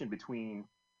confrontation between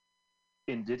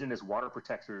indigenous water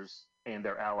protectors and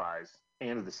their allies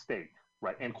and the state,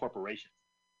 right, and corporations.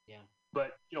 Yeah.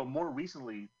 But more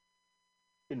recently,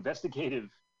 investigative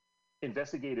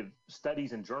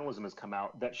studies and journalism has come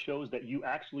out that shows that you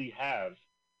actually have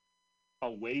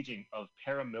a waging of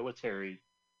paramilitary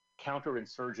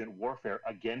counterinsurgent warfare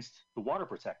against the water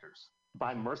protectors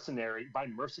by mercenary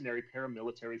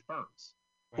paramilitary firms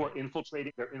who are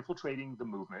infiltrating. They're infiltrating the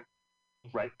movement,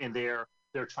 right? And they're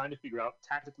trying to figure out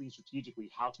tactically and strategically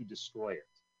how to destroy it,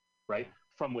 right?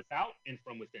 From without and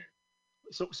from within.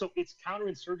 So it's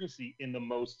counterinsurgency in the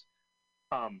most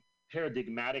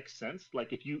paradigmatic sense.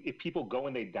 Like if people go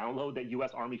and they download that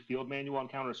U.S. Army Field Manual on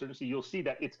counterinsurgency, you'll see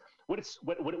that what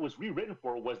it was rewritten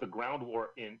for was the ground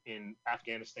war in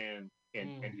Afghanistan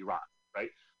and Iraq, right?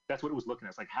 That's what it was looking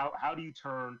at. It's like how do you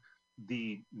turn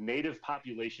the native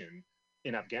population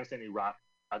in Afghanistan and Iraq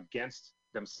against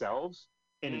themselves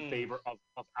and in favor of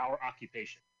our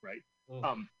occupation, right?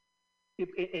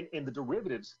 And the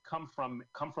derivatives come from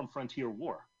frontier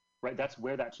war, right? That's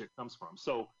where that shit comes from.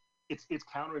 So it's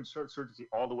counterinsurgency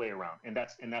all the way around, and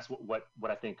that's what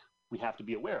I think we have to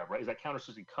be aware of, right? Is that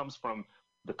counterinsurgency comes from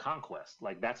the conquest.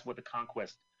 Like that's what the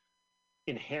conquest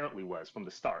inherently was from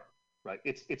the start, right?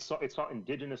 It saw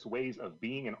indigenous ways of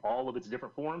being in all of its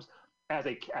different forms as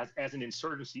an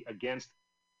insurgency against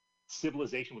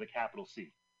civilization with a capital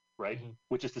C, right?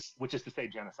 Which is to say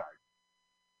genocide.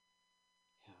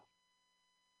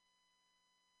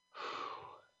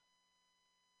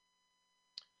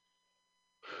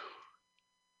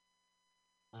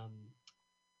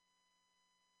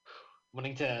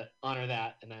 Wanting to honor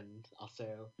that, and then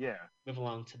also move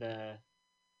along to the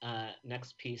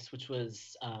next piece, which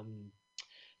was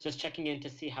just checking in to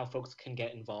see how folks can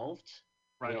get involved,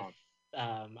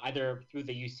 either through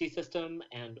the UC system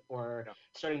or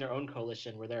starting their own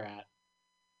coalition where they're at.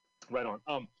 Right on.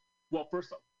 Well,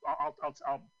 first,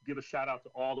 I'll give a shout out to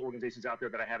all the organizations out there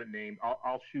that I haven't named.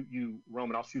 I'll shoot you,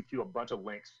 Roman. I'll shoot you a bunch of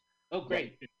links. Oh,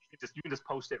 great! You can just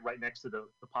post it right next to the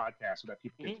podcast so that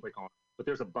people can click on it. But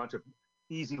there's a bunch of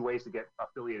easy ways to get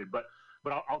affiliated. But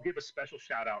I'll give a special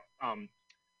shout out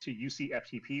to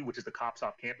UCFTP, which is the Cops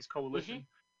Off Campus Coalition.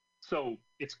 So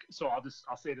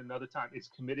I'll say it another time. It's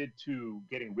committed to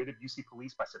getting rid of UC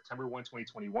police by September 1,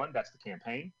 2021. That's the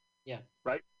campaign. Yeah.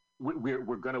 Right.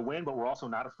 We're going to win, but we're also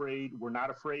not afraid. We're not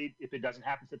afraid if it doesn't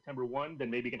happen September 1, then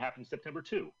maybe it can happen September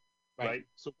 2. Right.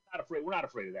 So we're not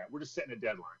afraid of that. We're just setting a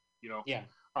deadline. Yeah.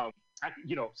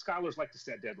 Scholars like to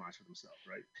set deadlines for themselves,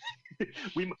 right?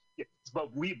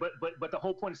 But the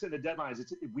whole point of setting the deadlines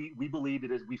is we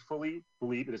fully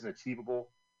believe it is an achievable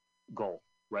goal,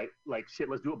 right? Like shit,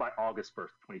 let's do it by August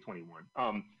 1st, 2021.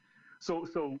 So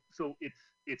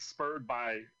it's spurred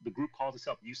by the group calls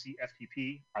itself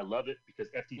UCFTP. I love it because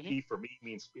FTP for me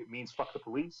means fuck the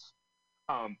police.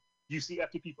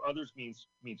 UCFTP for others means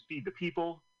feed the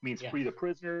people, means free the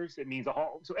prisoners. It means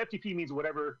so FTP means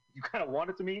whatever you kind of want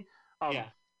it to mean.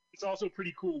 It's also a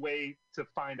pretty cool way to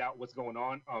find out what's going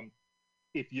on.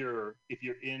 If you're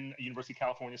in a University of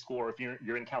California school, or if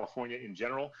you're in California in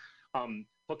general,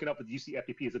 hooking up with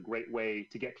UCFTP is a great way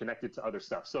to get connected to other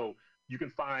stuff. So you can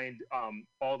find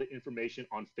all the information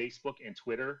on Facebook and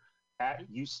Twitter at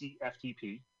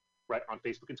UCFTP, right, on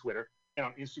Facebook and Twitter, and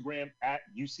on Instagram at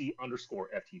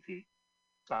UC_FTP.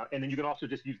 And then you can also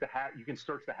just use you can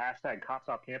search the hashtag Cops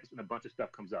Off Campus and a bunch of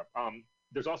stuff comes up.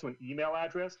 There's also an email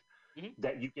address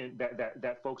that you can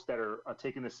that folks that are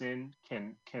taking this in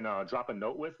can drop a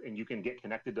note with, and you can get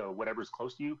connected to whatever's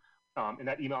close to you. And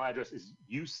that email address is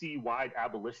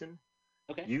UC-Wide-Abolition.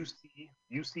 Okay.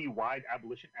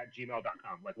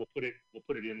 UC-Wide-Abolition@gmail.com. Like we'll put it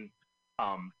in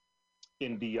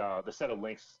in the set of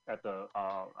links at the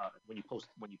when you post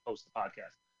the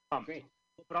podcast. Great.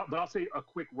 But I'll say a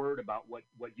quick word about what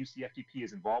UCFTP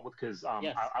is involved with, because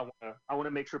Yes. I want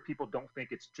to make sure people don't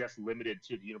think it's just limited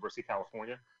to the University of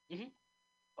California. Mm-hmm.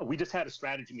 We just had a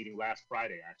strategy meeting last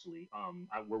Friday, actually.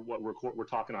 We're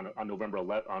talking on November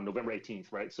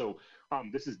 18th, right? So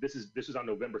this is on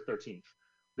November 13th.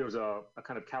 There was a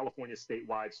kind of California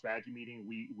statewide strategy meeting.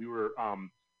 We were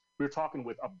talking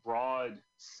with a broad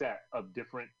set of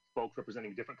different folks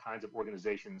representing different kinds of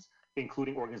organizations,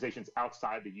 including organizations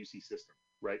outside the UC system,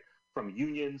 right? From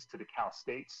unions to the Cal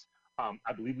States. I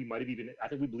believe we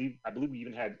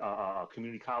even had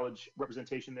community college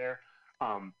representation there.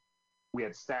 We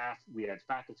had staff, we had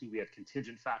faculty, we had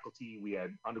contingent faculty, we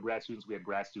had undergrad students, we had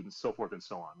grad students, so forth and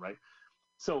so on, right?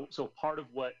 So part of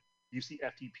what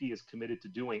UCFTP is committed to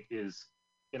doing is,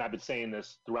 and I've been saying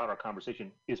this throughout our conversation,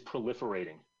 is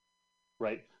proliferating,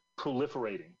 right?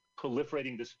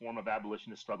 Proliferating this form of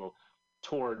abolitionist struggle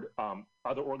toward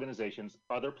other organizations,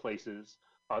 other places,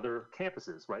 other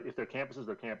campuses, right? If they're campuses,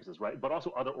 they're campuses, right? But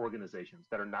also other organizations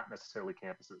that are not necessarily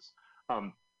campuses.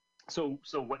 So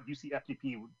what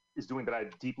UCFTP is doing that I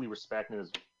deeply respect, and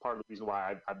is part of the reason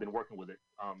why I've been working with it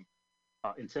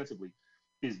intensively,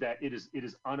 is that it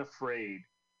is unafraid,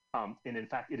 and in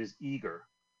fact, it is eager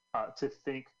to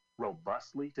think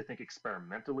robustly, to think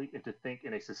experimentally, and to think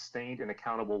in a sustained and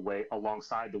accountable way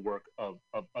alongside the work of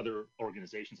other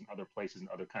organizations and other places and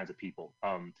other kinds of people,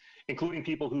 including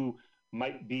people who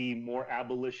might be more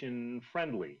abolition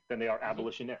friendly than they are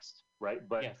abolitionist, right?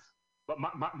 But yes. But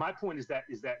my point is that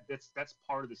that's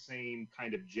part of the same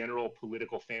kind of general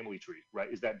political family tree,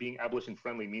 right? Is that being abolition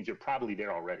friendly means you're probably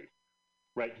there already,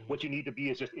 right? Mm-hmm. What you need to be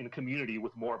is just in community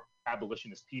with more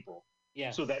abolitionist people,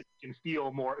 yes. So that you can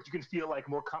feel like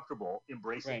more comfortable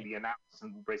embracing the analysis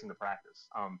and embracing the practice.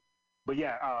 But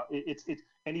yeah, it's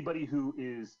anybody who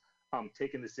is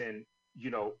taking this in,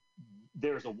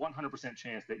 there's a 100%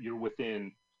 chance that you're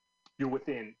within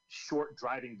short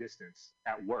driving distance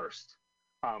at worst.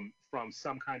 From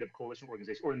some kind of coalition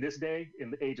organization, or in this day, in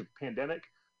the age of pandemic,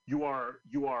 you are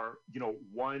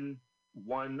one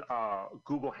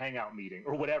Google Hangout meeting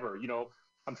or whatever.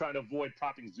 I'm trying to avoid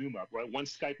propping Zoom up, right? One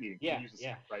Skype meeting. Yeah.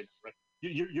 Right.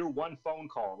 You're one phone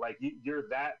call. Like you're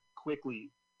that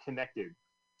quickly connected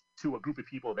to a group of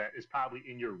people that is probably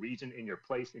in your region, in your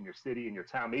place, in your city, in your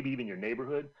town, maybe even your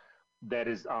neighborhood, that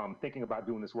is thinking about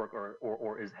doing this work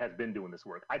or has been doing this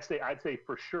work. I'd say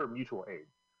for sure mutual aid.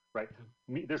 Right,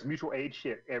 there's mutual aid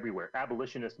shit everywhere.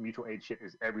 Abolitionist mutual aid shit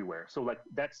is everywhere. So like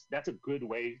that's a good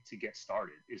way to get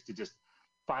started, is to just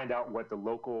find out what the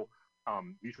local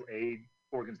mutual aid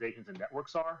organizations and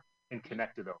networks are and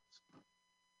connect to those.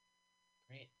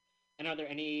 Great. And are there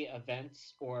any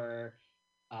events or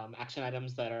action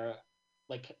items that are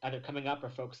like either coming up or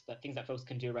things that folks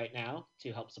can do right now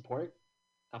to help support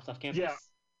Cops Off Campus?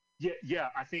 Yeah.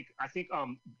 I think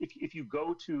if you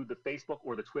go to the Facebook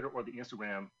or the Twitter or the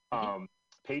Instagram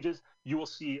pages, you will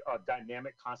see a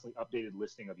dynamic, constantly updated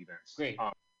listing of events. Great.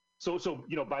 So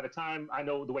by the time, I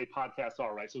know the way podcasts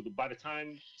are, right? So by the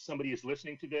time somebody is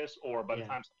listening to this, or by the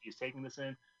time somebody is taking this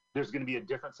in, there's going to be a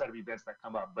different set of events that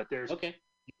come up. But there's a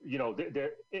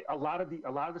lot of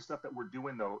the stuff that we're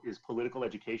doing though is political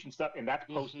education stuff, and that's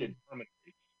posted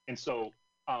permanently. And so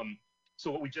so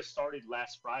what we just started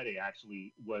last Friday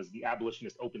actually was the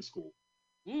Abolitionist Open School,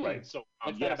 right? So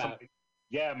my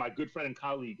good friend and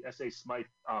colleague S.A. Smythe,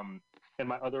 and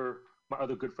my other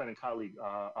good friend and colleague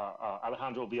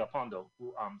Alejandro Villapando,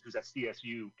 who's at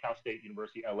CSU, Cal State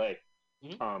University, LA.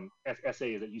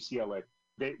 S.A. is at UCLA.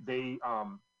 They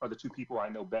are the two people I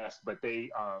know best, but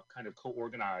they kind of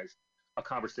co-organized a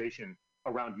conversation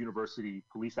around university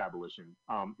police abolition.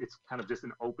 It's kind of just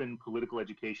an open political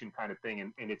education kind of thing,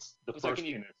 and it's the first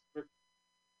in it.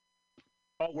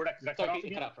 Where did I cut off?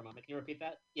 You cut out for a moment. Can you repeat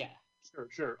that? Yeah.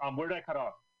 Sure. Where did I cut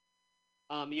off?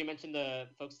 You mentioned the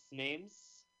folks'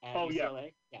 names at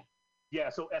UCLA. Yeah.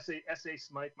 So S.A.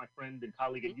 Smythe, my friend and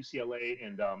colleague at UCLA,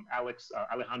 and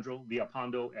Alejandro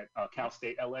Villapando at Cal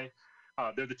State, LA.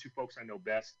 They're the two folks I know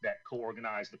best that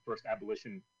co-organized the first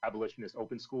abolitionist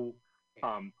open school.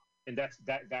 And that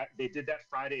they did that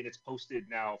Friday, and it's posted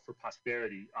now for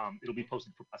posterity. It'll be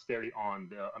posted for posterity on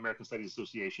the American Studies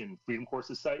Association Freedom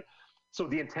Courses site. So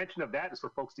the intention of that is for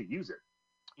folks to use it,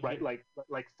 right? Like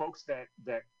folks that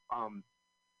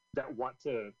want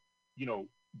to,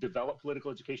 develop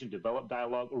political education, develop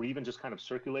dialogue, or even just kind of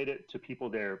circulate it to people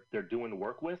they're doing the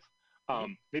work with.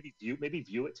 Maybe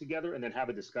view it together and then have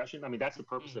a discussion. I mean, that's the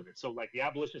purpose of it. So like the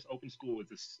Abolitionist Open School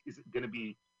is going to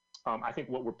be. I think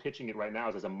what we're pitching it right now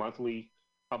is as a monthly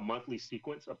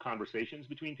sequence of conversations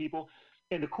between people.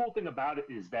 And the cool thing about it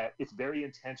is that it's very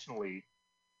intentionally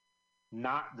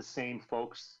not the same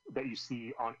folks that you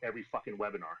see on every fucking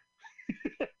webinar,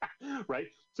 right?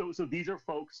 So these are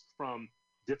folks from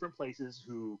different places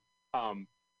who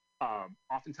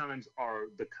oftentimes are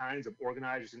the kinds of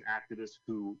organizers and activists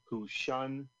who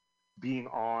shun being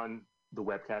on the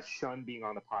webcast, shun being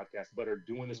on the podcast, but are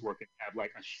doing this work and have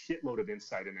like a shitload of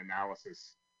insight and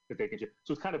analysis that they can share.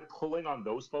 So it's kind of pulling on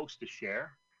those folks to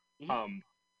share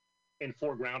and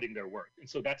foregrounding their work. And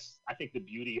so that's, I think, the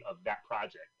beauty of that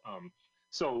project.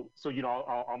 So you know,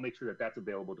 I'll make sure that that's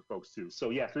available to folks too. So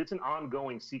yeah, so it's an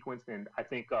ongoing sequence, and I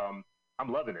think I'm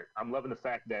loving it. I'm loving the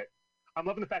fact that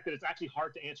it's actually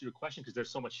hard to answer your question because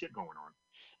there's so much shit going on.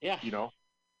 Yeah. You know.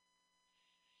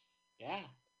 Yeah.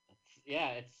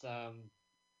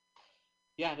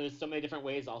 There's so many different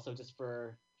ways also just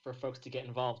for folks to get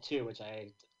involved too, which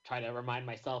I try to remind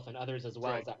myself and others as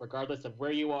well, is that regardless of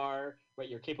where you are, what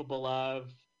you're capable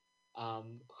of,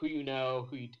 who you know,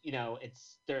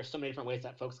 there are so many different ways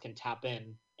that folks can tap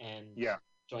in and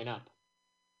join up.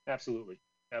 Absolutely.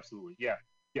 Yeah.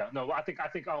 No, I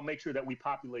think I'll make sure that we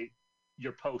populate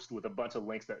your post with a bunch of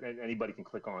links that anybody can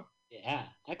click on. Yeah,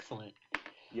 excellent.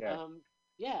 Yeah.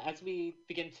 As we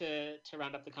begin to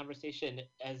round up the conversation,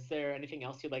 is there anything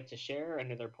else you'd like to share?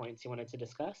 Any other points you wanted to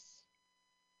discuss?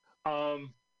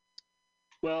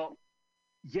 Well,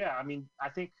 yeah, I mean, I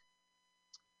think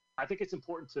it's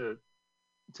important to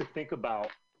think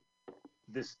about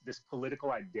this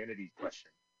political identity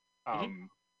question.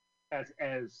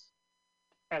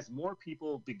 As more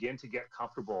people begin to get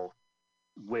comfortable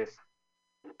with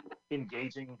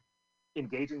engaging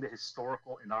the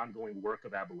historical and ongoing work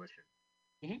of abolition,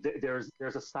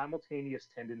 there's a simultaneous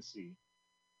tendency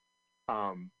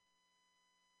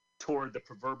toward the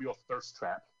proverbial thirst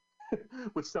trap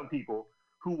with some people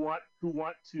who want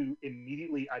to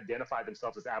immediately identify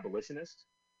themselves as abolitionists,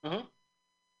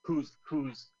 whose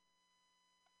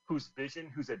vision,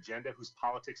 whose agenda, whose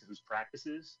politics, and whose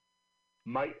practices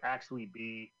might actually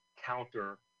be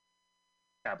counter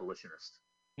abolitionist,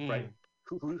 right?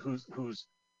 Whose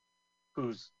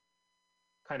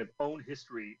kind of own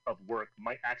history of work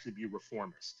might actually be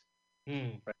reformist.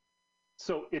 Right?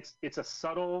 So it's a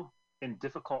subtle and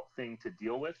difficult thing to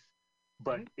deal with,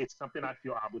 but it's something I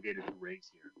feel obligated to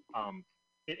raise here.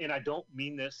 And I don't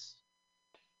mean this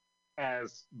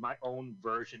as my own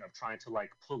version of trying to like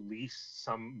police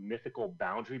some mythical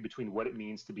boundary between what it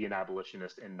means to be an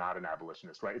abolitionist and not an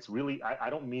abolitionist, right? It's really, I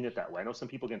don't mean it that way. I know some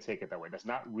people can take it that way. That's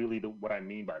not really what I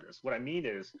mean by this. What I mean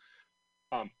is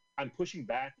I'm pushing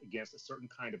back against a certain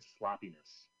kind of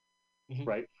sloppiness,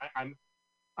 right? I'm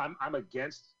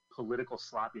against political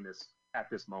sloppiness at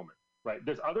this moment, right?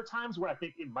 There's other times where I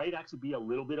think it might actually be a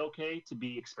little bit okay to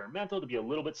be experimental, to be a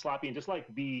little bit sloppy, and just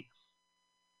like be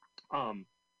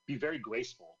very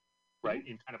graceful, right?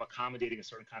 In kind of accommodating a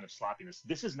certain kind of sloppiness.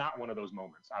 This is not one of those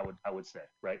moments, I would say,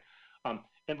 right?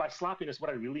 And by sloppiness, what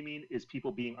I really mean is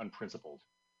people being unprincipled.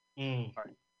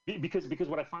 Right? Because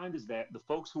what I find is that the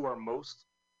folks who are most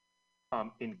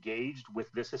engaged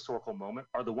with this historical moment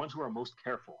are the ones who are most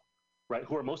careful, right?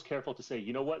 Who are most careful to say,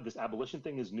 you know what, this abolition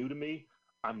thing is new to me.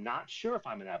 I'm not sure if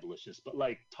I'm an abolitionist, but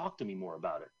like, talk to me more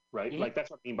about it, right? Like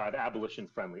that's what I mean by the abolition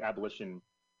friendly, abolition,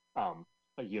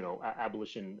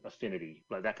 abolition affinity,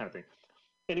 like that kind of thing.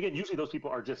 And again, usually those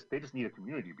people they just need a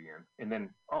community to be in. And then,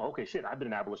 oh, okay, shit, I've been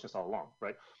an abolitionist all along,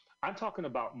 right? I'm talking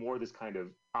about more this kind of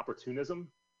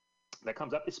opportunism that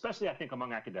comes up, especially I think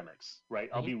among academics, right?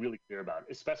 I'll be really clear about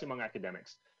it, especially among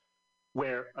academics,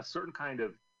 where a certain kind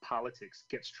of politics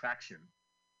gets traction,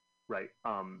 right?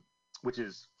 Which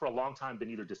is for a long time been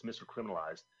either dismissed or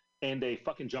criminalized, and they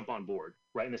fucking jump on board,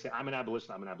 right? And they say, I'm an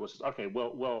abolitionist. Okay,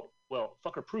 well,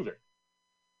 fucker, prove it,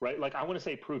 right? Like I want to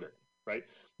say prove it, right?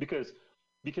 Because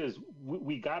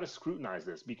we got to scrutinize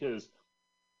this, because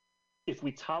if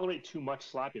we tolerate too much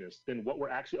sloppiness, then what we're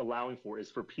actually allowing for is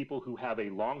for people who have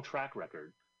a long track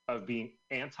record of being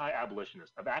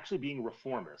anti-abolitionist, of actually being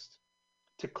reformist,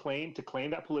 to claim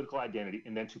that political identity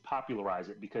and then to popularize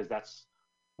it because that's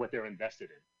what they're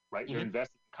invested in, right? They're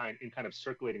invested in kind of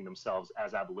circulating themselves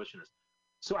as abolitionists.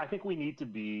 So I think we need to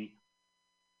be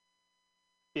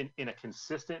in a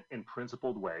consistent and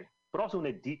principled way, but also in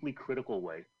a deeply critical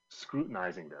way,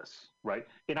 scrutinizing this, right?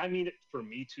 And I mean it for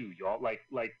me too, y'all. Like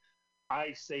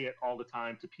I say it all the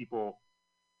time to people,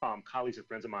 colleagues and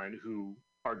friends of mine who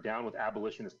are down with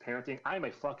abolitionist parenting. I'm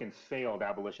a fucking failed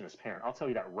abolitionist parent. I'll tell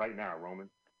you that right now, Roman.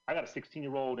 I got a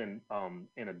 16-year-old and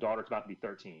a daughter that's about to be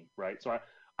 13, right? So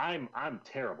I'm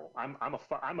terrible. I'm a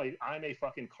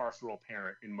fucking carceral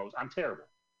parent in most. I'm terrible,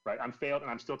 right? I'm failed,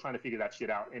 and I'm still trying to figure that shit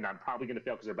out, and I'm probably going to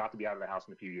fail because they're about to be out of the house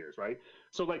in a few years, right?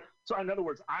 So in other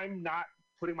words, I'm not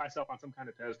putting myself on some kind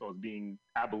of pedestal as being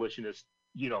abolitionist,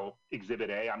 exhibit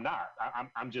A. I'm not.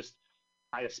 I'm just,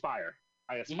 I aspire.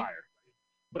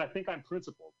 But I think I'm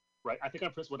principled, right? I think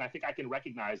I'm principled. And I think I can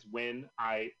recognize when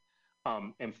I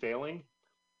am failing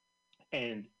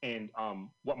and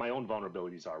what my own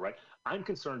vulnerabilities are, right? I'm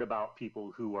concerned about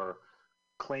people who are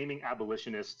claiming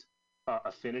abolitionist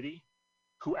affinity,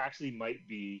 who actually might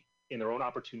be in their own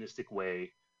opportunistic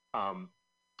way,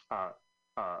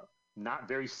 not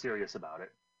very serious about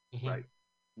it, right?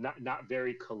 Not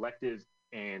very collective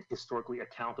and historically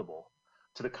accountable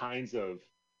to the kinds of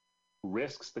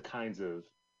risks, the kinds of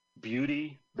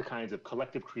beauty, the kinds of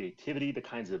collective creativity, the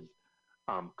kinds of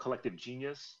collective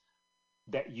genius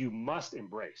that you must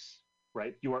embrace,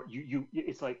 right?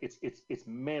 It's like it's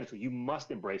mandatory. You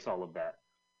must embrace all of that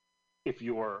if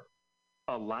you're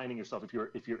aligning yourself,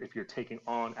 if you're taking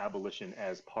on abolition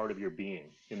as part of your being,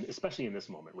 especially in this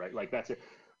moment, right? Like that's it.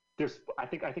 I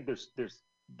think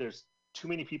there's too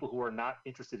many people who are not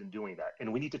interested in doing that,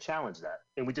 and we need to challenge that,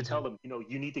 and we need to tell them,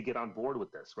 you need to get on board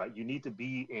with this, right? You need to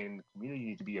be in community, you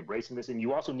need to be embracing this, and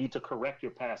you also need to correct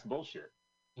your past bullshit,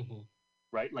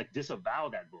 right? Like disavow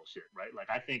that bullshit, right? Like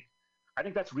I think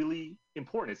that's really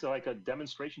important. It's like a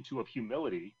demonstration of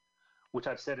humility, which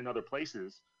I've said in other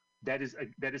places, that is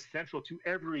central to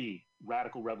every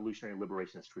radical revolutionary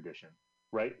liberationist tradition,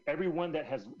 right? Everyone that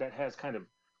has kind of,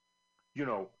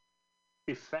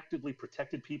 effectively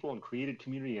protected people and created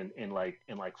community and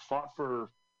fought for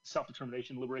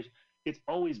self-determination, liberation, it's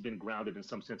always been grounded in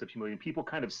some sense of humility. And people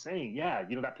kind of saying, yeah,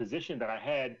 that position that I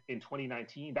had in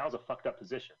 2019, that was a fucked up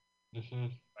position,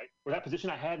 right? Or that position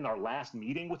I had in our last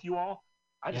meeting with you all,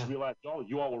 I just realized,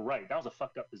 you all were right. That was a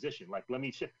fucked up position. Like, let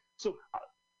me shift. So, I'll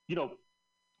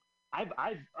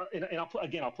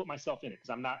put myself in it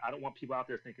because I don't want people out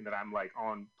there thinking that I'm like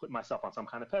putting myself on some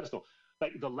kind of pedestal.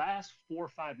 Like the last 4 or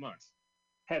 5 months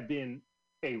have been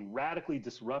a radically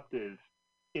disruptive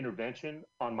intervention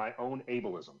on my own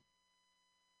ableism,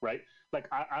 right? Like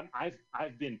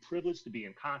I've been privileged to be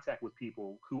in contact with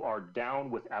people who are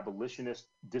down with abolitionist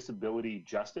disability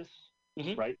justice,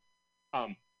 right?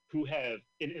 Who have,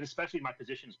 and especially my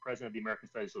position as president of the American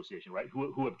Studies Association, right?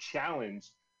 Who have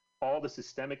challenged all the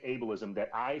systemic ableism that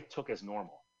I took as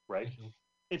normal, right?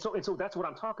 And so that's what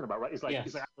I'm talking about, right? It's like,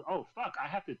 oh fuck, I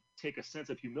have to take a sense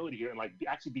of humility here and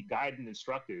actually be guided and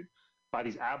instructed by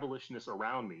these abolitionists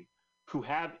around me who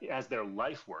have as their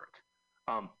life work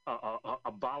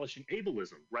abolishing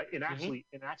ableism, right? And actually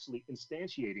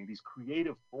instantiating these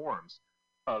creative forms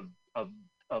of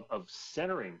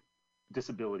centering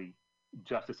disability,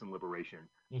 justice, and liberation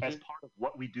as part of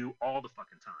what we do all the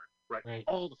fucking time, right?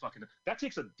 All the fucking time. That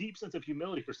takes a deep sense of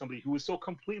humility for somebody who is so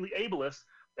completely ableist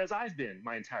as I've been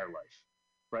my entire life,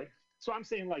 right? So I'm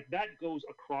saying like that goes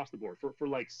across the board for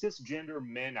like cisgender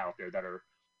men out there that are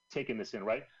taking this in,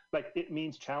 right? Like it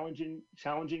means challenging,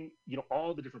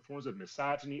 all the different forms of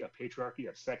misogyny, of patriarchy,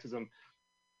 of sexism,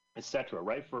 etc.,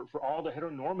 right? For all the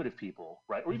heteronormative people,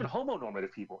 right? Or even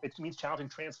homonormative people, it means challenging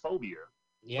transphobia,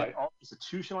 right? All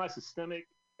institutionalized, systemic,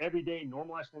 everyday,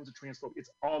 normalized forms of transphobia. It's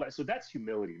all that. So that's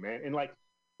humility, man. And like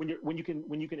when you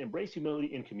can embrace humility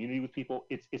in community with people,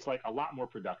 it's like a lot more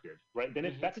productive, right?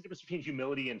 Then that's the difference between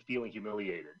humility and feeling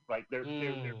humiliated. Like there's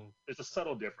a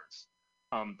subtle difference,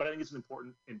 but I think it's an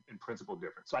important and principled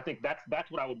difference. So I think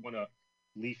that's what I would want to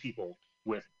leave people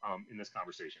with in this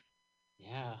conversation.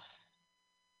 Yeah,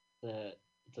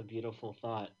 it's a beautiful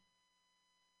thought.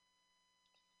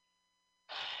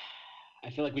 I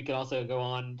feel like we could also go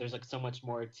on. There's like so much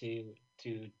more to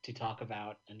talk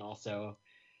about, and also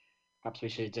perhaps we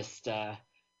should just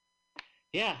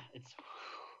it's.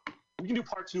 We can do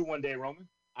part 2 one day, Roman.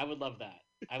 I would love that.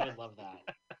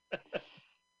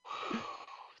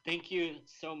 Thank you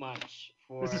so much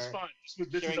for this is fun.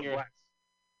 This is a blast.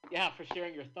 Yeah, for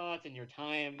sharing your thoughts and your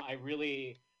time. I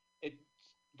really,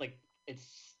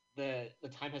 the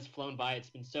time has flown by. It's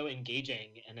been so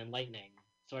engaging and enlightening.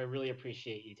 So I really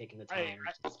appreciate you taking the time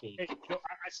to speak.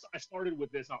 I started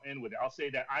with this. I'll end with it. I'll say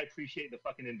that I appreciate the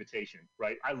fucking invitation,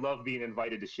 right? I love being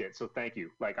invited to shit. So thank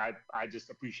you. Like I just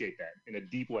appreciate that in a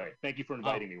deep way. Thank you for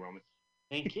inviting me, Roman.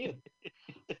 Thank you.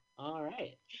 All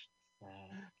right.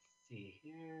 Let's see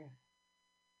here.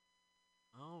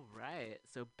 All right.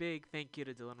 So big thank you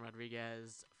to Dylan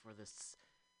Rodriguez for this.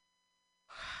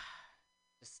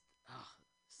 Just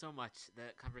so much.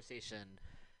 That conversation.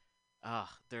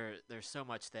 There's so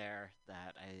much there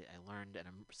that I learned, and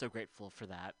I'm so grateful for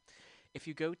that. If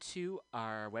you go to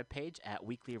our webpage at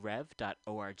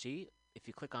weeklyrev.org, if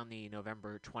you click on the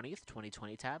November 20th,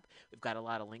 2020 tab, we've got a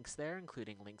lot of links there,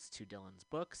 including links to Dylan's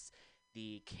books,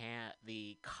 the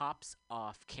Cops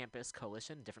Off Campus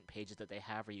Coalition, different pages that they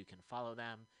have where you can follow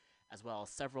them, as well as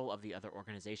several of the other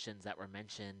organizations that were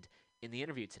mentioned in the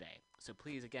interview today. So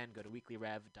please, again, go to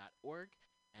weeklyrev.org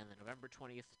and the November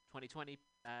 20th, 2020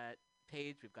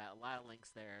 page. We've got a lot of links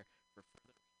there for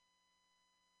further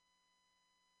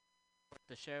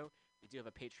the show. We do have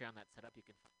a Patreon that's set up. You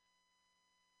can find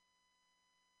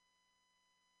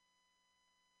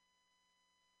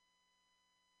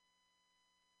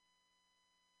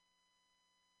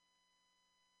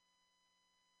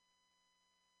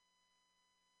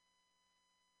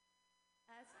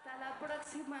Hasta la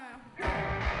próxima.